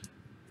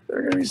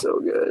 They're going to be so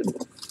good.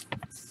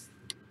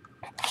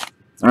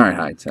 All right,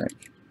 High Tech.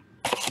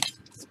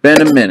 It's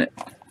been a minute.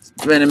 It's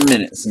been a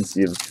minute since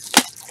you've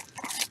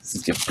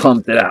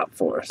pumped it out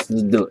for us.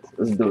 Let's do it.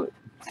 Let's do it.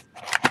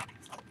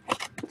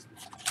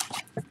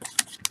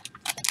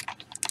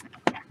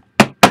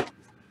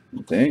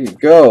 There you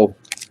go.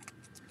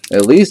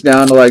 At least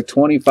down to like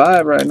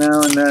 25 right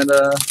now in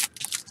that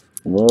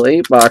little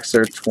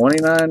 8-boxer,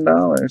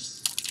 $29.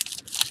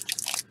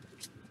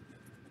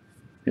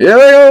 Here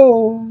we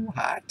go.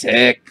 High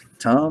Tech.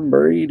 Tom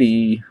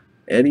Brady.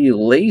 Eddie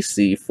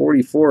Lacy,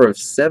 44 of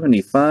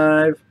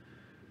 75.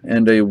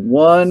 And a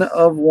 1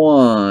 of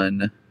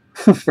 1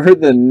 for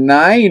the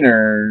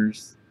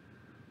Niners.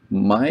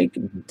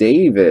 Mike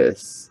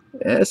Davis.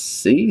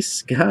 SC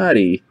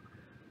Scotty.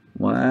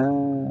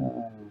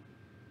 Wow.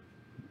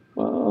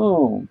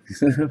 Oh.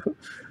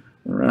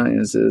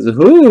 Ryan says,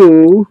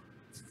 who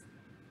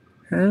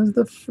has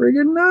the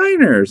friggin'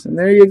 Niners? And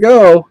there you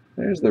go.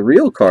 There's the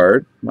real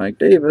card. Mike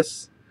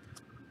Davis.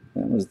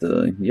 That was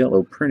the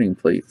yellow printing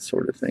plate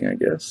sort of thing, I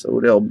guess.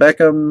 Odell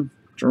Beckham,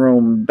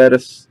 Jerome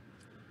Bettis,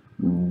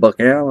 Buck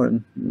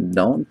Allen,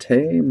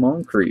 Dante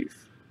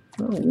Moncrief.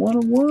 Oh, 1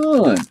 of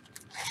 1.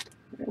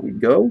 There we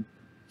go.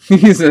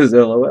 He says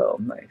LOL.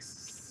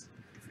 Nice.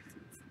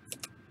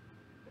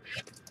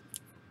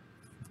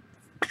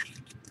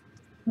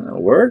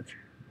 That'll work.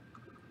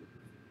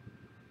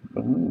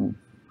 Oh.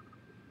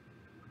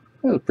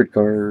 That was a pretty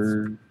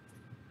card.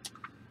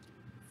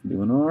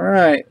 Doing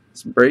alright.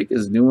 This break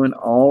is doing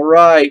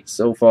alright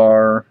so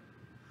far.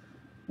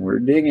 We're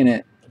digging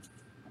it.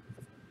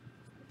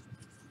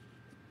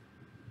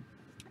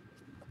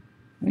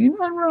 Ain't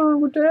nothing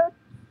wrong with that.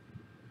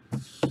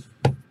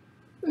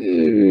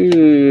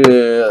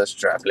 Let's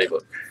try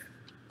playbook.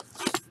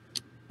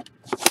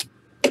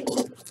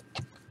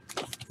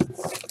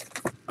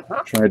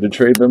 Tried to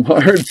trade them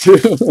hard too.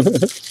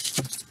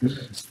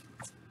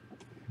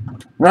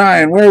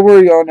 Ryan, where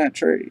were you on that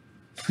trade?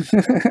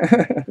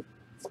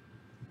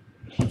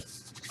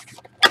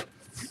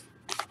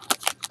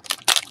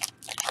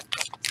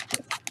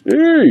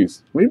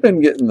 Jeez, we've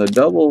been getting the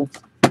double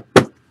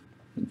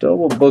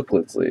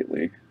booklets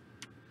lately.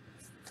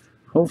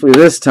 Hopefully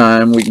this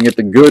time we can get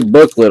the good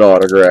booklet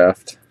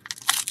autographed.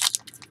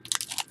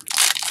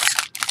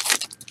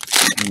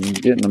 I'm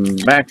getting them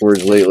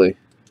backwards lately.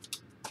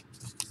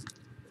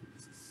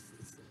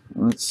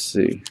 Let's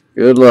see.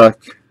 Good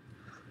luck.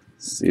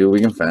 Let's see what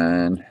we can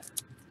find.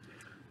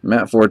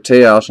 Matt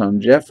Forte, Alshon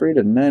Jeffrey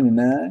to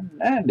 99.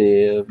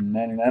 Native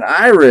 99.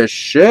 Irish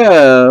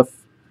Chef.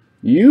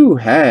 You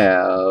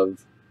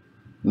have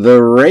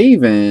the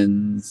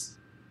Ravens.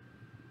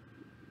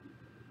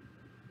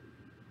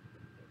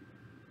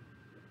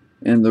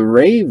 And the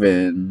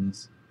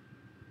Ravens.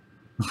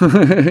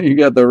 You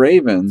got the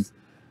Ravens.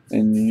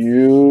 And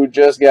you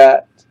just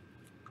got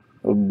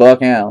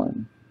Buck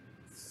Allen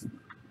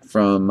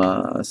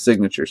from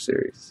Signature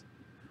Series.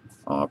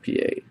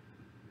 RPA.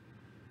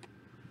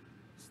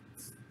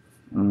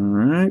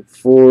 Alright,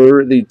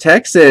 for the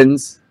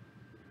Texans,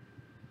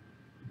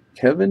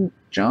 Kevin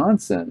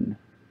Johnson.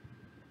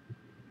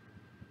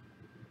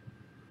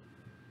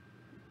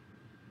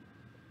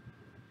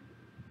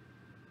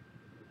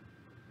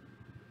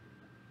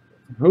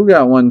 Who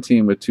got one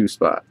team with 2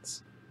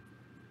 spots?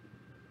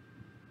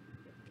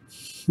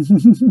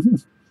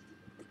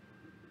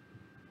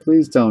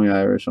 Please tell me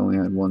Irish only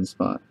had 1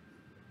 spot.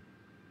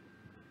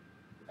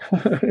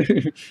 You're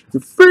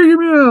freaking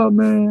me out,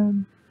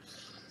 man.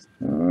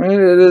 Alright,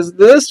 it is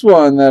this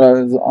one that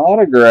is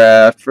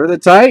autographed for the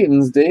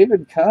Titans,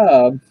 David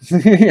Cobb.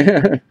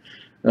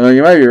 Oh,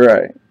 you might be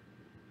right.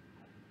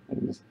 I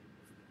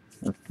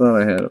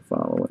thought I had it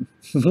following.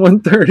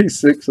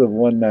 136 of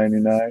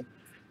 199.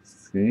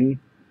 See?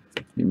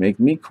 You make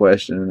me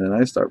question, and then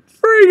I start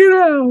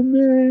freaking out,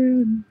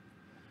 man.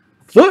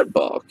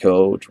 Football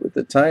coach with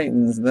the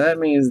Titans. That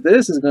means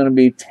this is going to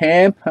be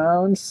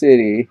Tampon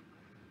City.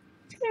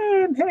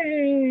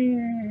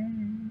 Tampon.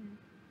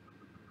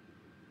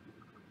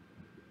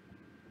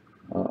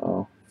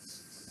 Uh-oh.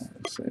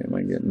 Let's see, am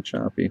I getting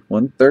choppy?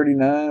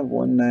 139 of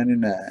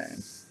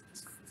 199.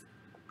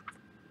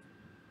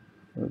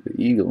 For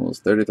the Eagles,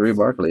 33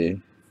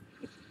 Barkley.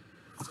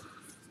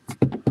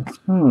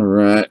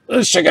 Alright,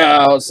 let's check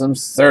out some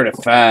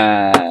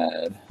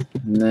certified.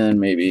 And then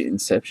maybe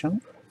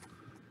Inception.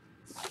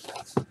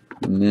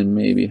 And then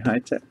maybe High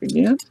Tech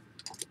again.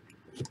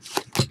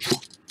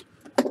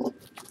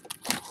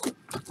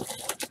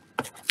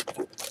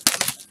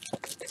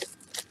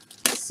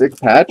 Sick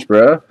patch,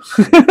 bro.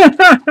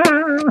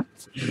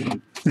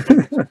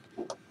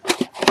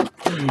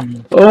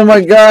 Oh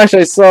my gosh,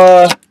 I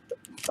saw.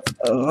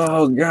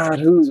 Oh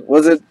god,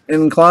 was it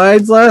in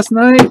Clyde's last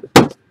night?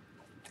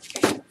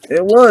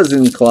 It was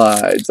in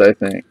Clyde's, I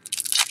think.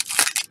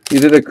 He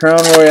did a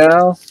Crown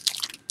Royale,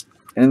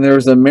 and there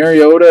was a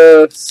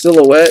Mariota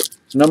silhouette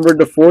numbered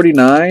to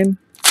 49.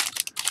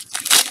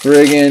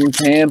 Friggin'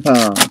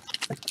 tampon.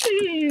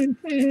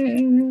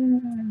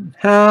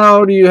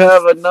 How do you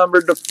have a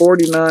numbered to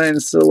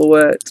 49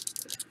 silhouette?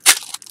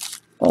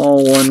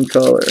 All one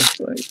color.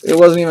 Like, it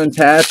wasn't even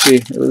patchy.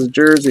 It was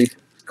jersey.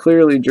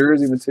 Clearly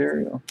jersey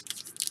material.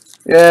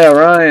 Yeah,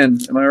 Ryan,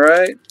 am I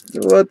right?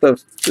 What the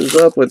f is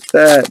up with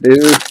that,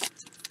 dude?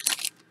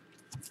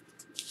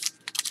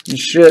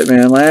 Shit,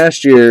 man.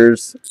 Last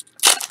year's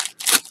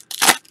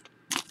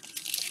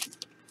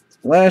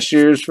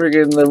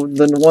friggin'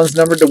 the ones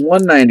numbered to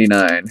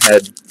 199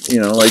 had, you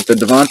know, like the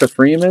Devonta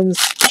Freemans.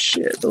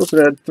 Shit, those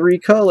had 3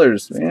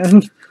 colors,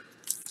 man.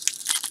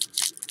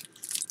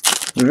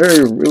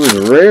 It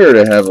was rare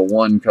to have a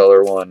one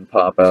color one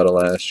pop out of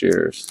last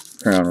year's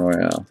Crown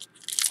Royale.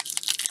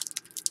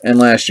 And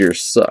last year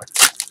sucked.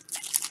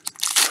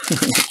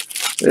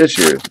 This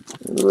year's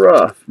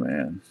rough,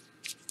 man.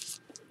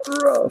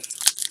 Rough.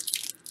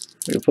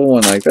 You pull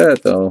one like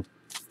that, though.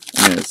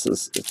 I mean,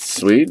 it's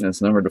sweet and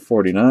it's numbered to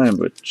 49,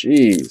 but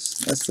geez,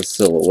 that's the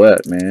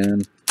silhouette,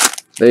 man.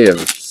 They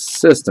have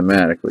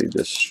systematically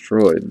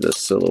destroyed the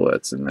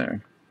silhouettes in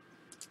there.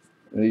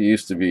 They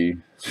used to be,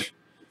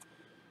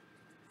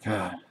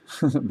 God,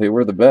 they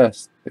were the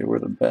best. They were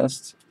the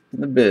best in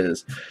the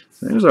biz.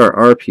 There's our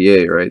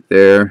RPA right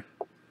there.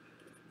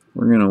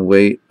 We're going to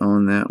wait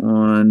on that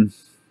one.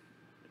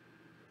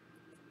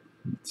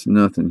 It's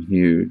nothing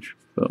huge,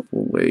 but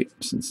we'll wait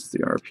since it's the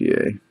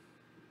RPA.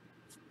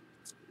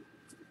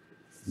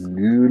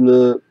 Good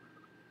luck.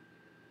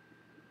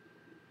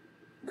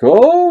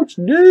 Coach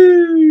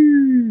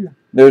D.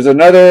 There's a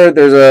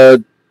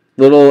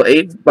little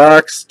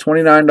 8-box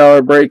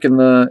 $29 break in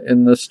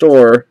the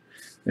store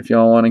if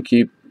y'all want to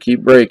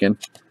keep breaking.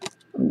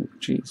 Oh,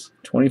 jeez.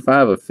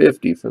 25 of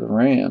 50 for the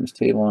Rams.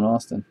 Table and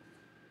Austin.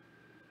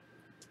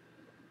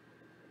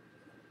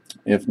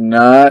 If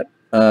not,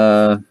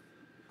 or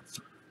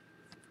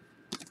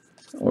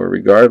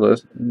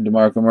regardless,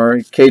 DeMarco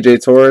Murray.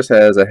 KJ Torres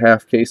has a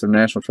half case of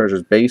National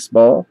Treasures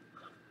baseball.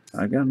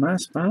 I got my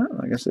spot,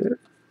 like I said.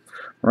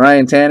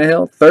 Ryan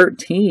Tannehill,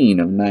 13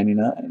 of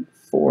 99.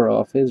 4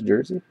 off his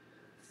jersey.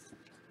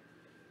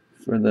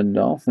 For the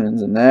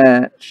Dolphins, and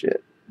that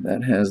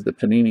has the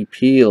Panini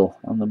Peel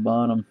on the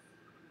bottom.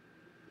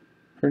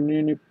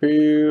 Panini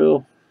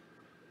Peel.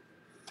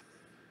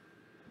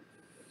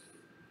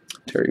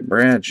 Terry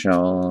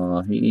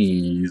Bradshaw,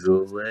 he's a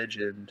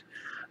legend.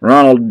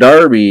 Ronald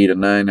Darby to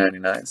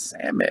 9.99.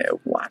 Sammy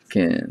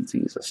Watkins,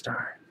 he's a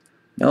star.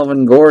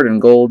 Melvin Gordon,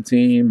 gold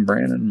team.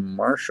 Brandon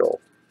Marshall.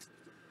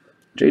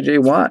 J.J.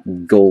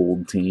 Watt,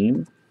 gold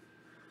team.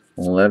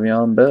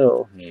 Le'Veon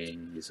Bell,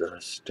 he's a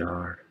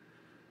star.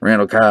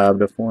 Randall Cobb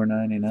to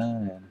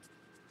 4.99.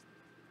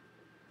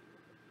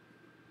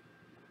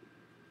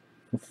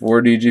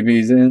 4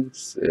 DGBs in,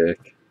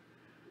 sick.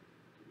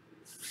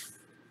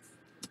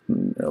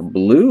 A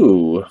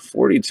blue,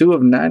 42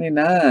 of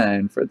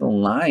 99 for the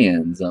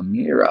Lions.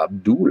 Amir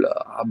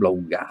Abdullah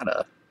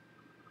Oblongata.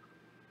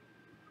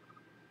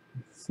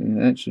 See,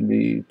 that should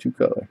be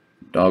 2-color.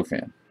 Dog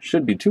fan.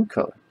 Should be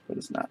 2-color, but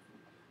it's not.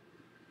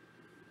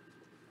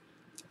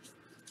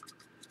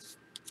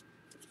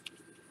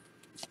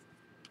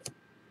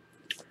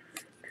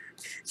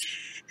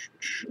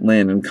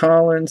 Landon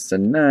Collins to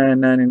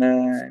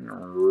 9.99.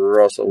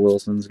 Russell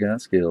Wilson's got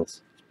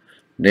skills.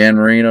 Dan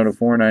Marino to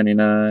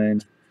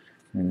 4.99.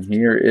 And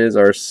here is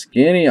our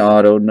skinny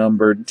auto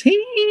number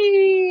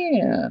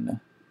 10.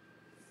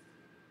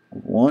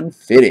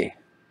 150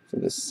 for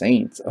the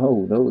Saints.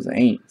 Oh, those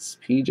Aints.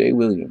 PJ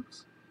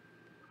Williams.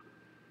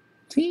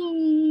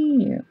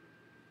 10.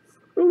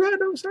 Who got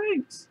those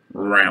Saints?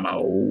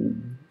 Ramo.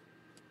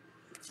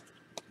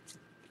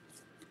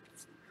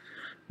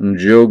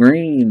 Joe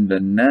Green to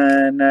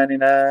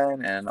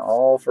 9.99 and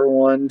all for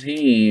one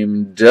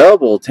team.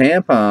 Double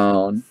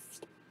tampon.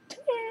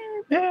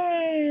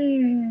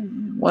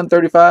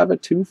 135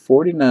 at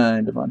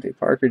 249. Devontae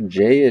Parker,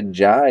 Jay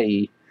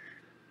Ajayi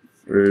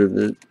for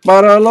the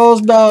Para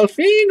los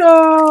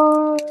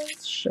Dolphinos.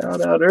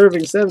 Shout out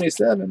Irving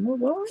 77.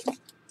 What?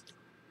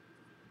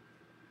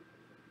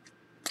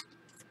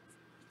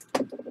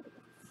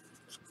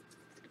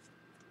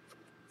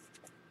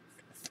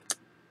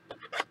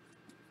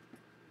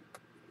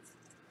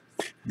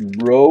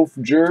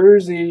 Rofe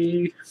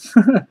jersey.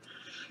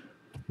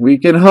 We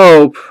can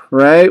hope,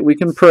 right? We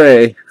can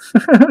pray.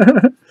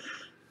 There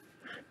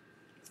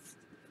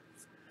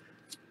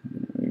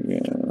we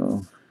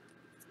go.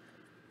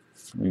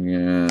 We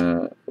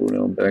got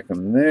Odell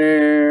Beckham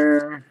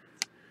there.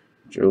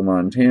 Joe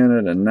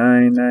Montana to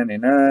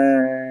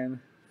 9.99.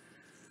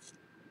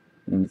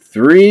 And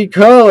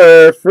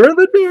 3-color for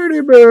the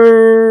Dirty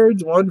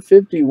Birds.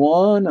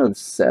 151 of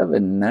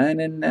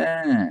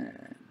 7.99.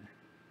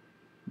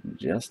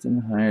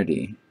 Justin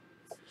Hardy.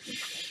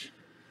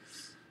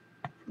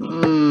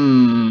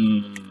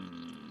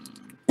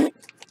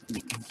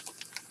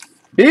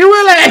 B.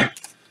 Willie!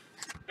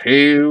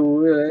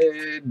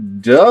 Doubling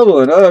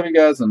up. You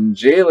got some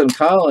Jalen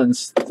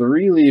Collins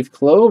 3-leaf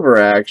clover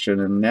action.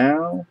 And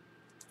now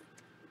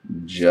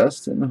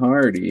Justin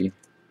Hardy,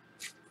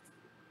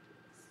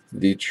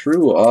 the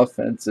true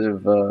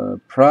offensive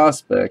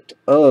prospect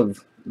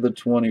of the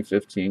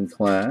 2015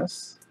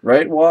 class.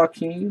 Right,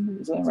 Joaquin?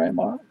 Is that right,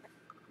 Mark?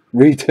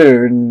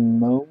 Return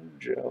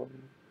Mojo.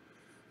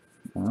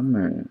 All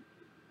right.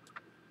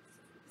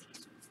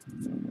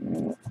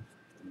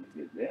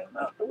 Get them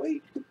out the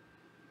way.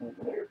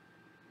 Over there.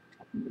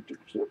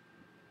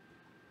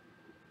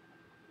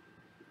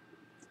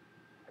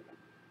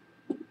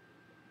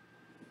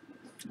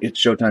 It's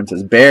showtime.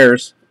 Says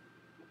Bears.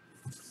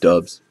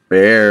 Dubs.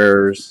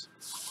 Bears.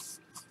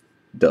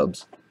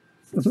 Dubs.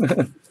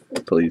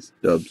 Please.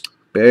 Dubs.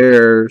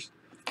 Bears.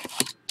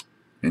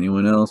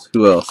 Anyone else?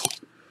 Who else?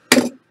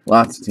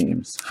 Lots of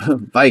teams.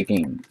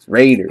 Vikings.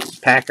 Raiders.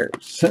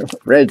 Packers.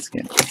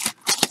 Redskins.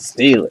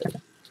 Steelers.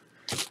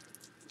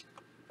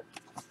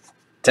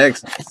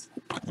 Texans.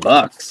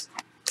 Bucks.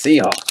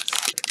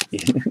 Seahawks.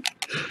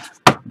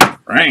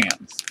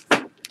 Rams.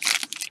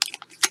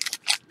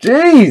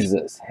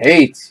 Jesus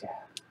hates you.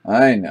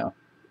 I know.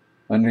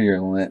 Under your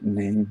Lenten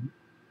name.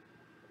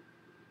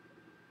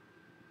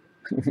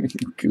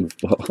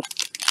 Goofball.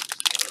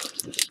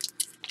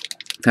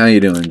 How you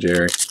doing,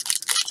 Jerry?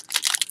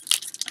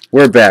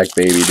 We're back,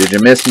 baby. Did you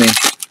miss me?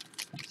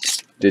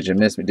 Did you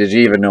miss me? Did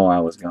you even know I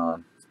was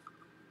gone?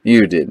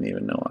 You didn't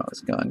even know I was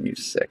gone, you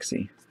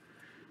sexy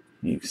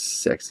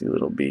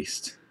little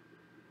beast.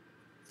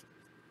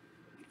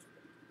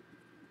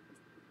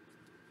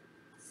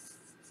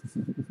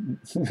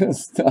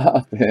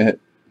 Stop it.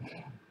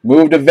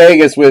 Move to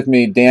Vegas with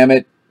me, damn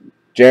it.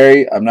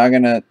 Jerry,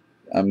 well,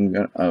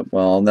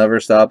 I'll never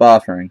stop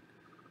offering.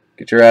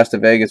 Get your ass to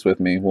Vegas with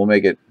me. We'll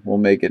make it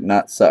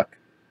not suck.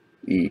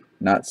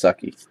 Not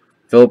sucky.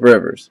 Phillip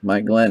Rivers,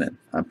 Mike Glennon,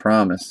 I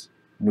promise.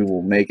 We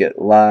will make it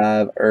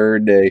live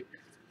every day.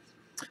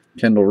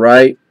 Kendall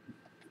Wright,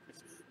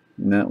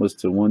 and that was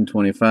to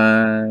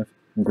 125.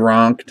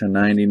 Gronk to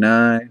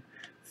 99.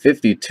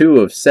 52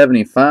 of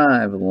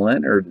 75.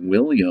 Leonard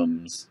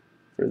Williams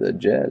for the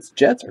Jets.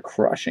 Jets are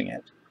crushing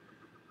it.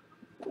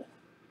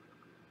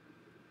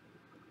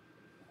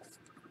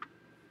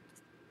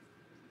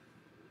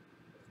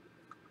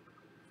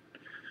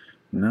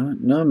 Not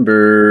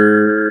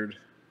numbered.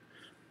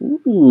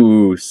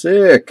 Ooh,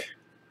 sick.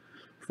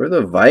 For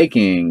the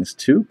Vikings,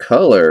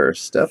 2-color.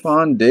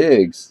 Stephon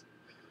Diggs.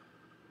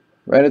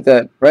 Right at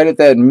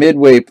that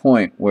midway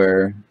point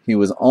where he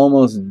was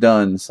almost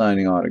done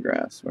signing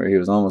autographs. Where he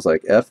was almost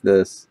like, F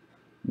this,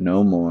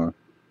 no more.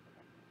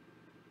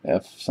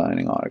 F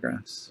signing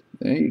autographs.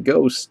 There you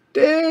go,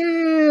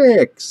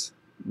 Sticks.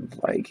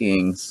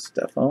 Vikings,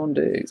 Stephon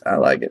Diggs. I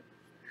like it.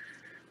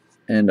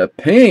 And a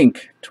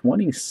pink,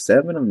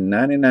 27 of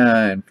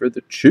 99 for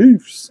the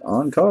Chiefs.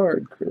 On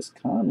card, Chris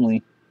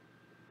Conley.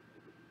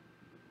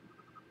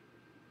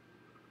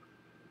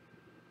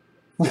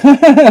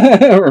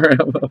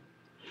 Rambo.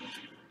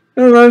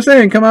 That's what I'm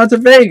saying. Come out to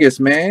Vegas,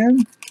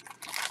 man.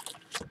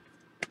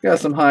 Got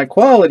some high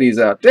qualities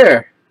out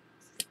there.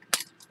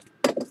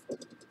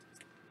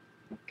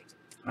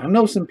 I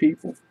know some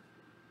people.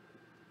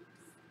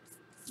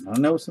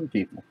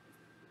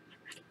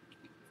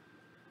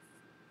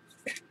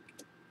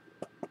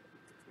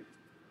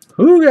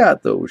 Who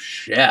got those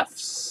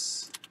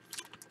chefs?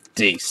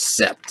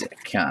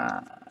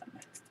 Decepticon.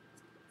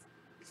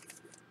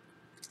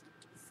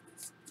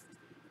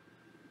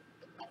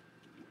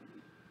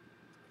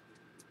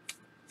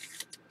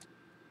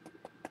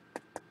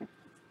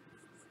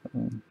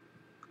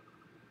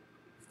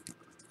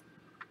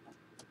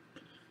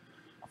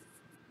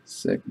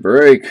 Sick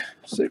break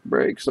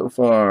so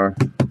far.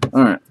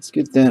 Alright, let's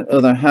get that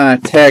other high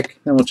tech.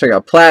 Then we'll check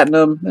out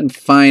Platinum and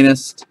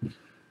Finest.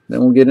 Then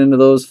we'll get into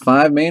those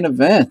 5 main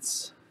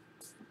events.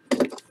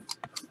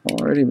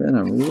 Already been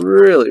a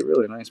really,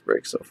 really nice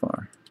break so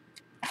far.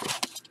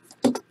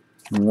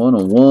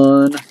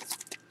 101.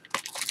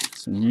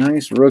 Some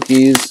nice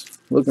rookies.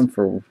 Looking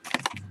for,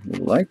 we'd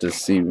like to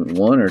see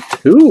 1 or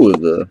 2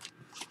 of the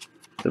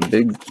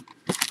big,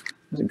 what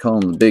do you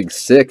call them, the big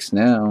 6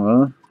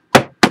 now,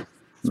 huh?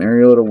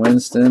 Mariota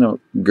Winston,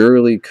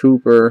 Gurley,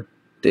 Cooper,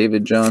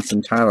 David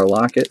Johnson, Tyler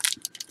Lockett.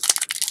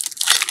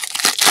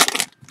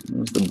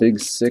 There's the big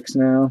 6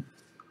 now.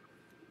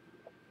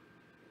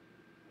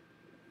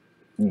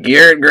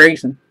 Garrett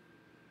Grayson.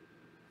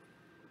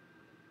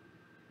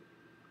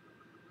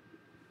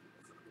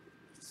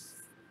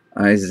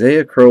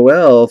 Isaiah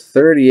Crowell,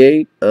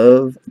 38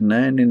 of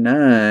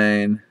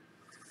 99.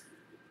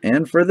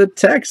 And for the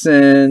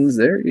Texans,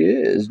 there he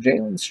is,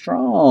 Jalen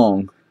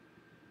Strong.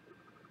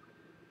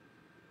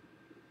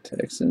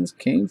 Texans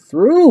came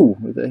through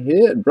with a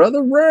hit.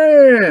 Brother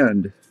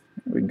Rand.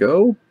 There we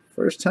go.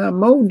 First time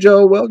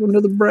Mojo. Welcome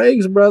to the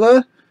Braves,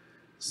 brother.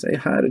 Say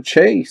hi to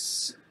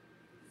Chase.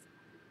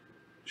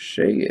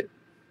 Shake it.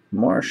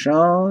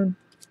 Marshawn.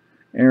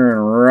 Aaron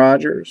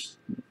Rodgers.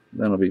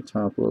 That'll be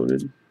top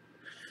loaded.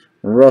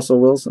 Russell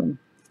Wilson.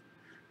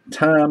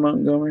 Ty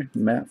Montgomery.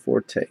 Matt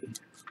Forte.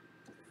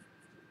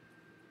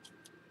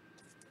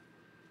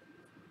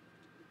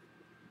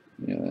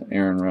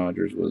 Aaron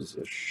Rodgers was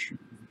a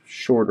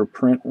shorter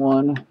print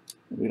one.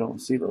 We don't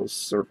see those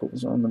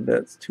circles on the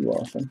bets too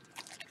often.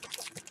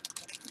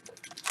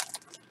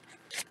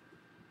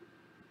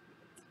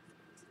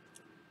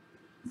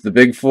 The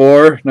big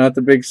four, not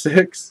the big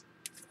six.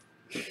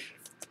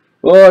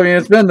 Well, I mean,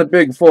 it's been the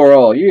big four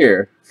all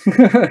year.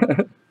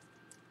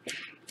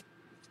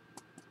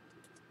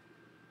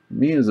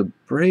 Me as a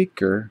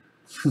breaker.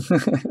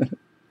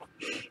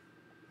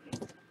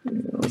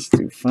 Let's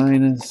do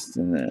finest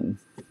and then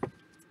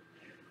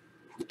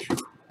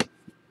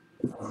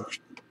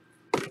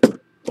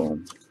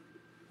boom.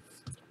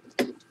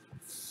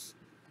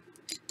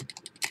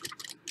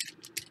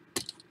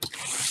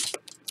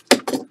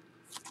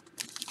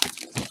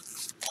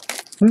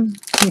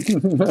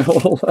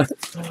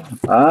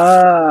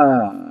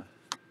 Ah.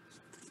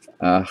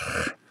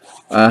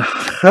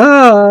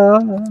 Aha.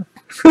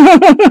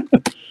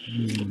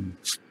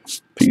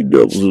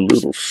 P-Dub's a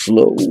little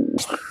slow.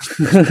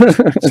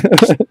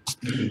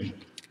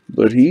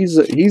 But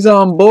he's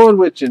on board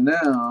with you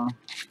now.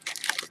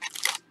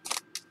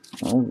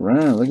 All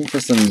right, looking for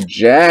some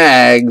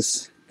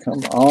Jags.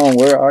 Come on,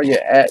 where are you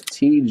at,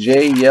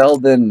 TJ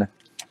Yeldon?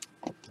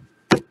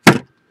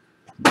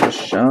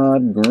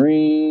 Rashad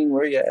Green,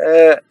 where you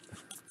at?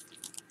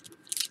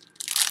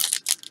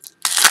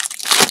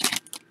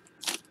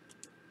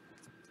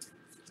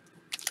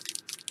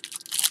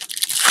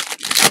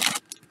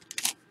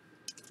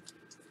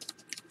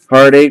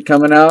 Hard 8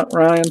 coming out,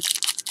 Ryan.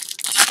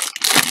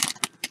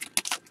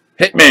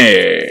 Hit me.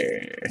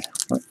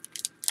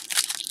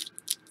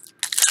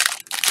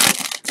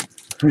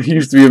 It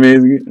used to be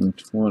amazing in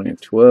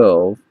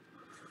 2012.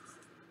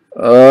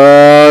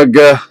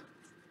 Ugh.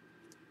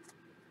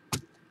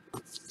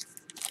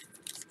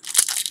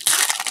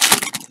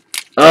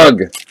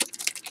 Ugh.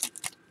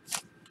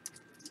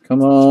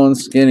 Come on,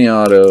 skinny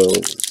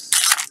autos.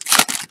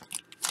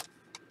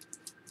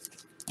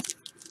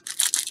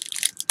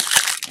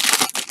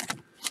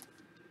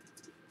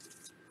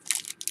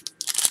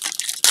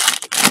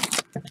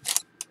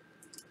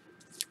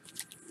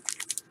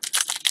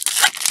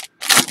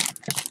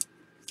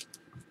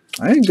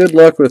 I had good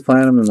luck with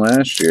Platinum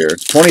last year.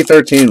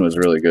 2013 was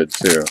really good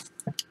too.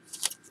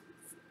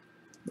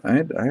 I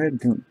had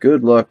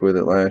good luck with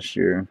it last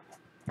year.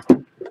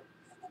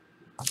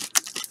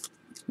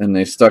 And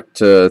they stuck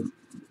to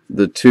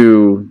the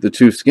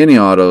two skinny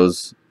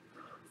autos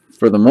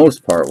for the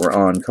most part were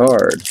on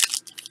card.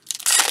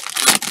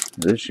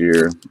 This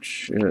year,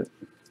 shit.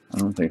 I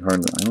don't think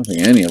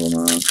any of them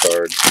are on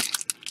card.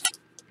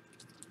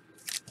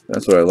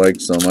 That's what I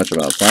liked so much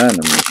about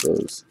Platinum,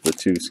 was the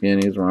two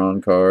skinnies were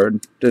on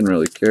card. Didn't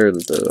really care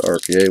that the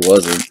RPA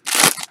wasn't.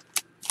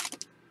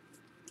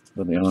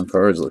 But the on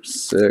cards look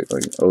sick.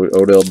 Like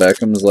Odell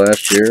Beckham's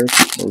last year,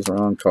 those are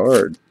on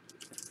card.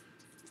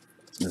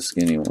 The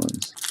skinny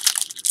ones.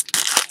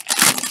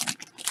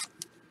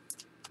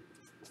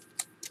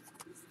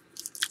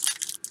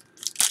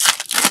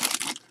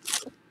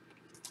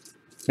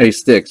 Hey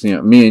Sticks, you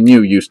know, me and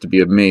you used to be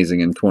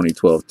amazing in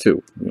 2012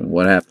 too. You know,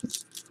 what happened?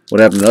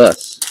 What happened to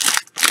us?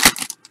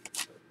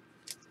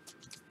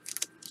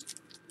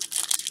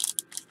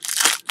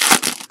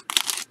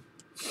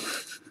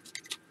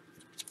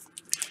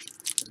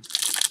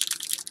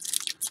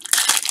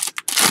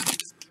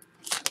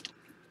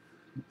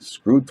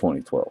 Screwed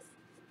 2012.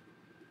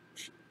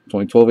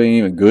 2012 ain't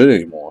even good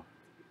anymore.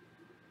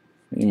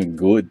 Ain't even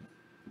good.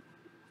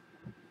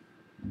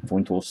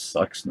 2012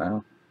 sucks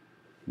now.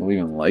 Nobody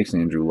even likes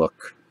Andrew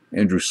Luck.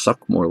 Andrew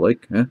Suck more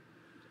like, huh?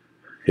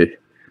 Good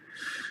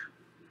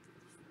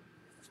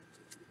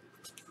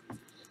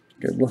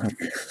luck.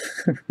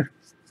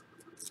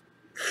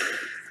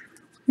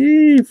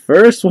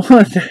 First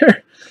one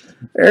there.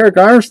 Eric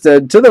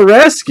Armstead to the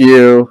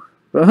rescue.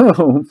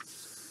 Boom.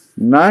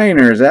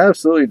 Niners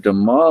absolutely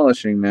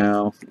demolishing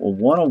now. Well,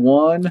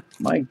 101,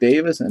 Mike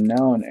Davis, and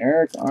now an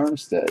Eric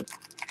Armstead.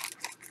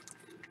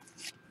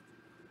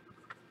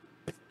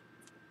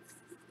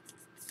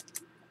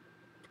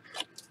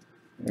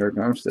 Eric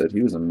Armstead,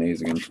 he was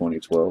amazing in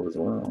 2012 as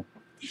well.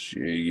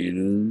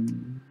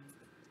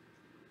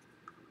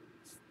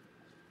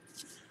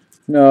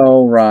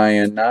 No,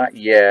 Ryan, not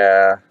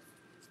yeah.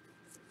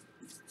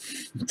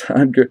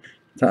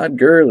 Todd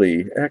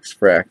Gurley,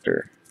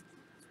 X-Fractor.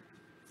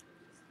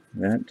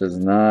 That does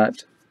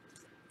not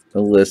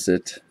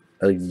elicit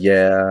a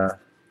yeah.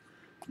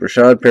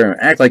 Rashad Perriman,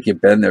 act like you've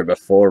been there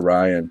before,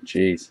 Ryan.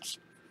 Jeez.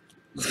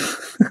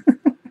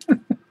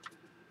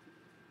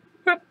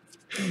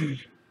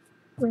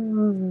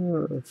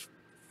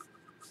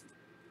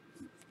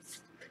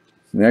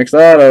 Next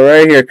auto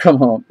right here.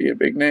 Come on, be a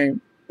big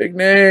name. Big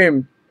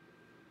name.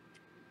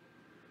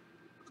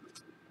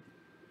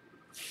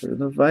 For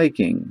the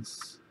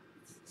Vikings.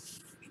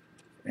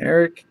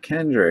 Eric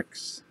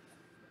Kendricks.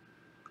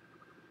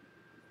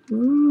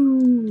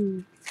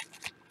 Ooh.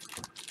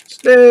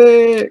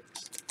 Sticks.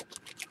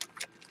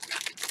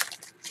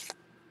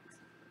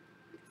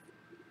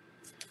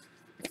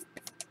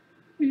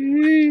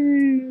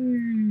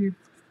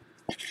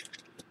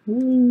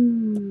 Ooh.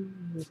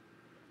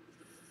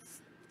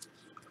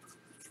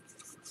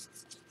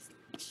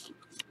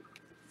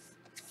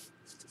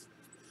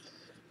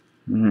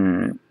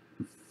 Alright.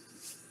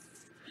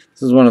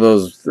 This is one of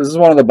those. This is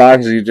one of the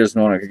boxes you just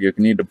want to. You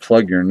need to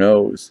plug your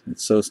nose.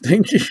 It's so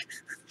stinky.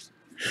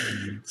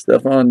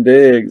 Stephon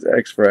Diggs,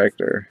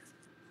 X-Fractor.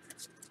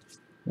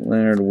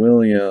 Leonard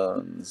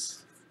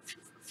Williams.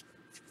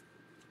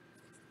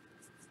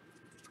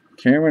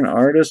 Cameron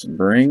Artist,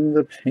 Bring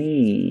the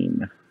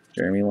Pain.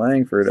 Jeremy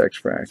Langford,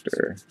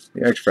 X-Fractor.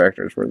 The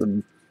X-Fractors were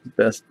the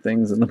best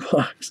things in the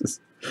boxes.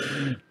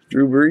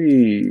 Drew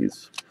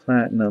Brees,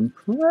 Platinum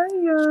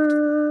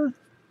Player.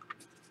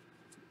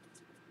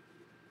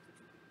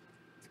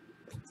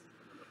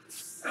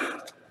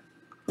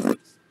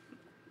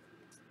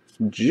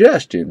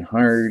 Justin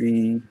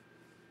Hardy.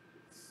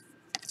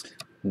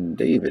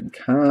 David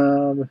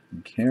Cobb.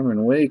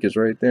 Cameron Wake is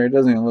right there. It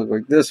doesn't even look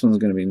like this one's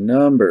going to be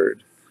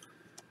numbered.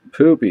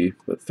 Poopy,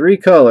 but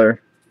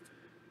 3-color.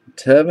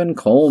 Tevin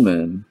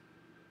Coleman.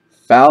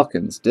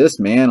 Falcons,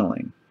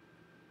 dismantling.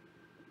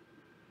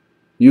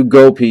 You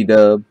go,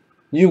 P-Dub.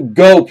 You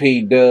go,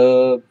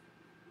 P-Dub.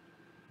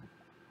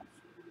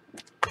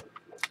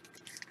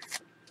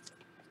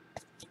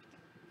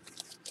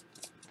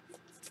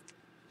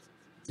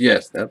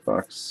 Yes, that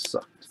box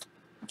sucked.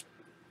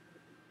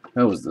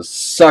 That was the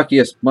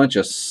suckiest bunch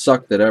of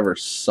suck that ever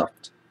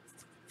sucked.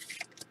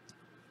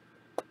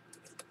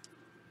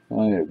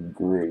 I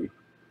agree.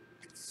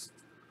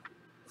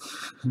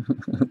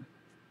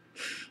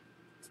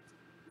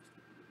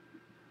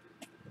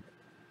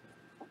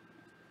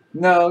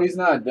 No, he's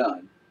not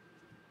done.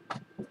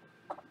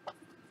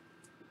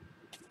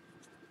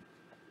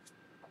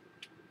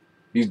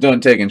 He's done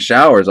taking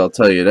showers, I'll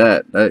tell you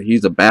that.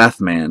 He's a bath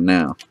man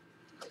now.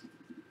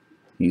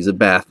 He's a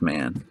bath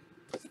man.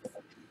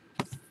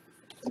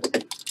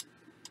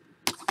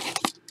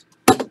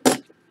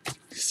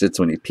 He sits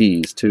when he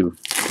pees, too.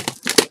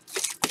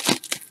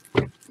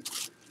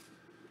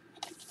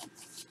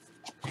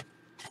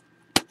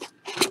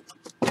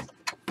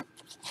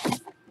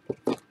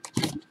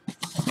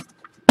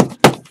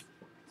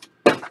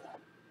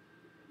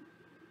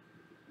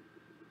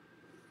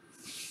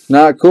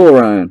 Not cool,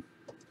 Ryan.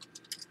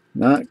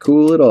 Not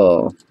cool at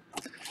all.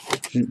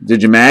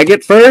 Did you mag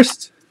it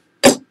first?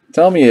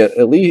 Tell me you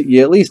at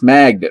least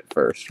magged it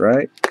first,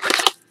 right?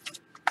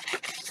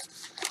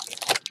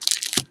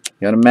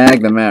 Gotta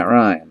mag the Matt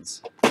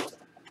Ryans.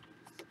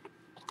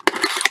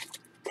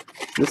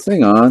 This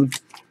thing on?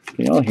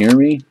 Can y'all hear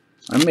me?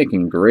 I'm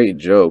making great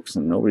jokes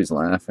and nobody's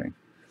laughing.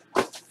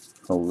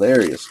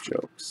 Hilarious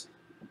jokes.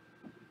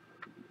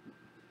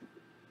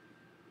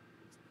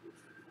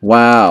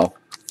 Wow.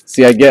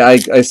 See,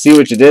 I see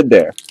what you did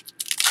there.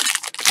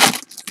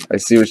 I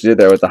see what you did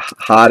there with the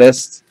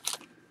hottest,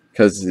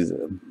 because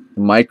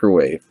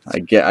microwave. I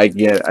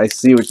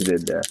see what you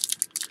did there.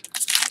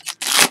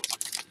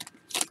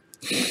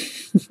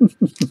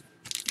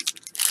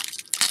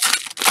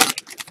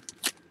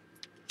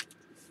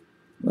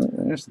 Well,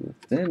 there's the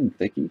thin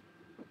thicky.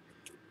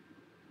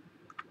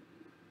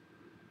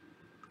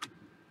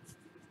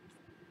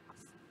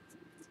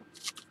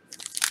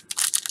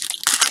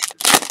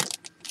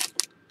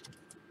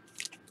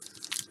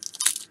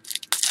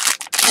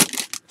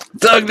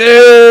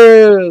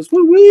 Douglas!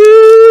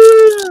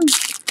 Woo-woo!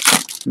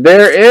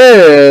 There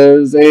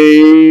is a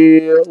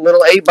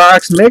little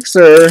 8-box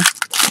mixer.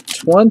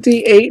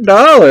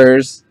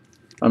 $28.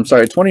 I'm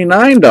sorry,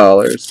 $29.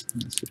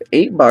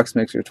 8-box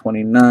mixer,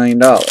 $29.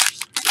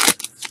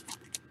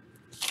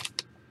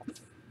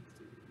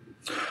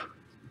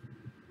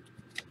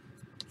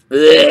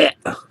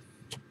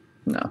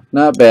 No,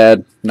 not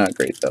bad. Not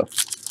great, though.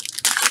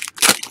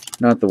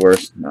 Not the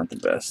worst, not the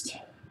best.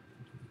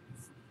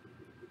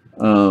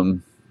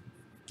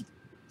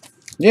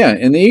 Yeah,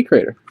 in the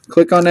e-crater.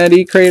 Click on that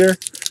e-crater.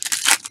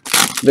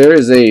 There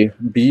is a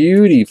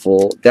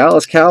beautiful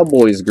Dallas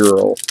Cowboys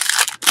girl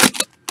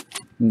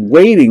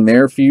waiting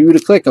there for you to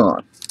click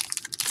on.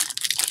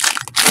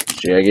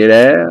 Check it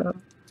out.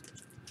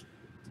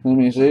 Let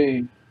me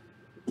see.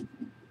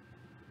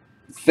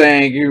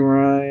 Thank you,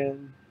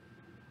 Ryan.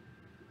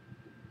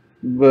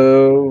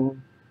 Bo.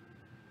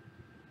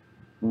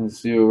 Let's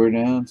see what we're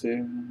down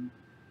to.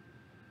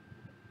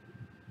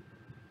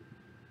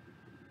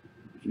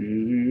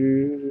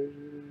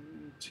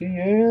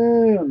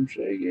 TM,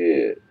 shake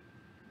it.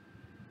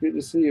 Good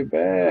to see you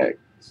back.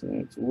 So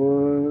that's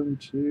 1,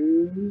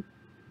 2,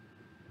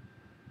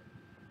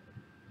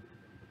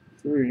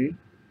 3,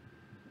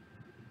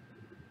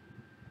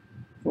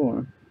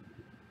 4,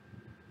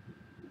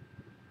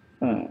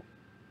 5. So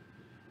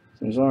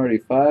there's already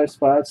 5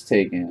 spots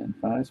taken.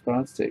 5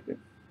 spots taken.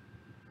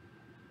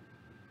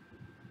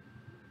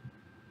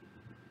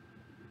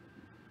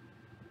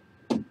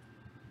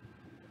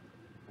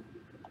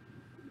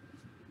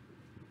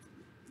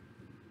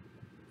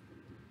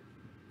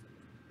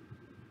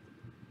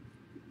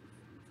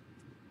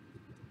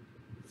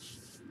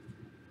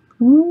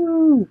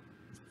 Woo!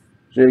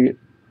 Shake it.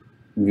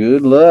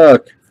 Good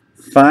luck.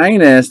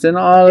 Finest in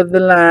all of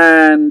the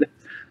land.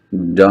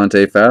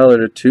 Dante Fowler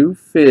to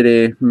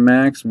 250.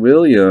 Max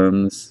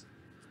Williams.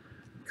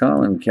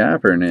 Colin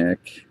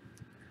Kaepernick.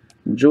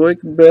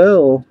 Joique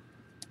Bell.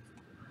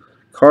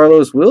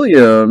 Carlos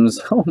Williams.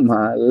 Oh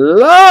my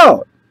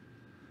lord!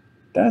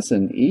 That's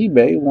an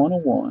eBay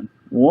 101.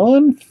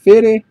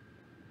 150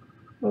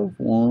 of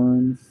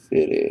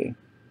 150.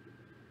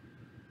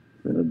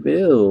 For the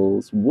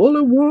Bills.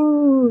 Wooly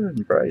One.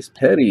 Bryce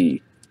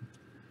Petty.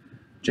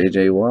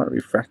 J.J. Watt,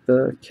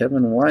 refractor.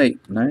 Kevin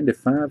White,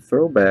 95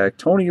 throwback.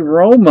 Tony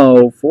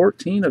Romo,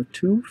 14 of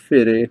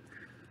 250.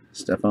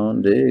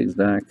 Stephon Diggs,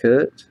 die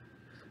cut.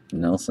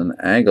 Nelson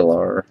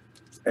Aguilar,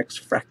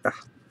 X-Fractor.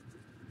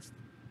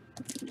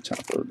 Top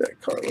load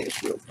that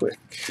Carlos real quick.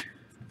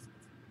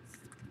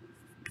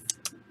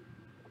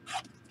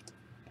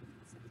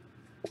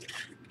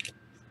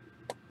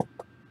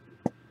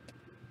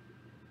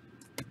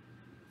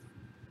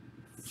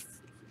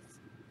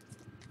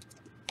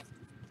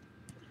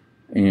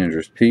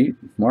 Andrews Pete,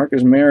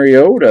 Marcus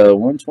Mariota,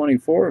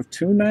 124 of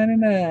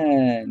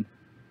 299.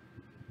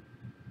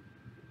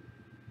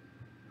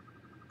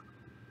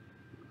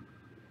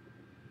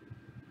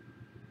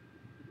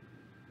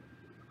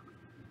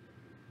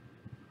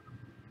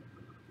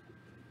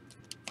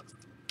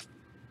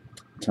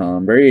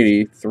 Tom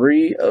Brady,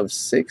 3 of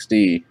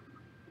 60.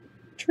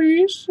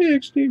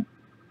 360.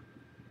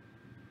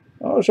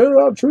 Oh, shout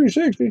out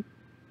 360.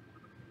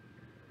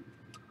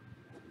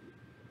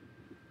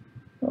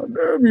 Oh,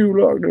 damn you,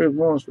 Loch Ness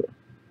Monster.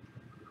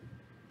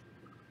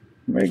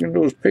 Making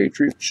those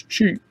Patriots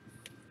cheap.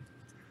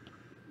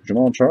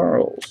 Jamal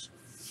Charles,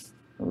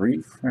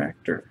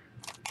 refractor.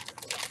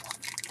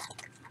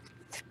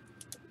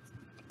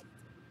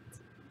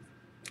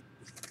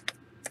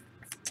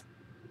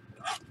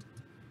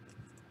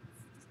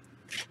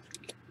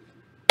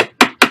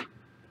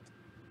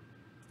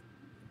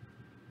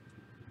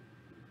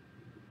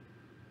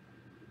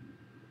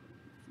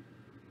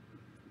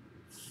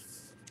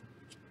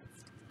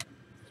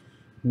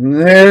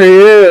 There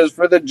he is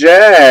for the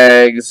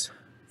Jags.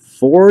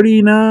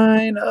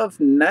 49 of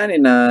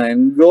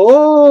 99.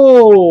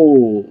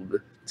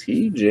 Gold.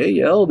 TJ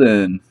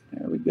Yeldon.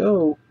 There we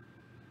go.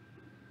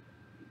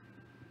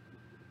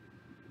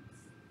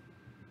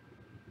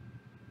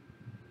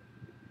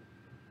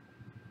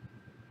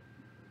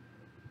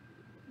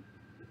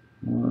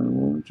 Why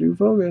won't you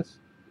focus?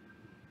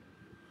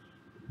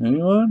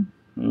 Anyone?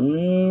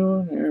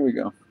 Anyone? There we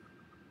go.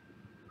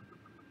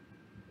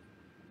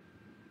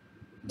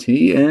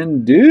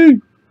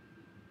 TND.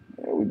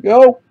 There we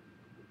go.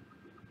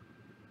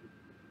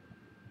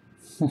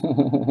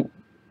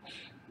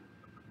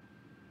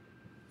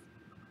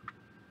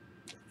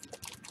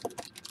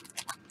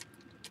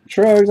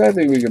 Shrugs, I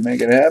think we can make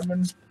it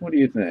happen. What do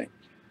you think?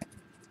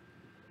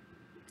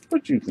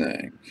 What you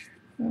think?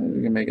 I think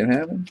we can make it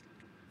happen.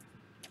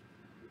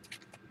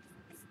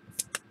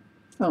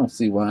 I don't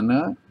see why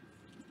not.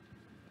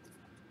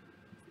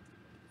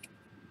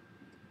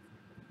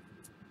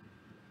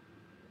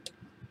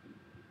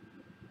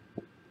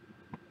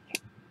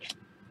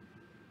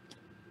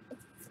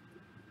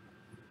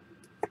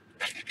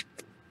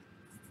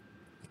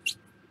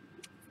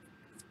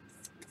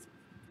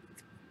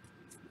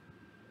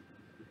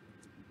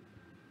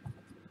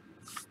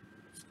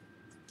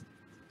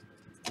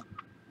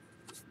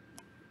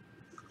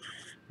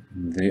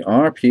 The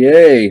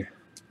RPA,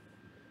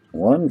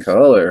 one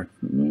color.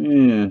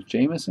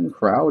 Jamison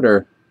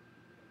Crowder.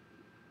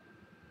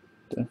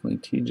 Definitely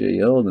TJ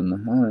Yeldon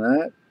out of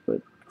that,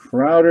 but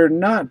Crowder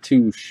not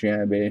too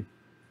shabby.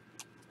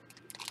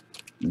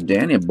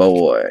 Danny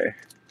Boy.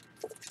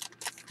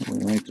 I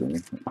like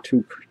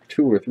two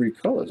or three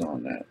colors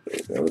on that.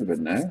 That would have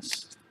been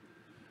nice.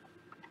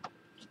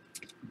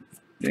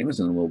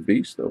 Jameson's a little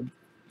beast though.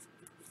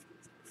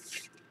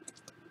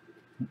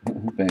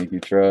 Thank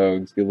you,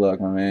 Trogs. Good luck,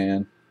 my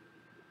man.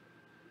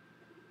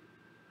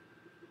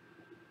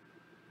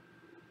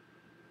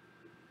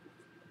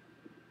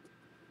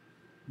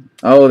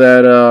 Oh,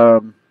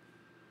 that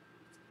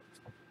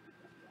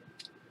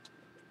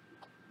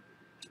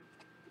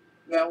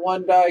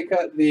one die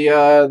cut,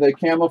 the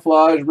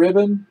camouflage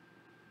ribbon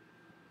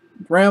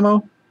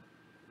Ramo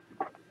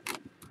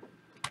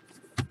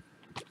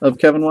of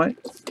Kevin White.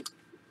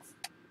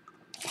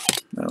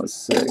 That was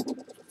sick.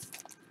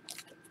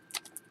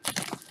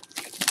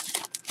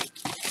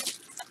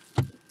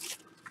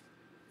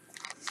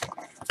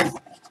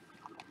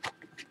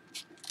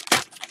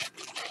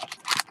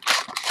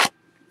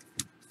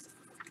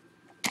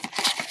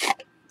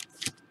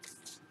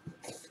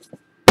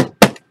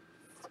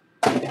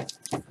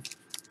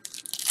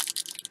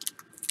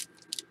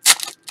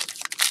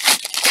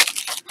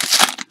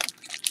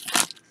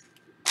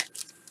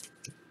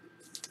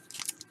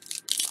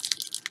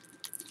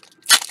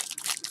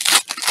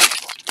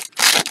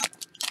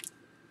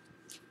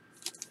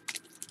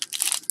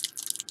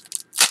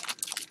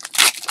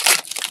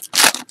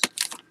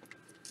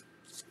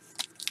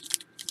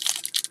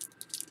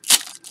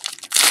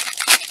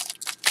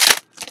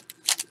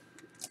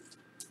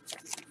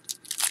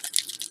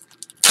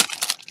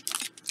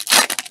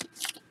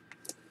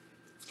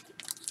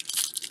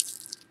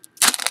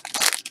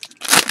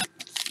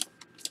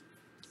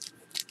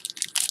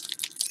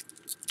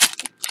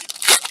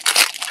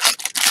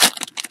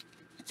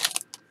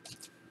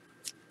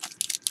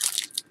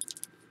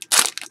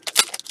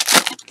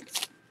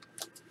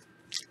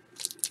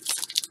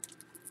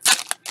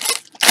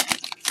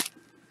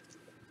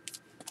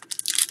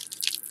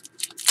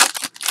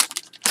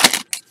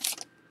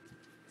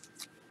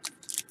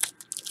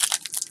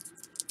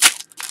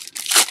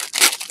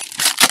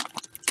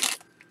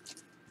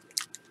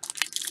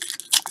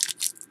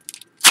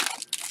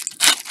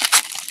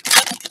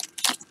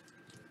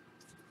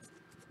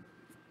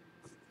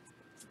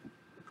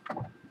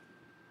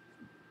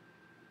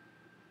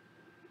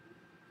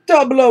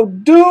 Pablo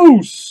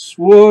Deuce,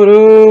 what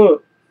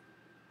up?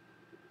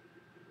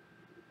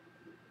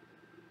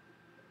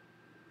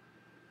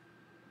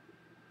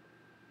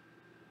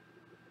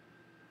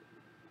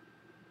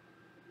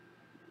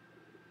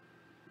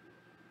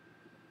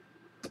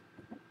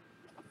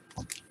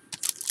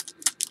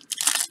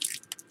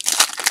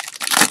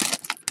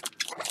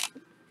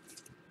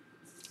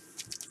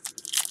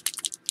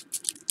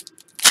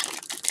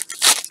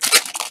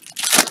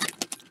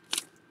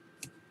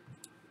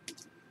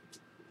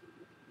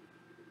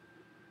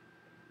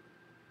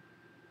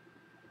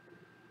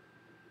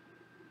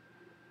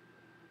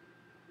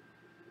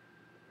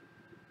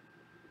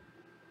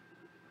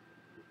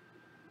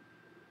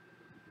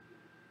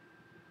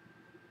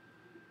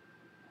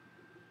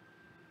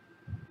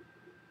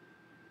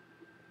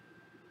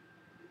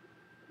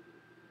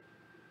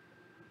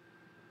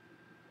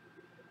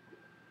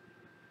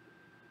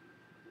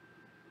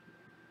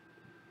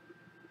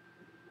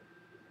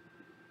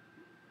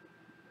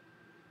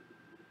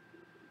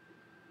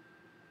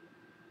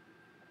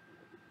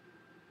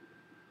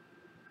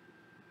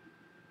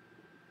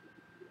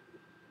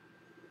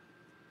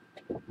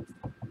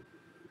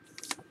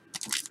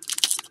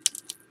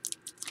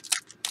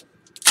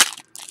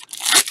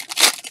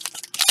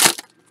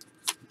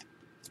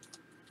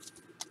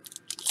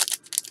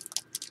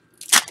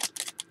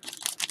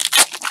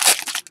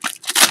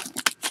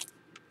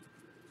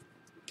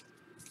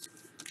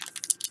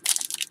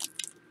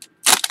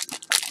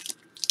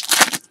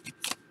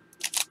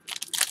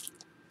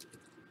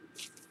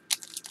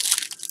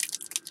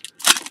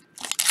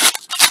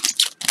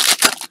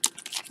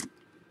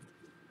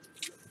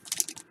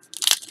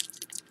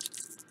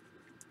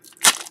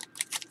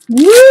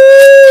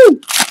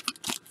 Woo!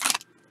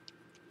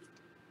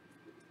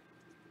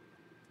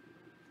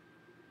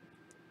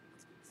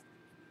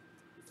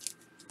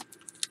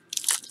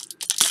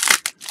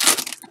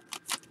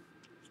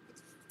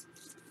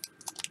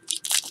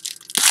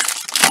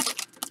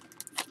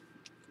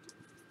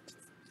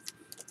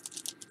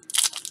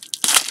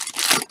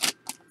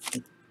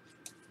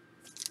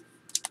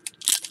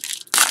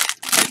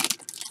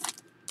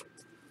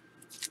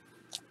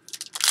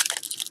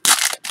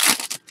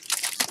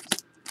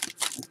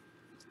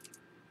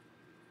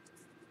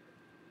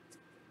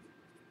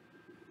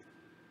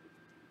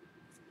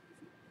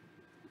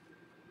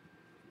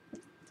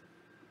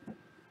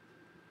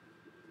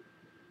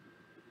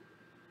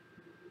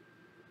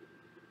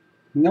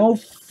 No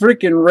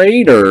freaking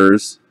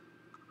Raiders.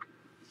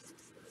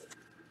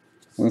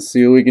 Let's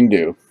see what we can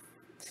do.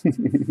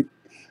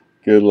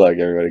 Good luck,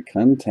 everybody.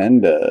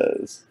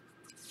 Contenders.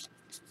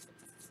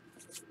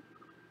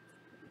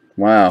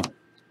 Wow.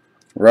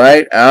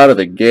 Right out of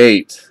the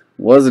gate.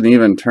 Wasn't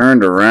even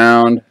turned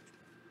around.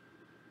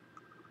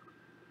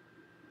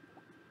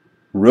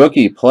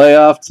 Rookie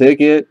playoff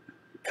ticket.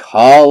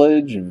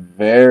 College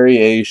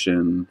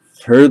variation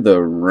for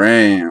the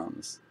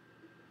Rams.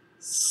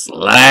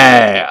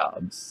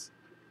 Slabs.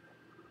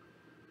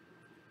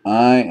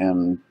 I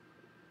am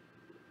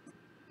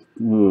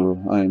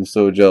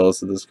so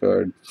jealous of this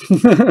card.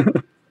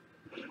 It's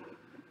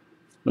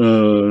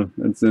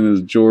in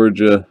his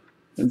Georgia.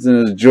 It's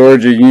in his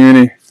Georgia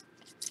uni.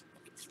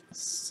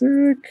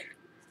 Sick.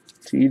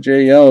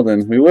 TJ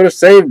Yeldon. We would have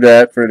saved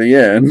that for the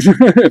end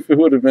if it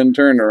would have been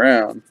turned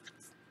around.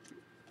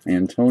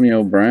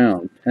 Antonio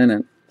Brown.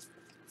 Pennant.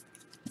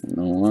 I don't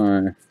know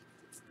why.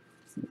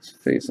 It's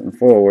facing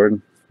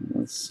forward.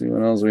 Let's see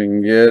what else we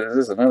can get. Is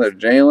this another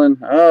Jalen?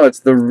 Oh, it's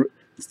the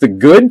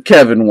good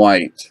Kevin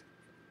White.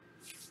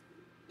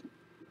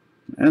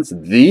 That's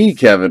the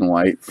Kevin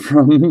White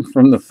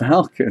from the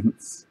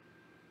Falcons.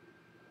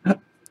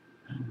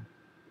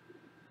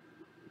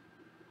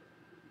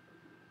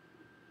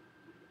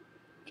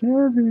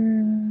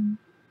 Kevin.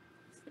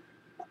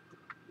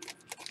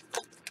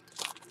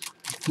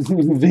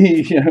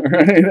 The, yeah,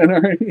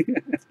 right.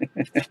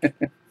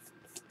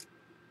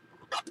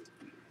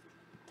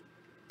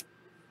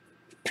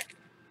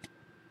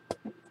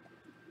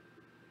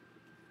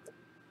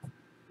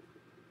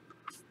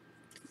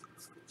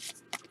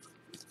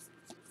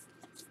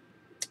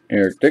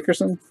 Eric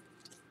Dickerson.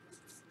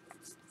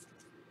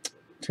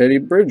 Teddy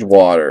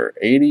Bridgewater,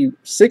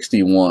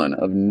 61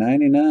 of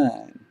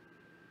 99.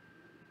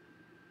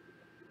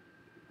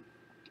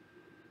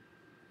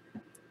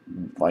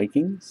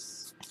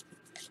 Vikings.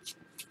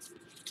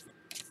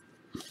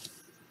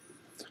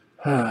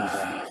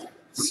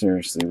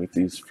 Seriously, with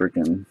these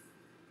freaking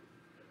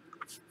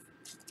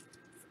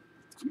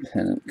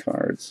pennant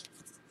cards.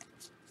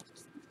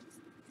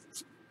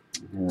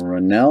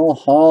 Rennell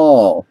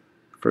Hall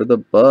for the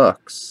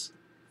Bucks.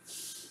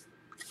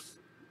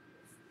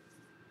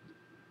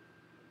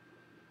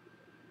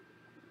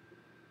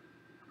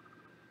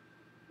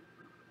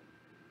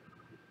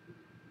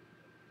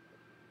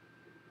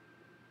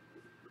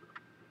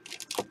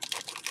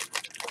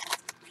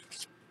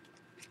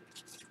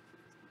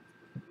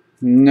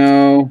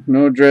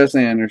 No Dress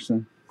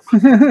Anderson.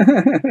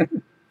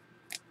 Did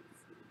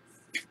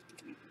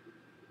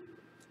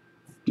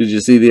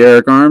you see the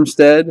Eric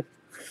Armstead?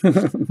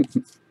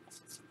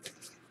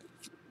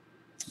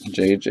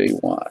 J.J.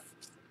 Watt.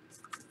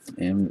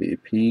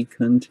 MVP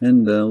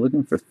contender.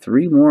 Looking for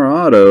 3 more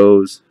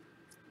autos.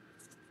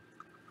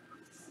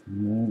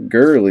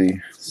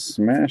 Gurley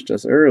smashed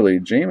us early.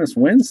 Jameis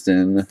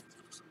Winston.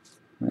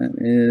 That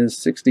is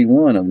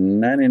 61 of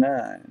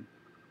 99.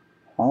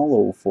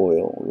 Hollow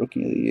foil.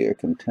 Rookie of the Year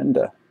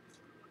contender.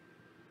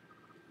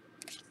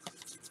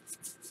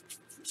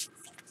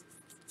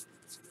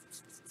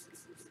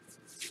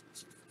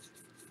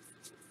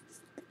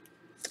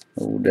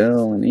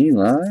 Odell and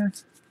Eli.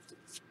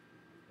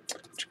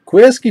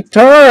 Jaquiski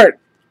Tart.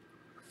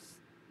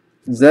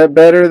 Is that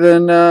better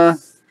than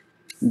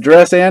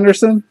Dress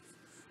Anderson?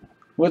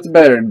 What's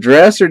better,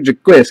 Dress or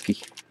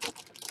Jaquiski?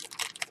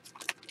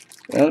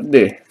 Oh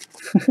dear.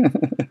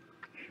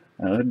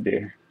 Oh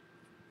dear.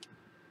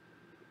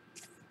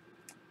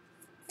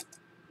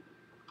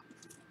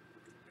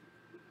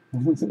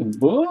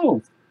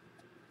 Boom.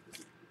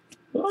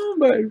 Boom,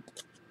 baby.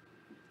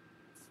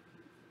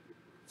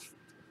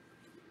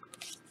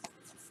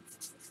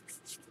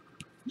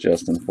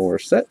 Justin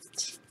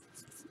Forsett.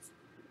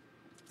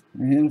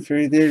 And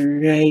for the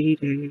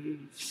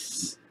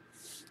Raiders,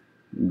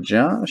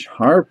 Josh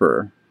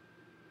Harper.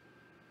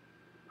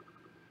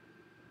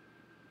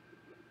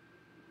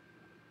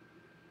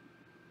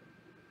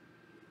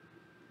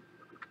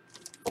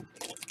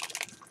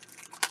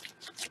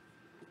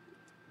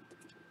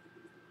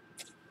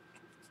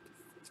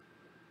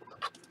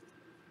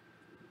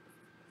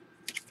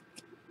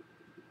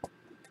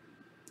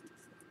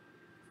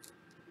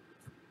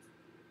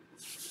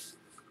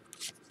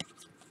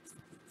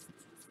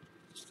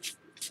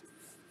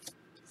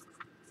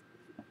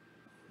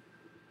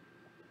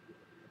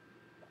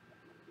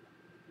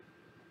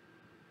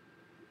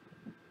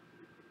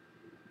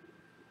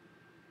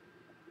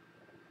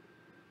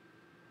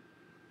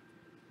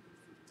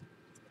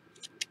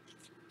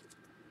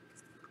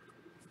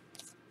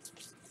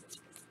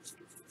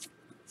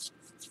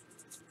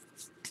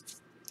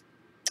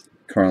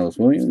 Carlos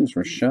Williams,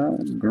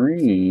 Rashad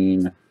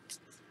Green.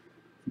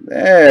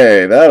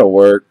 Hey, that'll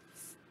work.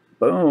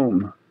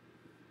 Boom.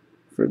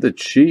 For the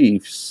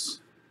Chiefs.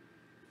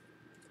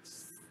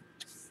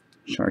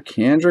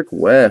 Charkandrick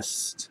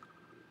West.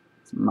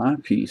 My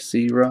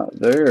PC right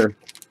there.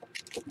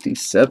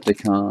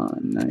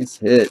 Decepticon. Nice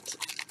hit.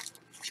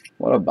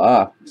 What a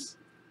box.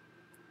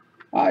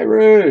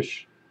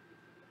 Irish.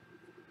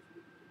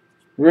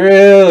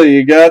 Really?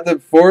 You got the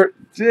fort?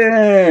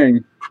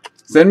 Dang.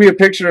 Send me a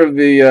picture of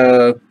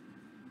the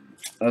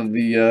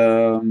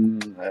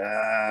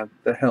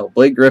hell,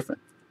 Blake Griffin.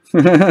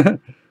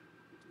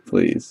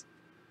 Please.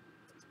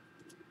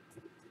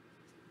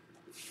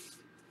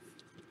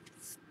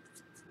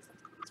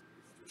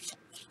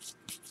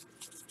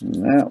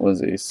 And that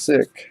was a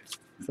sick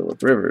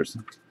Phillip Rivers.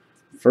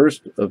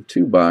 First of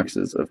 2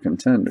 boxes of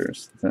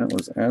contenders. That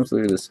was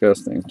absolutely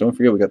disgusting. Don't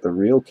forget we got the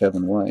real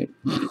Kevin White.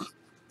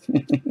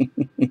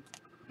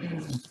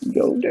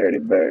 Go Dirty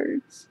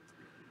Birds.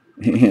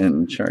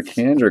 And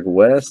Charkandrick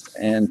West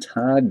and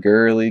Todd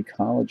Gurley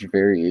college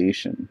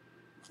variation.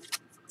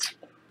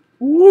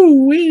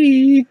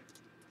 Woo-wee!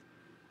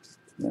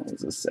 That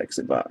was a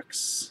sexy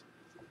box.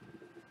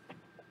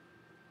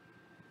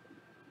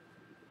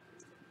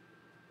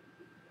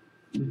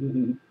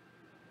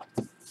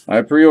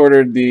 I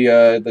pre-ordered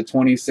the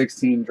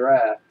 2016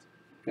 draft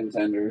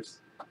contenders.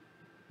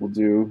 We'll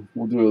do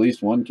at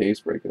least one case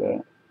break of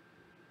that.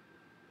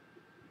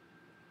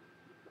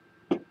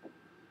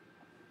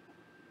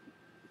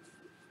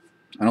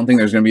 I don't think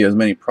there's going to be as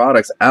many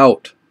products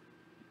out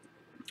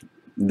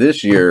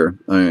this year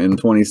in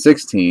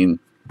 2016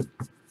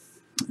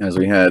 as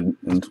we had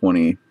in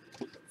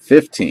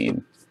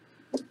 2015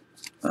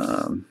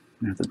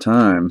 at the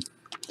time.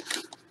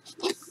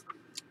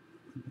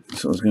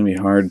 So it's going to be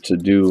hard to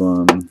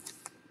do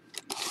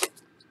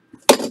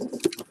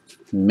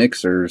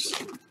mixers,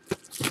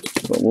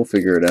 but we'll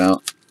figure it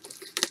out.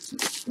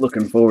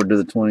 Looking forward to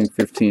the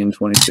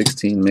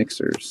 2015-2016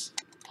 mixers.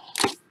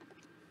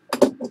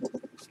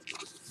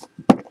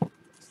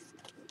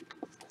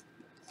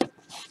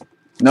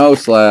 No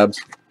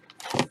slabs.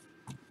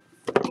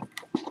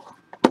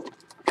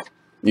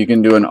 You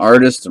can do an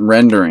artist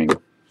rendering.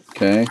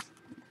 Okay,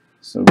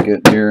 so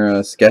get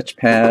your sketch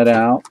pad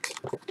out.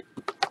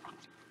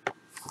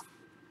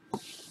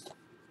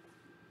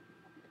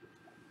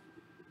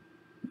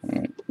 All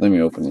right, let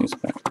me open these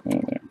back.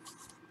 There.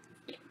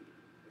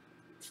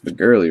 The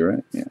Gurley,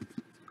 right? Yeah.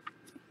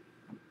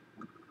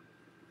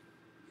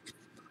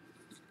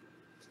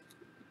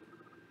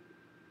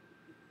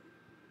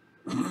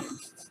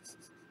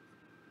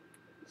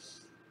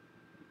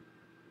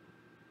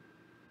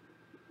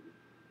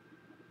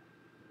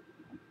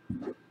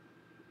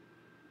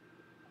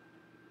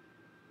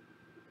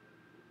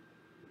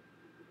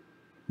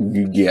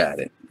 You got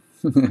it.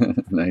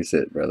 Nice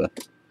hit, brother.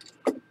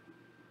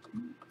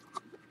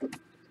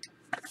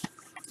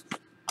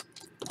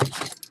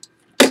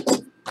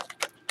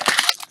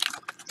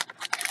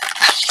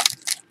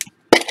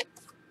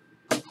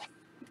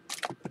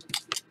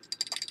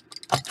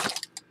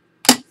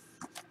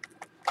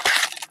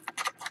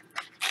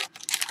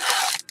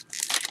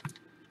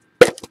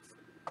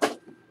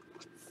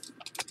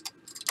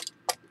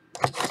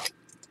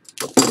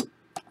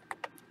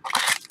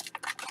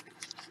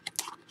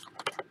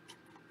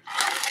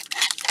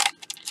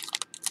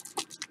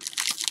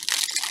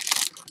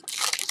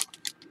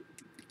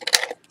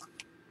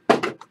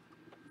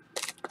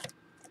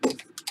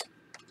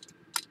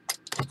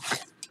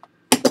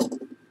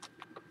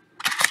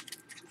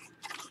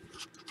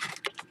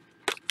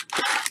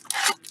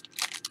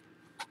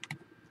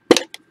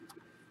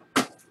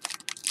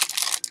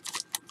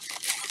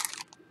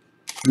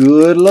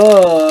 Good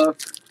luck.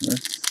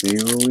 Let's see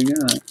what we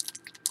got.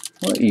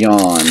 What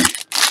yawn?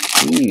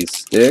 These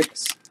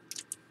sticks.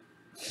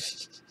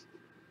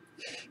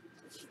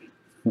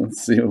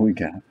 Let's see what we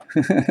got.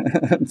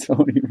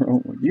 Tony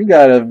Romo. You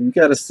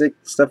got a sick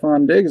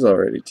Stephon Diggs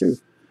already too.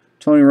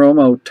 Tony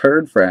Romo,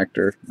 Turd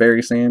Fractor,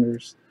 Barry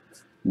Sanders,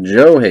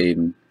 Joe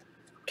Hayden,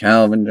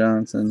 Calvin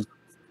Johnson,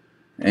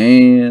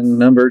 and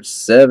numbered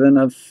 7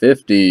 of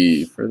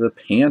 50 for the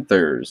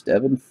Panthers,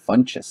 Devin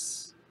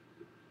Funchess.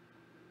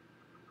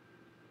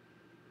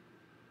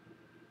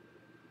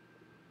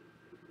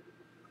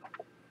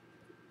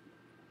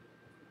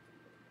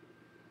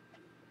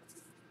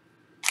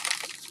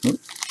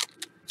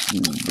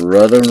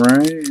 Brother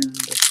Rand.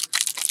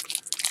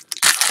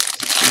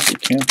 We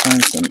can't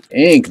find some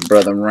ink,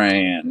 Brother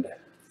Rand.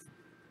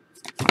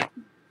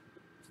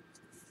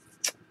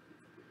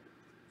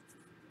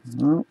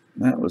 Well,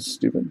 that was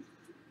stupid.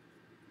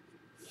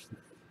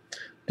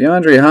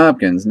 DeAndre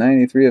Hopkins,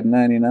 93 of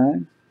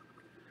 99.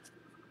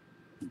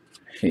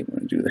 Hate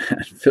when I do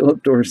that.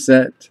 Philip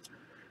Dorsett,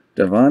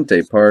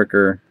 Devontae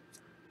Parker,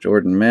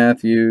 Jordan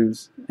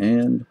Matthews,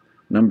 and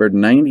numbered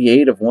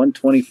 98 of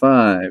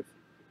 125.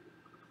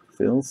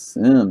 Phil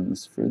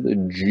Simms for the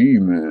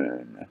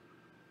G-Men.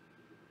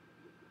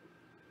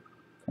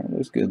 That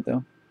looks good,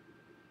 though.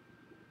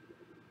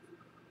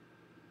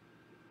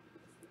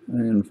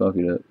 And fuck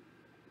it up.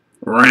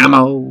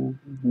 Ramo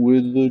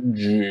with the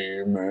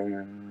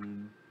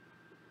G-Man.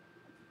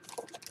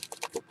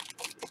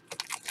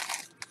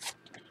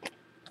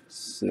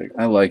 Sick.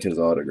 I like his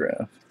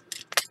autograph.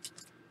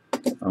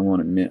 I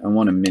want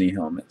a mini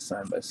helmet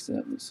signed by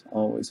Sims.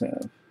 Always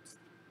have.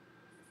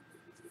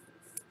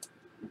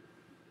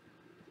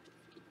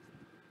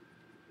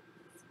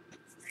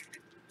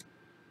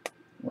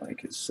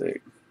 Like it's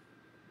sick.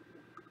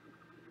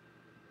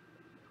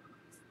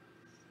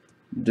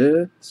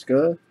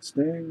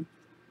 Disgusting.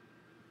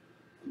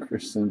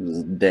 Chris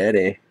Sims'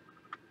 daddy.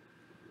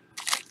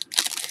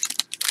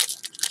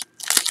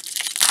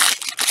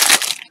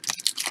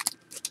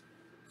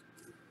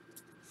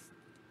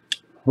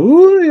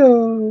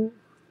 Julio.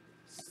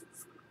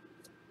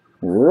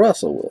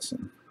 Russell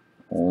Wilson.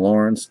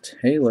 Lawrence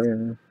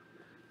Taylor.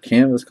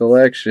 Canvas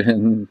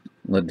Collection.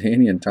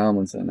 LaDainian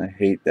Tomlinson. I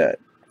hate that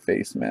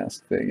face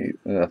mask thing.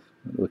 Ugh,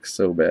 it looks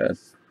so bad.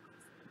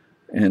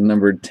 And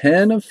number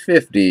 10 of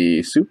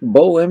 50. Super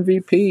Bowl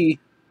MVP.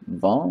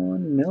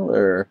 Von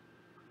Miller.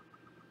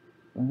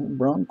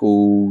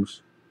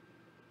 Broncos.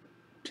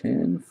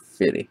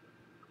 1050.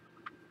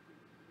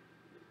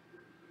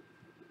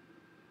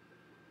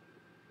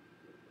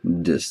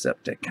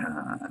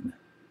 Decepticon.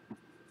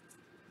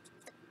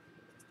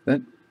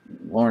 That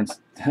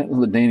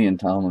LaDainian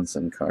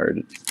Tomlinson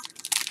card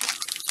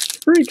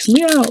freaks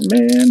me out,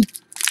 man.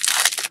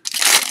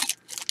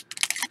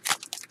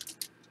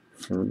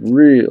 For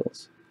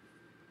reals.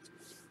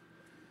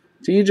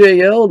 TJ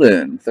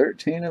Yeldon,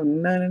 13 of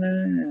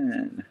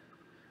 99.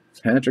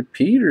 Patrick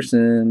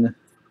Peterson.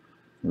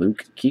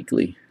 Luke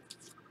Kuechly.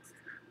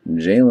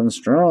 Jalen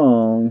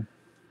Strong.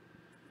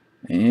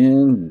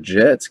 And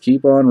Jets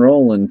keep on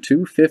rolling.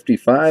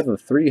 255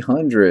 of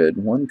 300.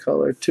 One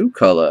color, two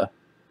color.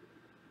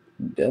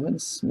 Devin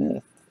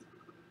Smith.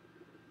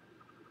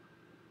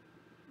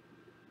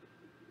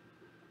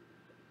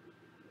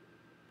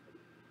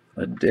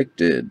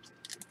 Addicted.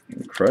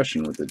 And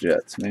crushing with the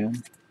Jets,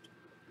 man.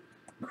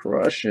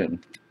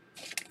 Crushing.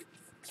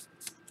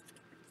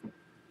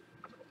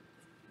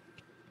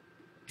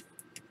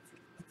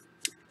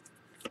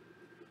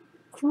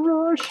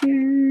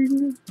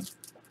 Crushing.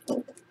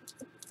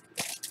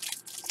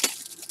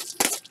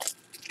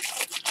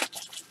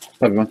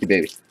 Puppy Monkey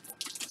Baby.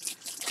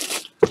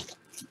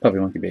 Puppy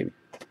Monkey Baby.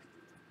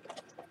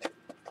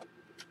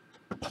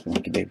 Puppy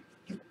Monkey Baby.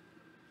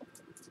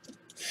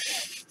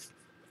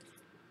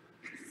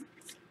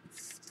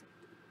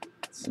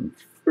 Some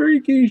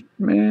freaky,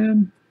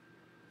 man.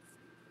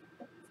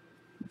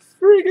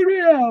 Freaking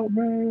me out,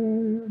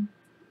 man.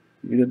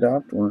 You'd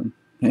adopt one.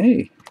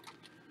 Hey.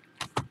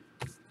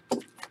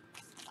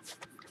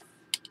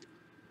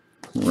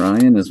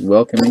 Ryan is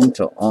welcoming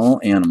to all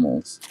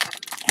animals,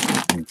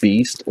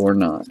 beast or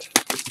not.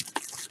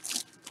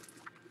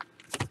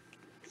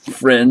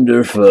 Friend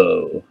or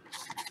foe.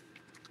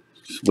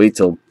 Just wait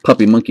till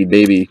Puppy Monkey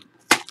Baby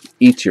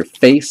eats your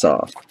face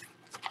off.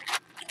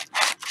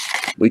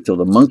 Wait till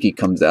the monkey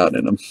comes out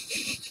in him.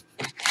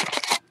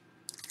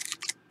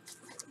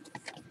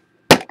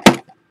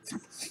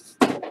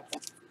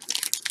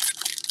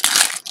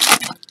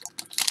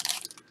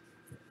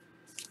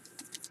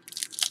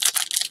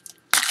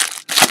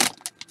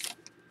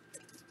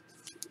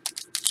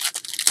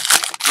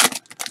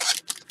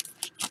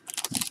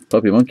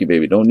 Puppy Monkey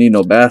Baby don't need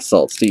no bath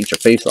salts to eat your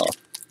face off.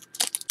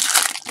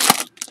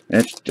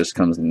 That just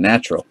comes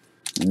natural.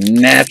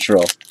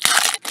 Natural.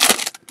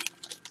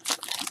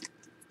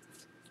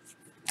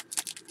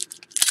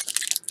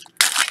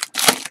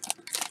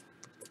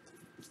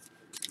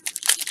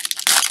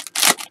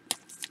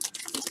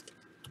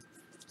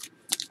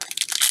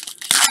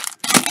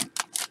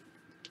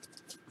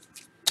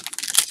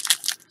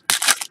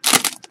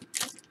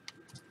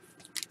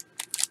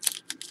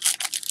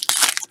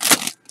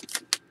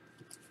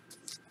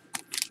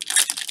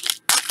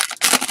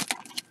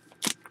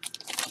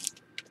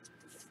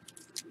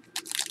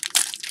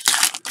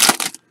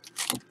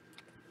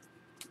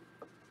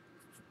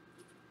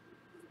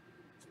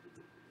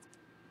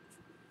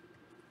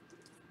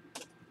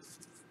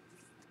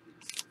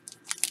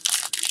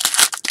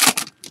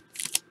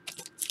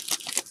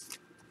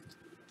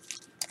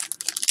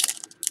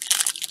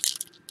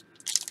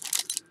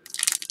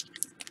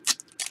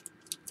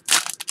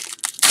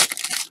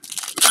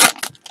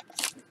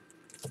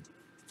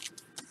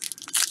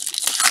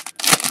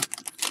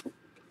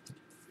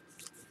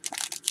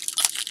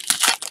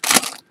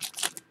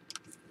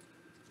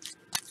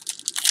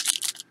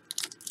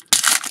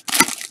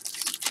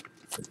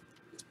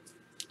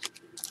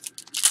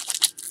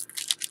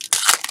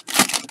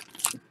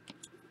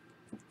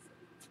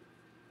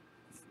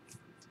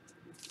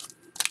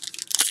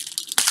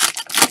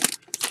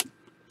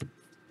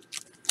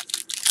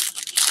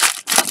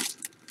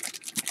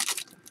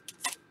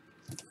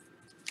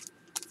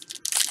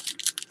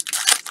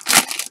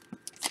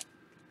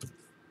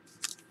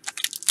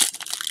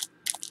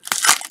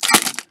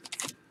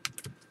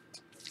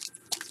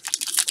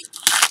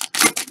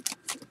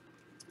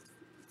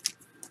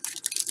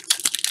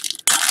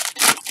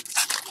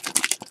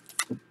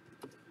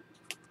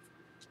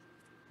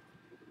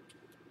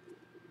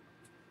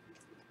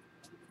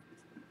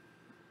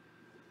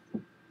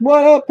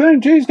 What up,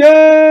 Pin Cheesecake?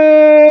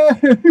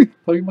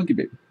 Plug your monkey,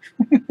 baby.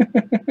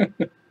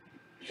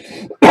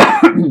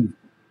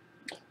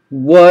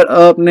 What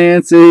up,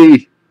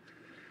 Nancy?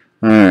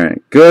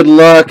 Alright, good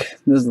luck.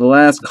 This is the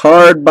last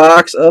card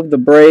box of the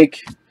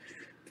break.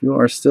 If you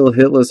are still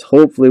hitless,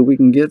 hopefully we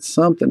can get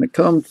something to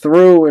come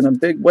through in a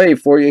big way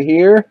for you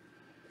here.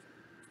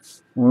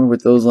 Or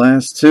with those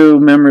last two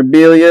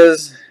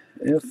memorabilias.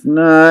 If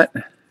not,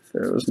 if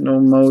there was no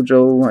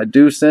mojo, I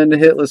do send a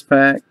hitless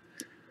pack.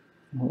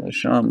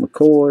 Sean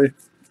McCoy.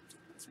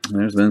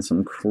 There's been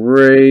some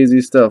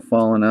crazy stuff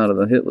falling out of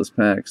the hitless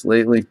packs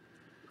lately.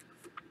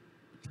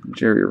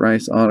 Jerry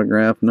Rice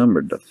autograph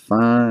numbered to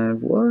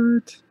 5.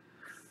 What?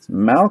 It's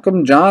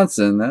Malcolm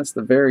Johnson. That's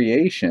the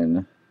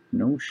variation.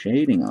 No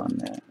shading on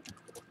that.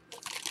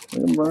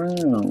 The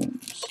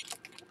Browns.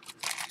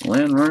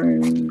 Lynn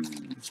Ring.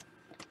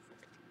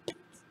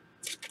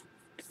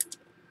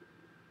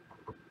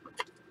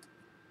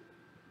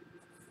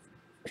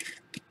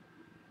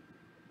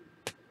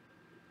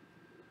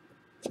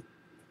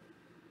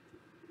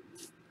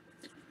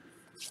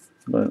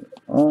 But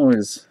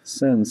always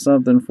send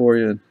something for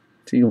you.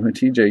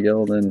 TJ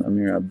Yeldon,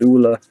 Amir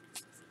Abdullah.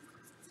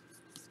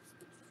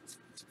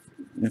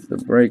 If the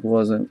break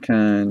wasn't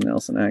kind,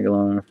 Nelson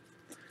Aguilar.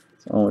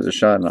 It's always a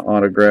shot in an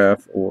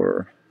autograph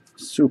or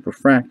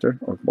superfractor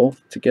or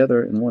both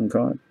together in one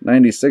card.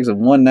 96 of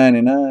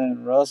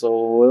 199,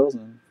 Russell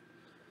Wilson.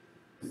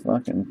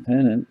 Fucking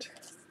pennant.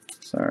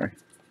 Sorry.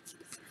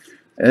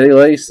 Eddie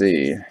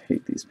Lacy. I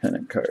hate these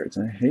pennant cards.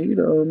 I hate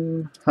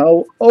them.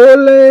 How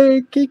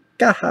ole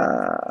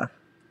kikaha.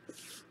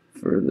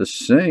 For the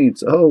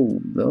Saints.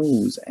 Oh,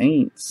 those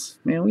ain'ts.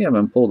 Man, we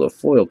haven't pulled a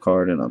foil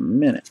card in a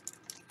minute.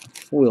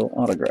 Foil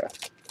autograph.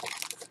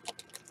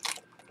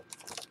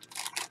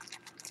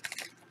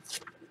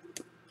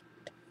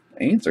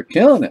 Ain'ts are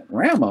killing it.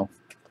 Ramo.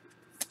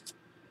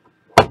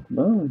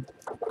 Boom.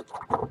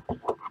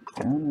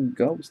 Down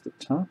goes the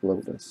top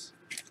lotus.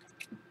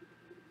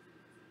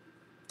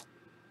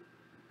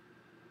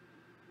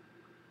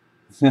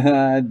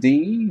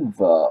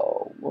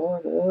 Devo.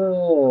 What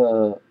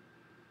up?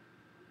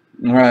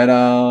 Right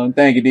on.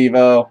 Thank you,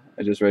 Devo.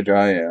 I just read your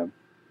I am.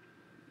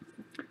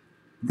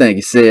 Thank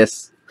you,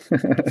 sis.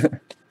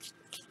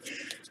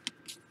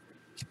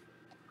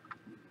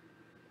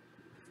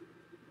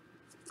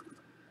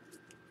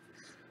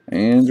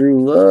 Andrew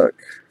Luck.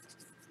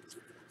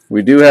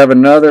 We do have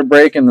another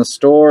break in the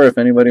store if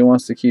anybody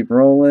wants to keep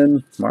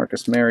rolling.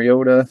 Marcus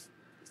Mariota.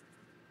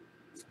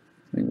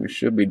 I think we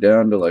should be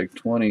down to like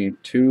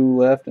 22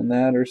 left in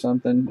that or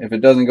something. If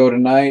it doesn't go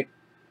tonight,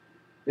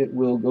 it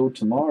will go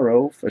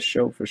tomorrow for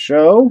show.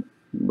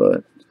 But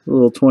a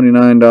little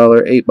 $29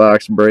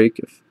 8-box break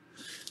if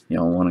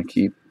y'all want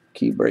to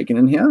keep breaking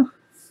in here.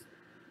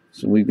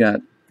 So we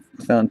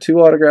found 2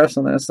 autographs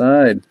on that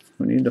side.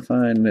 We need to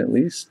find at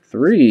least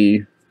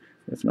 3,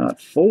 if not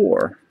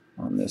 4,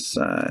 on this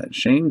side.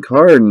 Shane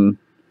Carden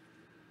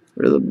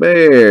for the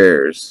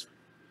Bears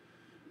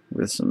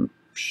with some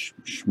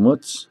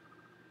schmutz.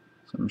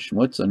 Some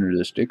schmutz under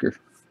the sticker.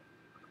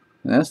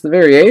 And that's the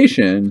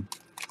variation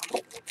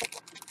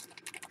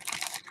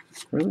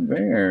for the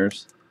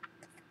Bears.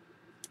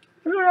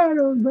 For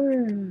the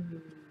Bears.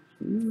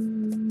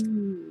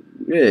 Ooh,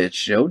 it's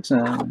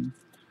showtime.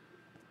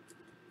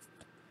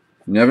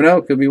 You never know.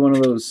 It could be one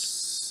of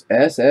those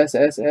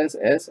SSSSSSPs.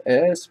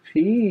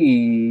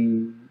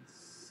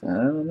 I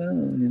don't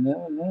know. You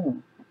never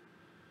know.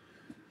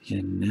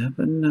 You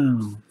never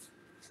know.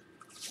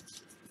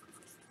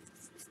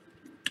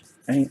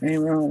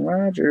 Aaron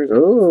Rodgers.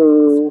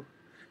 Oh,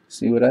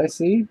 see what I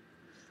see?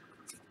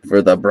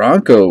 For the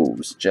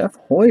Broncos, Jeff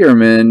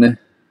Hoyerman.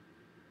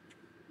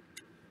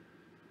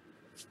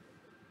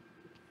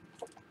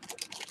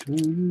 Do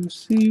you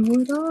see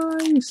what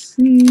I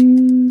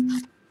see?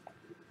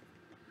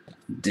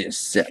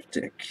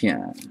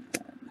 Decepticon.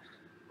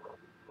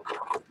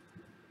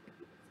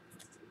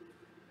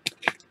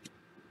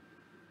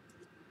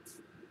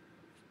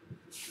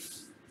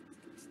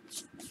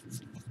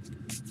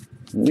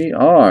 We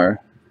are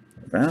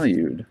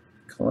valued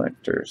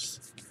collectors.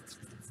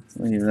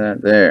 Leave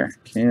that there.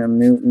 Cam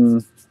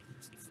Newton,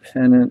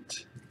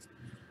 pennant,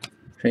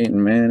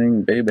 Peyton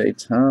Manning, Bebe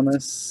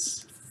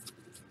Thomas.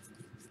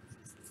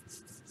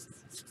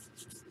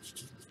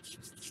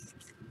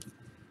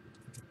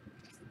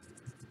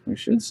 We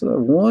should still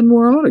have one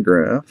more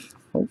autograph,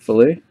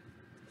 hopefully,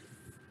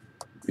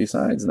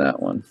 besides that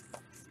one.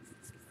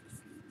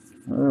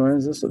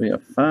 Otherwise, this will be a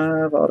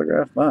 5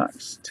 autograph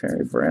box.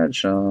 Terry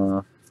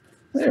Bradshaw.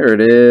 There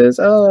it is.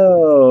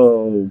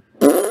 Oh.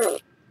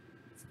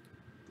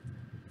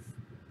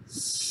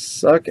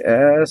 Suck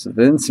ass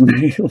Vince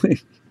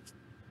Bailey.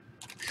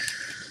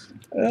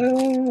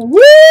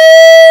 Woo!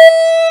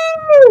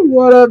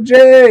 What up,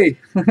 Jay?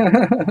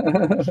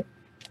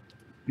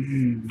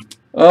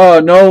 Oh,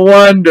 no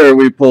wonder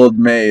we pulled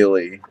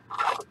Maley.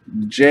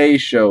 Jay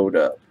showed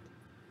up.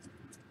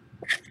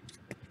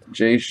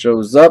 Jay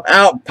shows up.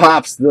 Out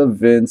pops the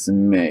Vince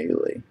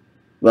Maley.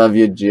 Love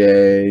you,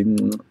 Jay.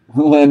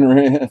 Len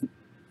Rand.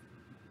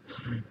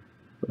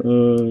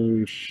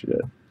 Oh,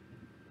 shit.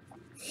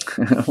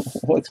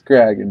 What's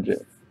cracking, Jay?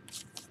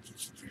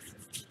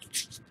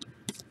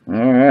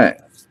 Alright.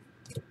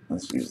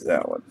 Let's use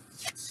that one.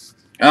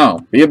 Oh,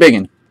 be a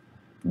biggin.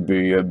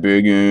 Be a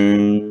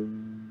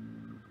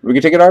biggin. We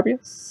can take it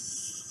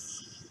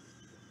RPS?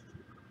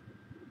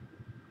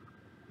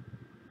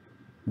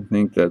 I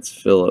think that's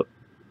Philip.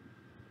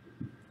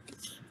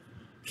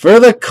 For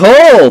the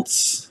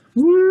Colts!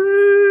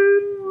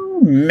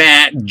 Woo!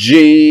 Matt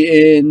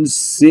GNCT.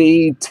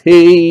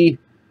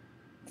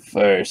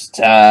 First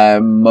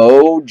time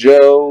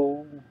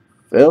Mojo.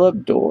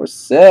 Philip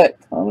Dorsett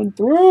coming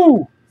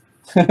through.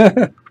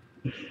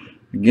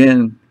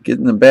 Again,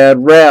 getting a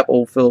bad rap,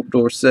 old Philip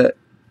Dorsett.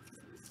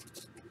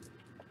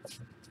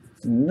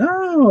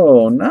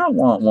 No, not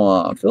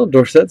want. Philip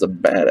Dorsett's a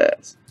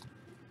badass.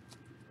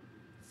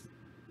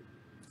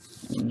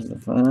 There's the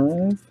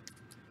 5.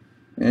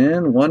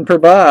 And 1 per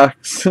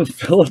box.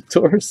 Philip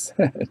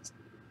Dorsett.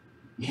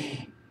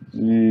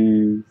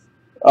 Jeez.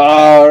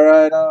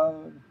 Alright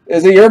on.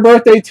 Is it your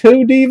birthday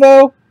too,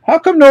 Devo? How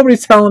come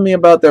nobody's telling me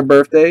about their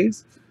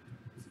birthdays?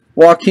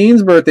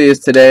 Joaquin's birthday is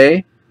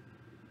today.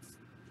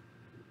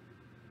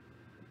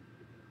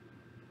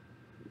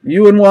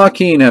 You and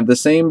Joaquin have the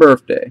same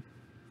birthday.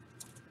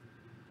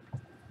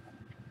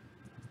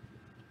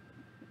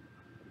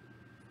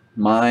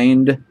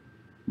 Mind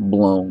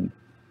blown.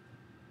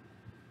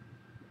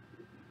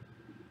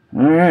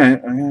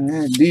 Alright, I'm going to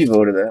add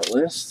Devo to that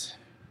list.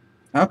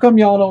 How come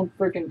y'all don't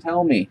freaking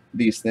tell me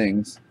these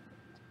things?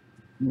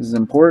 This is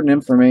important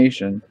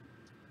information.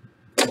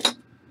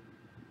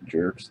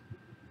 Jerks.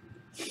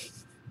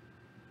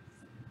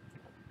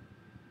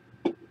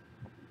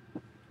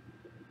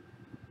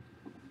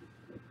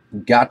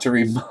 Got to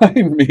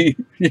remind me.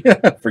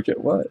 Yeah, forget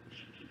what.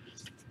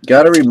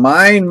 Got to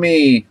remind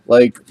me.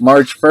 Like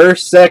March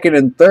 1st, 2nd,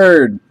 and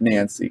 3rd,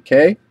 Nancy.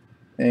 Okay?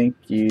 Thank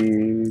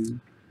you.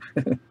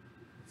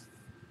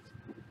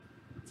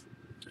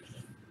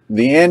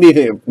 The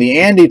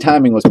Andy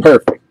timing was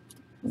perfect.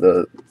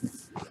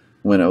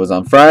 When it was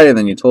on Friday,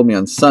 then you told me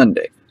on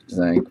Sunday.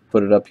 So I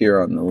put it up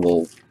here on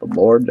the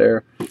board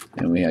there,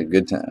 and we had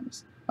good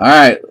times. All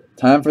right,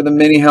 time for the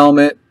mini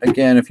helmet.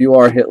 Again, if you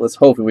are hitless,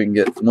 hopefully we can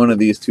get one of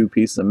these 2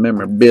 pieces of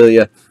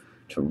memorabilia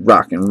to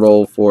rock and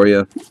roll for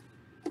you.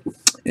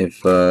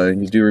 If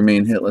you do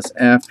remain hitless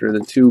after the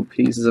 2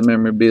 pieces of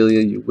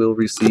memorabilia, you will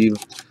receive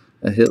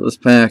a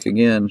hitless pack.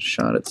 Again,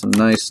 shot at some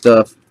nice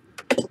stuff.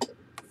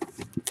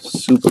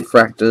 Super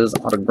fractors,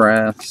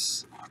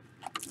 autographs.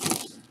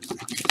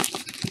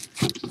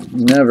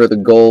 Never the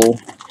goal.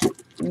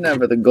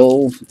 Never the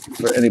goal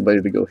for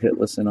anybody to go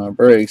hitless in our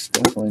breaks.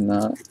 Definitely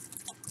not.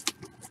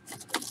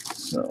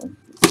 So,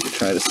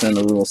 try to send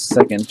a little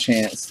second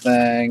chance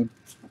thing.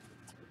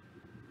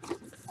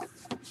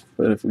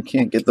 But if we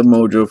can't get the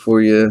mojo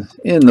for you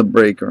in the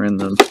break or in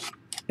the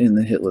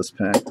hitless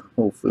pack,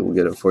 hopefully we'll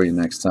get it for you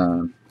next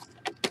time.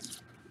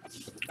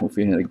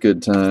 Hopefully you had a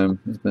good time.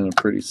 It's been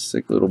a pretty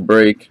sick little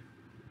break.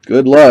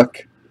 Good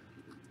luck.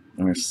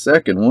 Our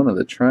second one of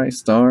the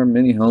TriStar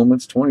Mini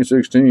Helmets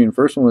 2016.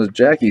 First one was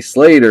Jackie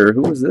Slater.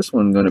 Who is this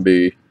one going to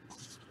be?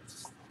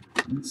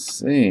 Let's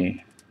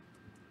see.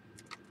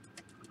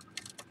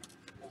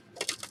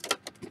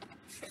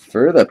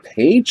 For the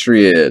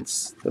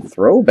Patriots, the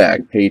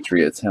throwback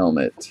Patriots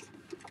helmet.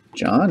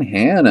 John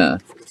Hanna.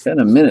 It's been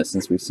a minute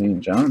since we've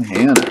seen John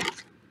Hanna.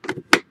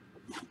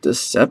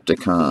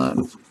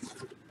 Decepticon.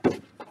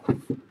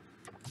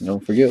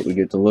 Don't forget, we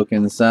get to look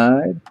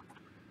inside.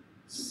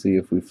 See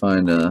if we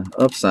find a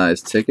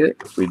upsize ticket.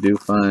 If we do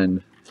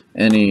find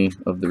any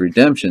of the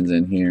redemptions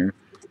in here,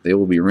 they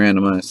will be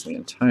randomized the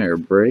entire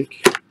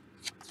break.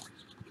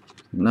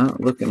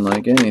 Not looking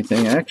like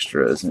anything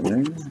extras in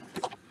there.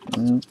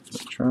 Well, the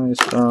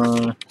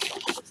TriStar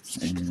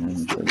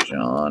and the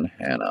John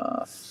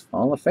Hanna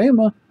Hall of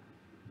Famer.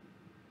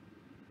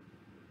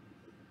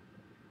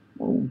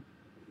 Whoa.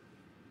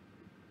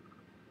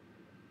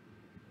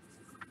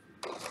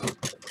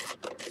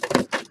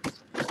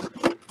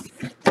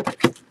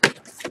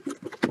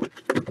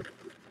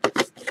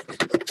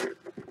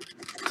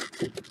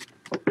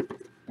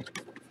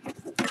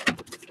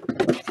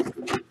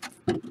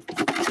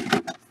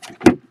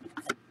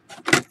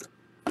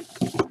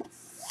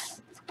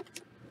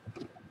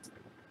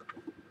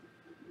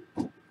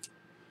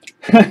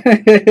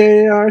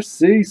 Hey,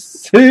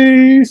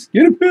 RCC,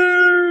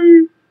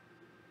 Skippy!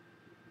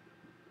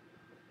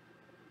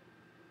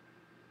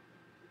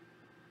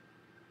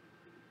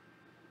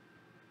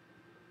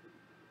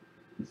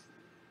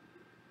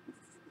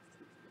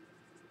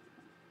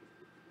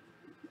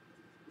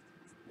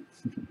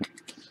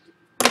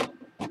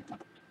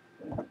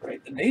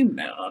 Write the name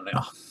down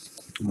now.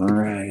 All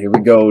right, here we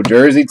go.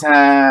 Jersey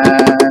time.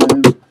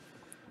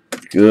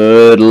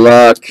 Good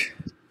luck.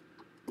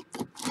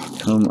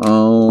 Come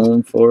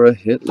on for a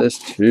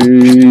hitless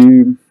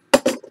team.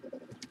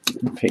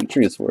 The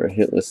Patriots were a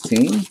hitless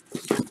team.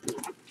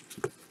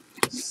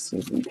 Let's see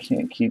if we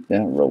can't keep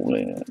that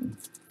rolling.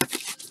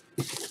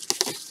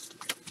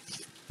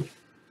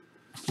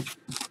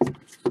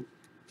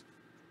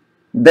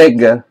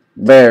 Big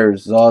Bear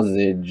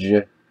sausage.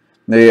 And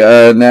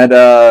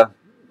that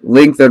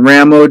link that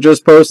Ramo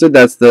just posted,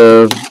 that's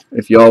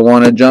if y'all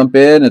want to jump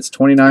in, it's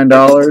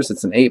 $29.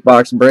 It's an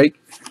 8-box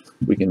break.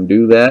 We can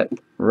do that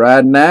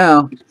right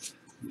now if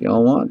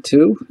y'all want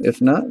to.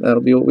 If not,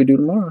 that'll be what we do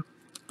tomorrow.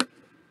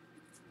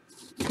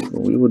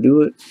 But we will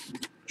do it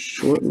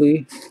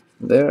shortly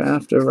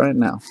thereafter right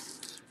now.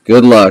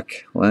 Good luck.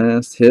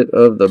 Last hit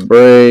of the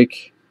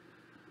break.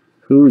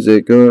 Who's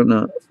it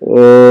gonna...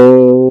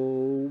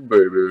 Oh,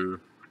 baby.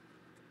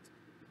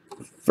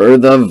 For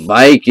the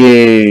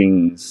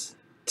Vikings,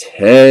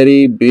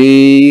 Teddy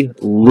B.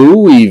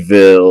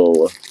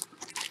 Louisville.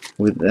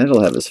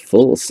 That'll have his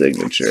full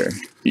signature.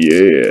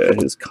 Yeah,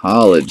 his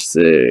college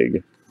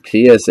sig.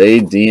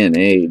 PSA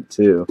DNA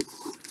too.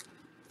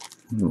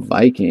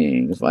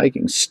 Vikings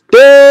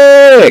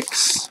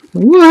Sticks.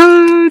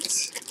 What?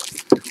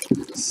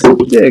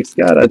 Sticks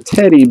got a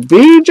Teddy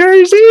B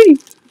jersey?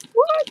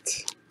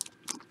 What?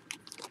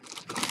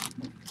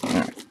 All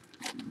right.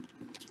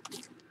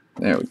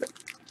 There we go.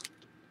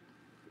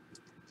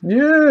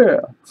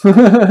 Yeah.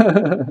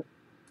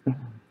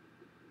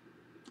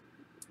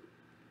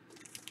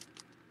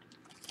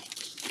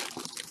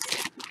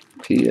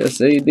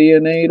 PSA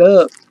DNA'd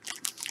up.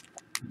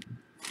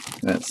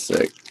 That's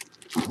sick.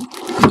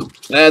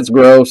 That's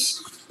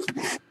gross.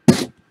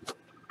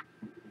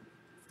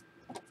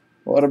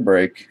 What a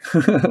break.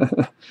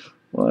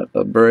 What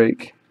a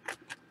break.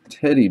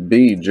 Teddy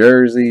B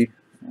jersey.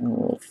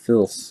 Oh,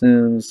 Phil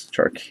Simms,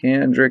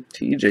 Charkandrick,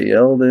 TJ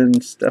Eldon,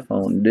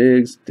 Stephon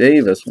Diggs,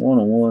 Davis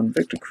 101,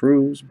 Victor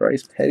Cruz,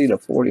 Bryce Petty to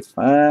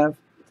 45.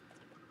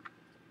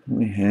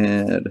 We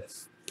had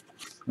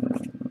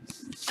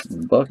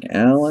Buck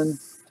Allen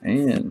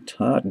and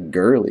Todd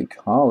Gurley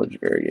college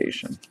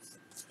variation.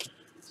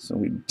 So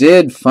we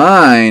did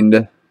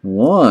find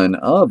one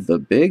of the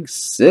big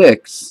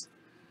 6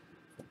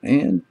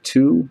 and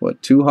two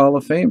Hall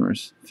of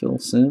Famers, Phil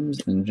Simms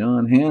and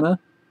John Hanna.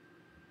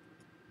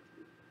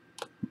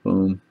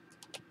 Boom.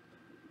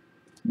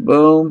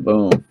 Boom,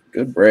 boom.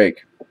 Good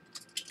break.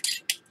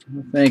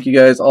 Thank you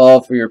guys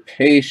all for your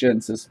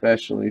patience,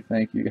 especially.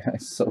 Thank you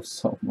guys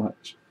so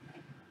much.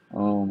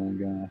 Oh my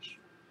gosh.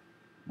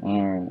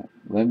 Alright.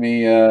 Let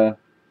me,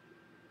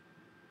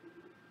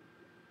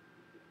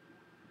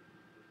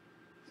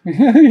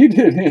 you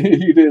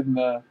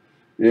didn't,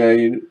 yeah,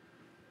 you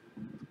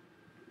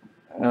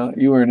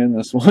weren't in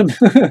this one.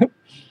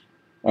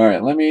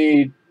 Alright, let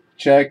me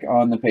check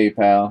on the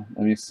PayPal.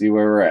 Let me see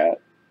where we're at.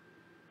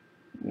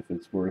 If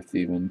it's worth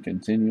even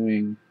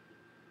continuing.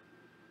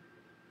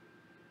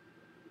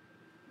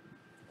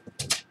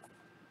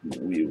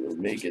 We will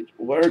make it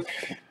work.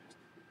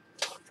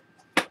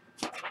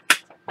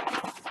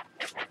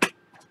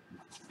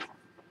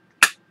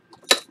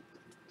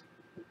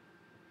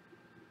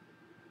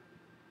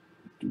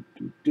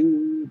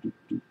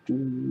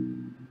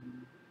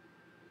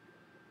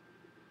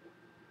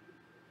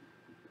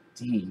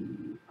 D.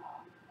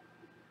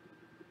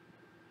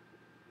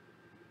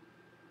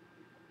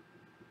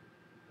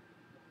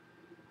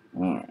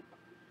 All right.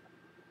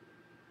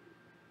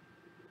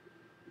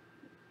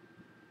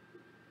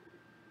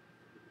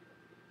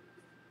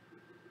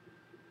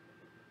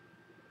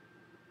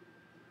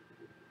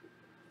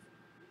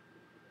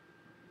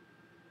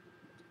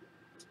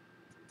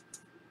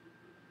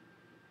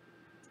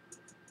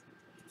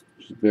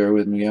 Just bear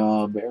with me,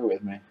 y'all. Bear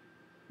with me.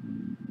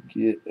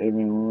 Get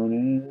everyone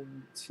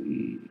in.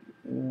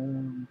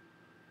 TM.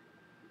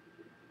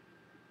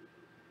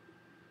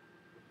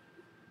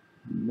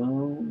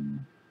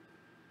 Moan.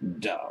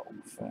 Dog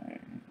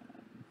fan.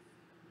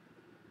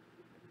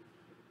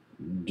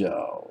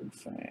 Dog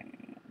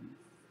fan.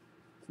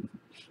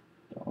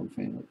 Dog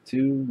fan with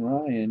 2.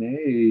 Ryan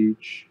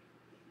H.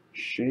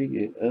 Shake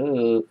it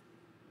up.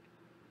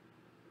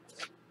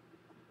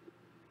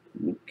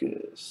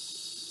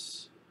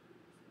 Lucas.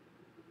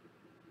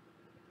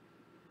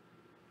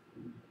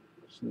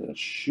 So that's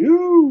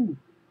shoe.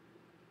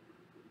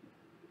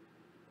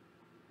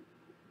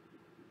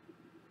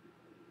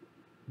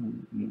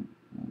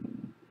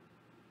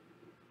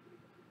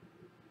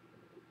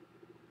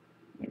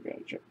 I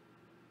gotta check.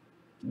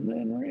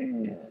 Lynn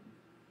Rand.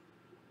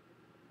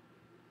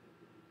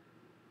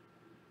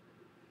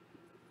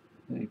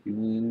 Thank you,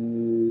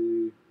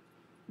 Lynn.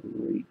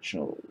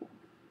 Rachel.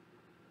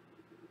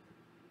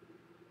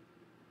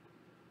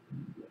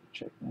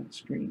 Check that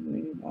screen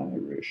name.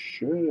 Irish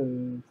Chef.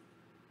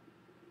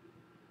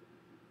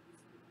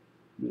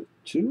 With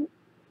 2.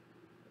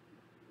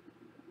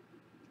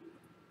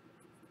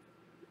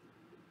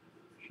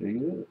 Shake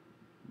it up.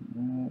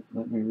 Alright,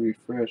 let me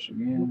refresh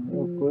again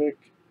real quick.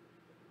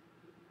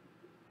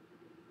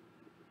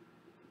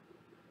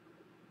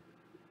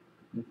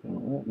 If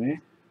it'll let me.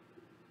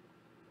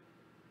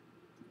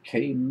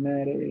 K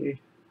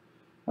Matty.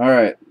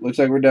 Alright, looks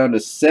like we're down to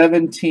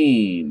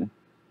 17.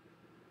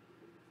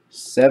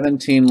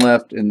 17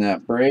 left in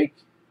that break.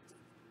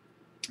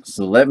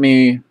 So let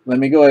me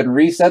go ahead and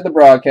reset the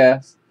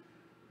broadcast.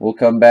 We'll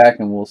come back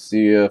and we'll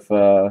see if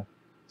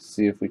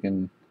we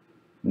can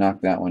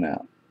knock that one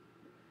out.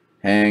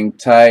 Hang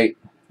tight.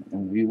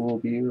 and we will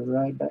be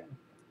right back.